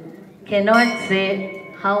gratitude. Cannot say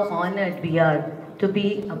how honored we are to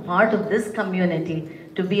be a part of this community,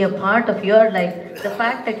 to be a part of your life. The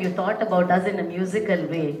fact that you thought about us in a musical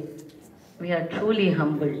way, we are truly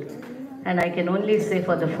humbled. And I can only say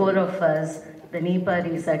for the four of us, the Nipa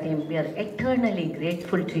Risa team, we are eternally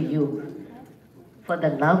grateful to you for the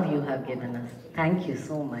love you have given us. Thank you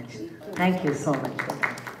so much. Thank you so much for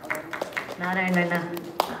that. Narayanana.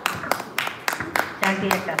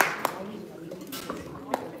 Shanti Akka.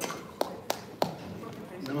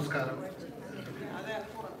 Namaskaram.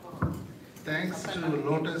 Thanks to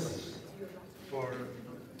Lotus for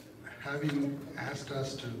having asked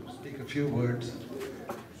us to speak a few words.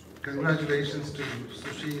 Congratulations to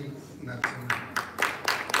Susheela, Narasimhan,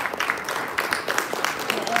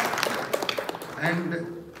 and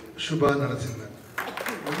Shubha Narasimhan.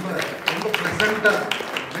 ரொம்ப pleasant,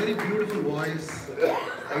 very beautiful voice,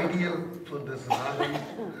 ideal for this ragam.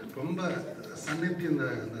 ரொம்ப சன்னித்தியம்,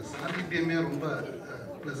 இந்த சாநித்தியமே ரொம்ப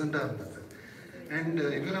ப்ளசண்ட்டாக இருந்தது. And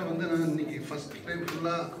இவரை நான் இன்னைக்கு first time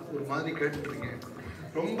ஃபுல்லாக ஒரு மாதிரி கேட்டுருக்கேன்.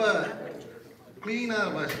 ரொம்ப க்ளீனாக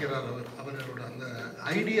வாசிக்கிறார் அவரோட அந்த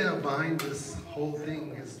idea behind this whole thing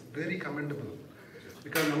is very commendable.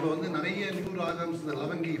 Because நம்ம நிறைய நியூ ராகம்ஸ், இந்த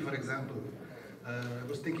லவங்கி for example, I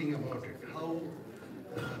was thinking about it, how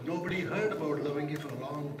nobody heard about Lavangi for a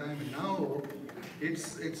long time, and now it's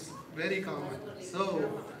very common. So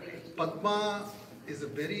Padma is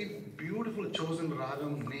a very beautiful chosen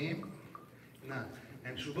ragam name,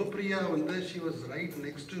 and Shubhapriya, she was right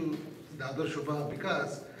next to the other Shubha,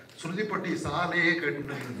 because Srudipatti Saale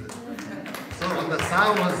Kadundu. So the Sa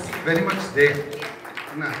was very much there.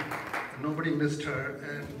 Nobody missed her,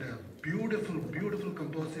 and beautiful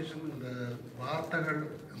composition. The Vartagal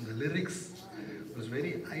and the lyrics was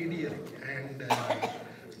very ideal, and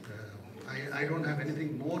I don't have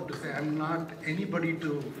anything more to say. I'm not anybody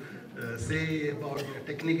to say about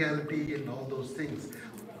technicality and all those things.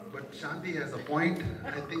 But Shanti has a point.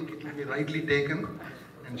 I think it will be rightly taken,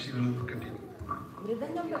 and she will continue.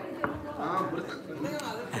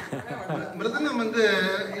 Mridangam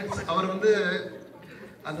it's our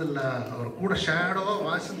அதில் அவர் கூட ஷேடோவாக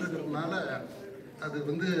வாசிக்கிறதுனால அது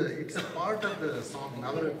it's a part of the song.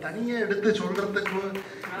 அவர் தனியாக எடுத்து சொல்கிறதுக்கு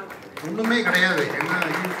ஒன்றுமே கிடையாது. ஏன்னா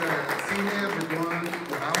senior வித்வான்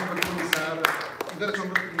ராமபத்ரன் சார் இவரை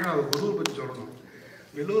சொல்கிறதுக்குன்னா அவர் குருவை பற்றி சொல்லணும்.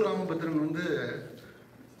 வெல்லூர் ராமபத்ரன்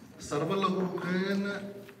சர்வலகுருக்குன்னு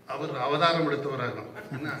அவர் அவதாரம் எடுத்தவராகும்.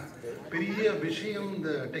 என்ன பெரிய விஷயம்,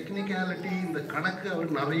 இந்த டெக்னிக்காலிட்டி, இந்த கணக்கு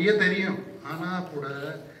அவருக்கு நிறைய தெரியும். ஆனால் கூட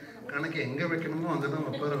கணக்கு எங்கே வைக்கணுமோ அங்கே தான்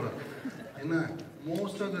வைப்பார் அவர். ஏன்னா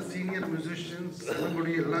most of the senior musicians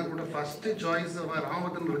சிலம்புடி எல்லாம் கூட ஃபஸ்ட்டு சாய்ஸ் அவன்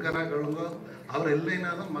ராமத்தன் இருக்காரா கழுங்கோ, அவர்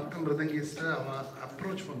இல்லைன்னா தான் மற்ற மிருதங்கிஸ்ட்டை அவன்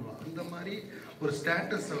அப்ரோச் பண்ணுவான். அந்த மாதிரி ஒரு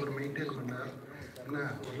ஸ்டேட்டஸ் அவர் மெயின்டைன் பண்ணார். ஏன்னா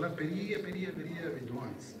அவர்லாம் பெரிய பெரிய பெரிய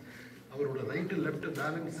வித்வான்ஸ். அவரோட ரைட்டு லெஃப்ட்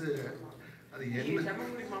பேலன்ஸு அது என்ன,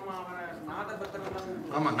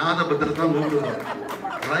 ஆமாம் நாதபத்திரம் தான் கூப்பிடுவார்.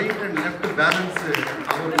 ரைட் அண்ட் லெஃப்ட் பேலன்ஸு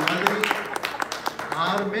அவர் மாதிரி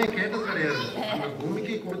யாருமே கேட்டது கிடையாது. அந்த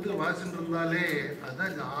பூமிக்கு கொடுத்து வாசிட்டு இருந்தாலே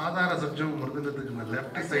அதுதான் ஆதார சப்ஜம் மிருதங்கத்துக்கு. இந்த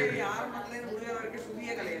லெஃப்ட் சைடு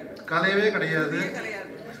கலையவே கிடையாது.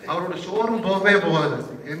 அவரோட ஷோரும் போகவே போகாது.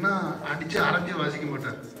 ஏன்னா அடித்து அரைஞ்சி வாசிக்க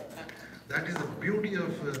மாட்டார். That is the beauty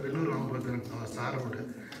of Vellur Ramabhadran, our Saroda.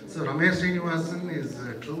 So Ramesh Srinivasan is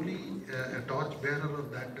truly a torch bearer of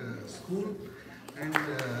that school. And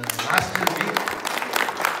last week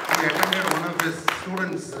he attended one of his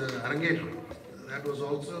students' Arangetram. That was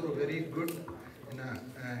also very good.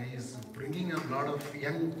 He is bringing a lot of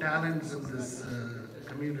young talents in this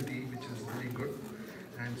community, which is very good.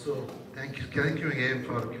 And so thank you again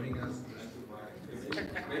for giving us.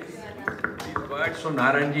 These words from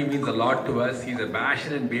Naranji means a lot to us. He's a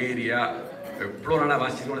passion in Bay Area. One of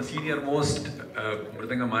the senior most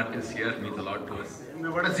Mridangam artists here, means a lot to us.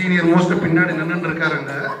 What a senior most pinnadi nannan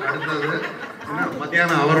irukkaranga aduthathu enna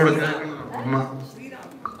madhyana avaroda amma.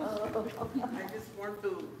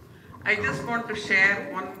 I just want to share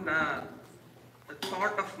one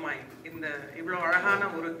thought of mine. In the ivlo alagana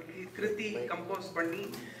oru kriti compose panni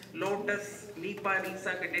Lotus Nipa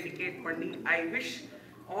Risa ku dedicate panni. I wish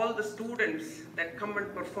all the students that come and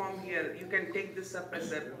perform here, you can take this up as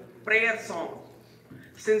a prayer song,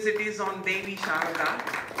 since it is on Devi Sharada,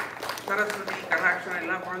 Saraswati, Karakshan,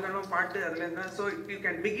 ella pandalum paattu adula. So you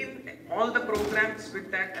can begin all the programs with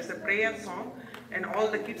that as a prayer song, and all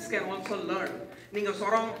the kids can also learn. Ninga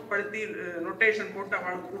soram padthi notation potta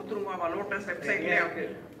avalukku kuduthurunga, ava Lotus website la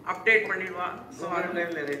update பண்ணிடுவா. So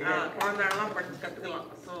குழந்தைலாம் படிச்சு கத்துக்கலாம்.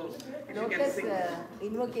 So if you can sing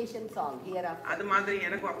invocation song here after. அது மாதிரி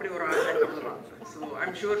எனக்கு அப்படி ஒரு ஆசை வரலாம். So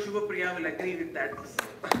I'm sure Shubhapriya will agree with that.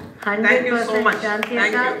 100%. Thank you so much. Thank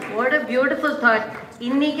you. What a beautiful thought.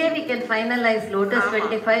 இன்னைக்கே we can finalize Lotus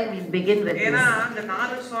 25. We begin with this. ஏன்னா அந்த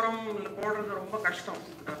நாலு ஸ்வரம் போடுறது ரொம்ப கஷ்டம்.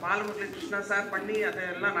 பாலமுரளி கிருஷ்ணா சார் பண்ணி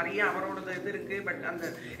அதெல்லாம் நிறைய அவரோட இது இருக்கு. பட் அந்த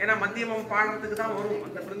ஏன்னா மத்தியமம் பாடுறதுக்கு தான் வரும்.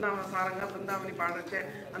 அந்த பிருந்தாவன சாரங்க பிருந்தாவனி பாடுறச்சு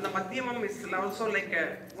அந்த மத்தியமம் is also like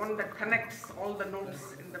one that connects all the notes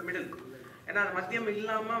in the middle. ஏன்னா அந்த மத்தியம்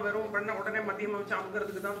இல்லாம வெறும் பண்ண உடனே மத்தியம் வச்சு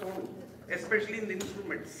அமுக்கிறதுக்கு தான் தோணும், எஸ்பெஷலி இந்த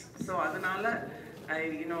இன்ஸ்ட்ருமெண்ட்ஸ். ஸோ அதனால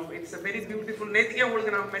it's a very beautiful. நேத்திக்கே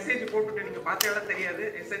உங்களுக்கு நான் மெசேஜ் போட்டுட்டு நீங்க பார்த்தாலும் தெரியாது.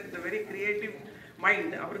 It's a very creative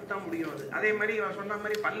mind. அவருக்கு தான் முடியும் அது. அதே மாதிரி சொன்ன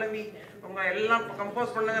மாதிரி பல்லவி உங்க எல்லாம்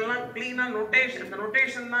கம்போஸ் பண்ணதெல்லாம் கிளீனா நோட்டேஷன், இந்த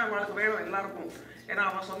நோட்டேஷன் தான் அவங்களுக்கு வேணும் எல்லாருக்கும். ஏன்னா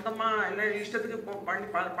அவன் சொந்தமா எல்லாம் இஷ்டத்துக்கு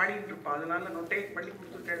பாடிட்டு இருப்பான். அதனால நோட்டேட் பண்ணி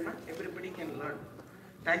கொடுத்துட்டேன்னா everybody can learn.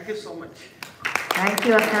 Thank you so much. Thank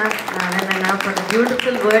you, Akka. Now for the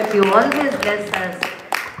beautiful words. You always bless us.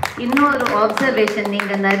 இன்னொரு observation,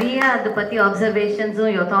 நீங்க நிறைய அதை பத்தி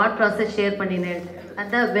observations-உம் your thought process share பண்ணினேன்.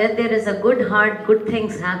 அதான் where there is a good heart, good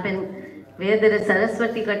things happen. Where there is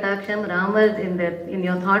Saraswati Kataksham, Ramar in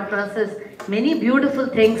your thought process, many beautiful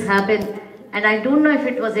things happen. And I don't know if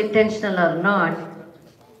it was intentional or not,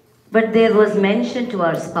 but there was mention to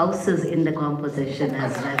our spouses in the composition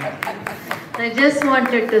as well. So I just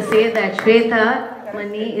wanted to say that Shweta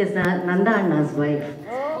Mani is Nanda Anna's wife.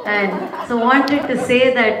 And so wanted to say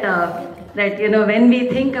that when we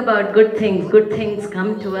think about good things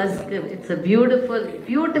come to us. It's a beautiful,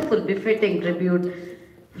 beautiful, befitting tribute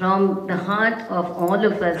from the heart of all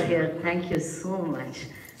of us here. Thank you so much.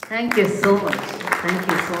 Thank you so much. Thank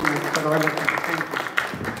you so much for all of us. Thank you.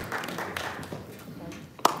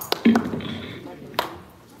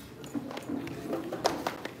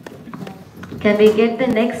 Can we get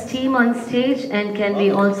the next team on stage, and can we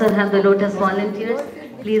also have the Lotus volunteers?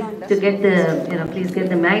 Please get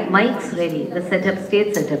the mics ready, the stage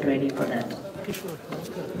setup ready for that.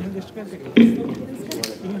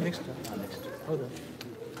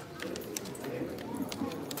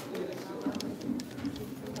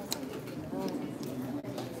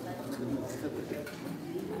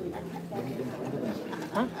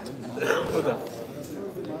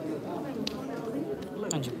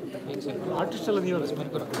 Artist ಎಲ್ಲ ನೀವು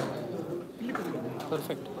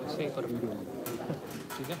perfect सही perfect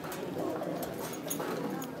ठीक है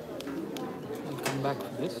I'll come back to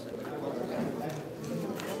this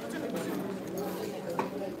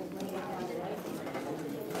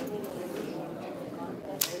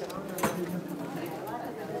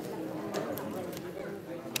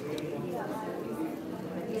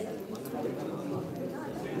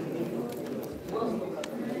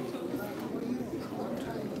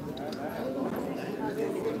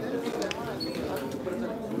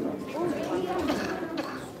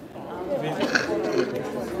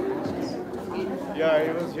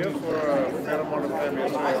lot of time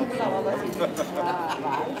yesterday.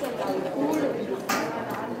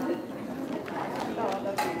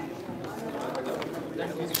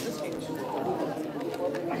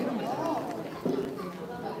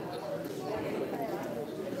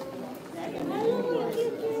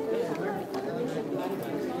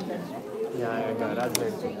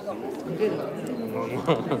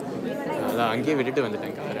 அதான் அங்கேயே விட்டுட்டு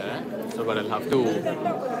வந்துட்டேன் காரை. So but I'll have to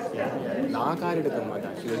நான் கார் எடுக்க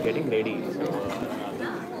மாட்டேன். She was getting ready.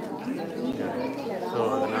 So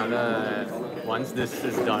அதனால once this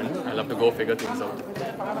is done, I'll have to go figure things out.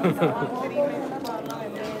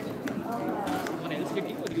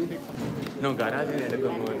 No, garage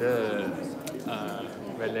எடுக்கும்போது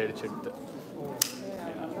வெள்ளை அடிச்சிடுது.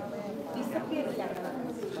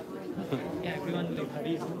 Yeah, everyone like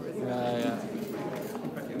hurries. Yeah.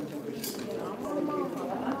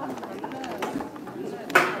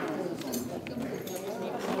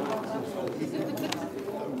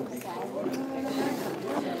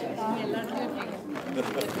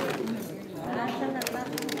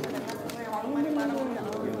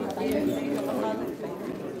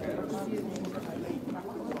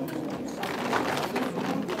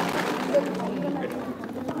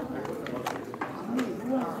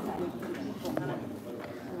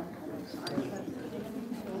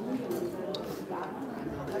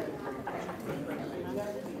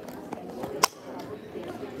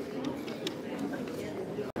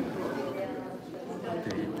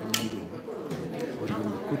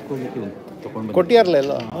 ಕೊಟ್ಟಿಯಾರಲ್ಲ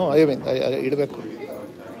ಎಲ್ಲ ಐ ಮೀನ್ ಇಡಬೇಕು.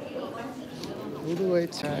 Who do I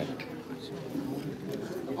chat?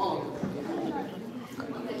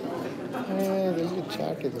 ಎಲ್ಲಿ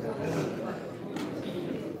chat ಇದೆ?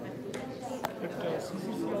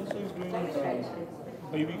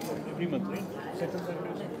 Every month, right?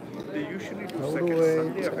 They usually do second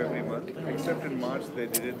Sunday of every month, except in March they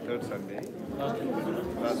did it third Sunday,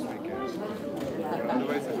 last weekend.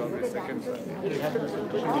 Otherwise it's always second Sunday.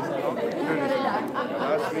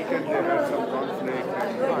 Last weekend they had some conflict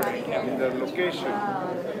in their location,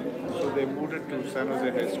 so they moved it to San Jose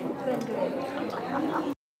High School.